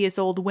you hideous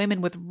old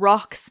women with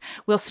rocks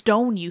will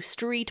stone you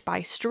street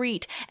by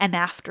street, and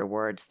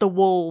afterwards the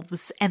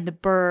wolves and the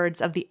birds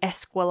of the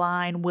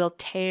Esquiline will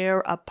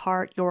tear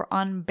apart your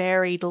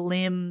unburied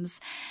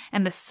limbs,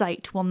 and the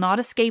sight will not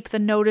escape the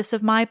notice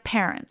of my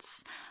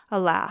parents,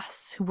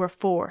 alas, who were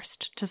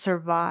forced to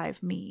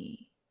survive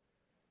me.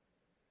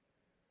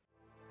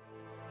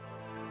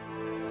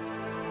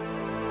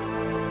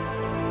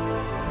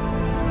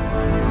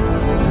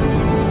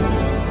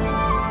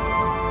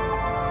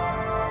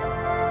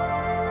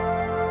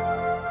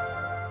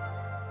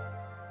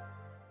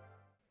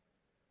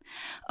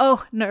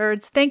 Oh,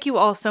 nerds, thank you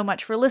all so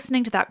much for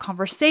listening to that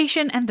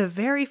conversation and the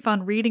very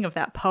fun reading of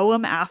that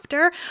poem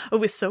after. It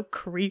was so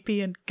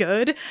creepy and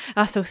good.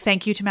 So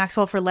thank you to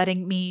Maxwell for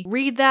letting me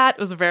read that.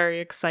 It was very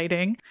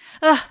exciting.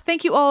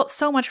 Thank you all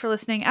so much for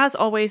listening. As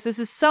always, this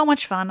is so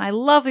much fun. I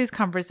love these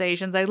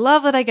conversations. I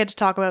love that I get to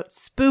talk about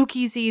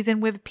spooky season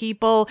with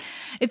people.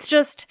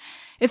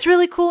 It's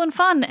really cool and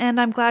fun, and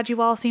I'm glad you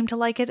all seem to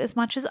like it as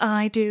much as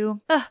I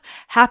do.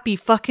 Happy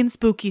fucking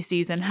spooky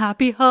season.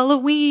 Happy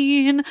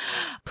Halloween.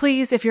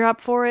 Please, if you're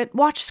up for it,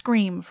 watch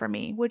Scream for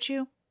me, would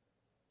you?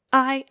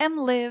 I am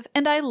Liv,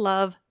 and I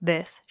love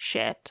this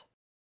shit.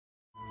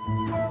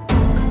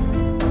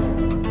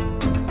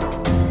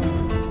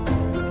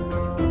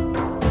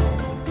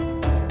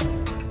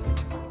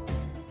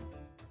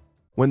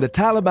 When the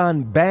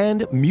Taliban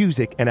banned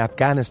music in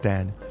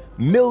Afghanistan,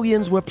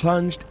 millions were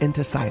plunged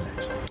into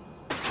silence.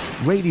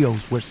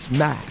 Radios were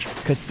smashed,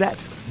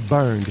 cassettes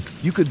burned.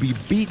 You could be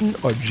beaten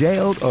or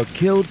jailed or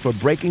killed for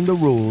breaking the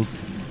rules.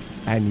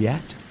 And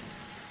yet,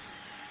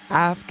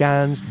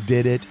 Afghans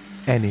did it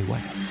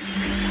anyway.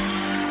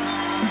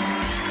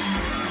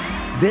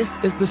 This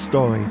is the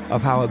story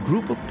of how a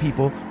group of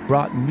people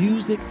brought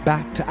music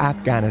back to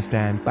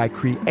Afghanistan by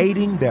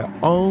creating their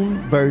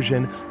own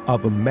version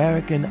of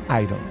American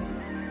Idol.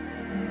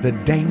 The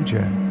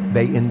danger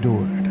they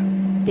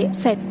endured. They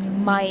said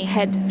my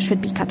head should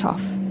be cut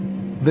off.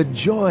 The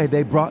joy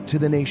they brought to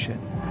the nation.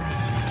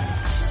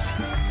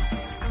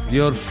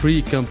 You're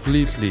free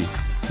completely.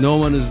 No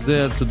one is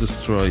there to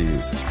destroy you.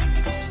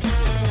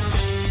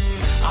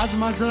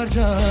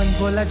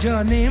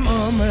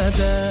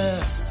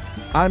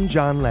 I'm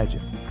John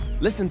Legend.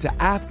 Listen to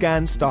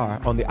Afghan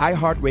Star on the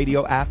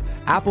iHeartRadio app,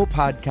 Apple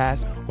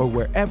Podcasts, or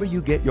wherever you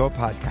get your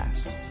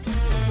podcasts.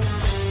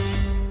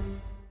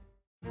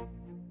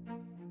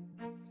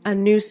 A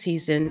new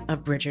season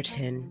of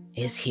Bridgerton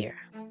is here.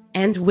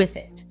 And with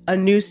it, a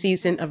new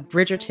season of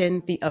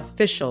Bridgerton, the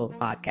official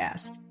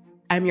podcast.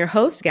 I'm your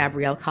host,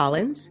 Gabrielle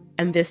Collins,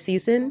 and this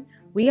season,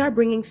 we are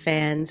bringing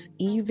fans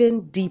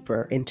even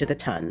deeper into the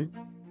ton.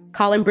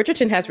 Colin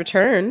Bridgerton has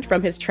returned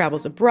from his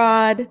travels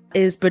abroad.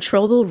 Is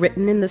betrothal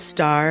written in the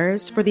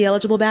stars for the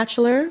eligible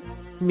bachelor?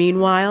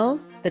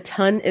 Meanwhile, the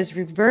ton is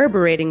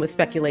reverberating with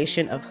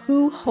speculation of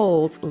who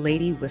holds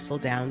Lady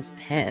Whistledown's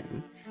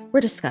pen.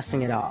 We're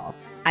discussing it all.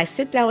 I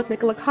sit down with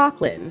Nicola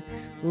Coughlan,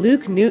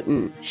 Luke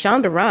Newton,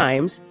 Shonda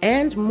Rhimes,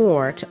 and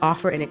more to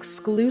offer an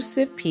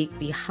exclusive peek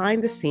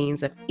behind the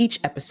scenes of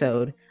each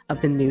episode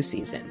of the new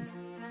season.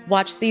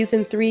 Watch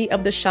season 3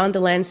 of the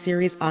Shondaland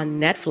series on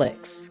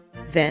Netflix.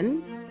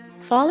 Then,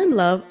 fall in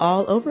love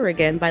all over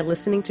again by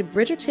listening to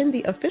Bridgerton,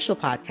 the official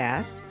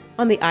podcast,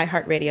 on the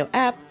iHeartRadio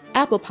app,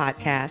 Apple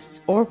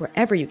Podcasts, or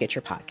wherever you get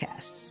your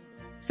podcasts.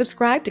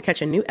 Subscribe to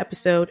catch a new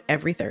episode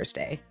every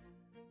Thursday.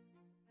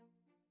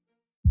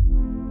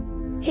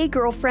 Hey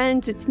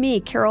girlfriends, it's me,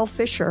 Carol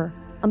Fisher.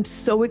 I'm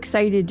so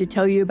excited to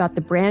tell you about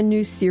the brand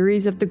new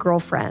series of The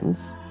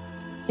Girlfriends.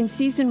 In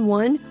season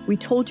 1, we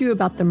told you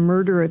about the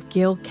murder of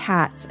Gail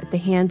Katz at the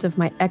hands of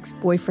my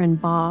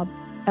ex-boyfriend Bob.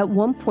 At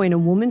one point, a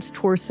woman's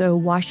torso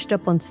washed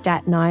up on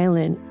Staten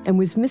Island and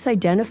was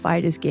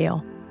misidentified as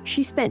Gail.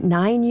 She spent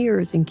 9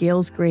 years in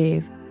Gail's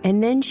grave,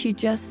 and then she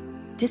just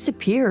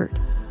disappeared.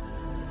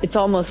 It's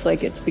almost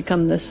like it's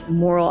become this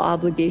moral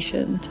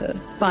obligation to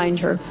find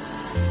her.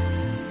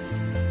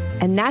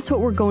 And that's what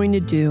we're going to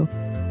do.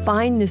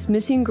 Find this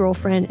missing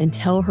girlfriend and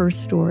tell her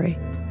story.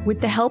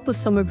 With the help of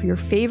some of your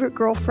favorite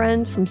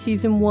girlfriends from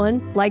season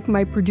 1, like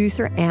my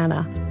producer,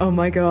 Anna. Oh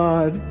my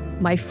God.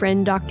 My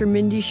friend, Dr.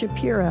 Mindy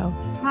Shapiro.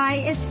 Hi,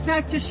 it's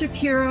Dr.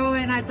 Shapiro,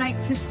 and I'd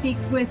like to speak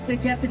with the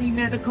deputy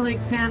medical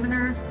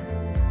examiner.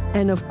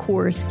 And of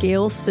course,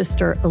 Gail's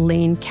sister,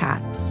 Elaine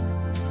Katz.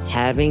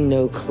 Having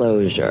no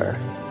closure,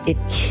 it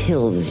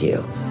kills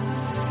you.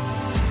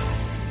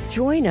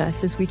 Join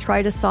us as we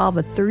try to solve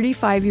a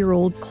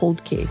 35-year-old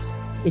cold case.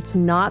 It's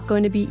not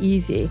going to be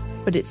easy,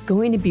 but it's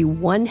going to be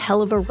one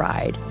hell of a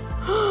ride.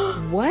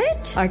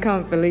 What? I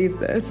can't believe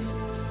this.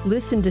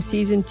 Listen to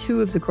season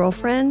 2 of The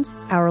Girlfriends,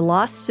 Our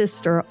Lost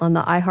Sister on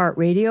the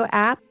iHeartRadio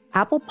app,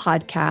 Apple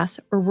Podcasts,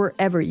 or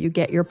wherever you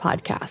get your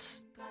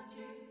podcasts.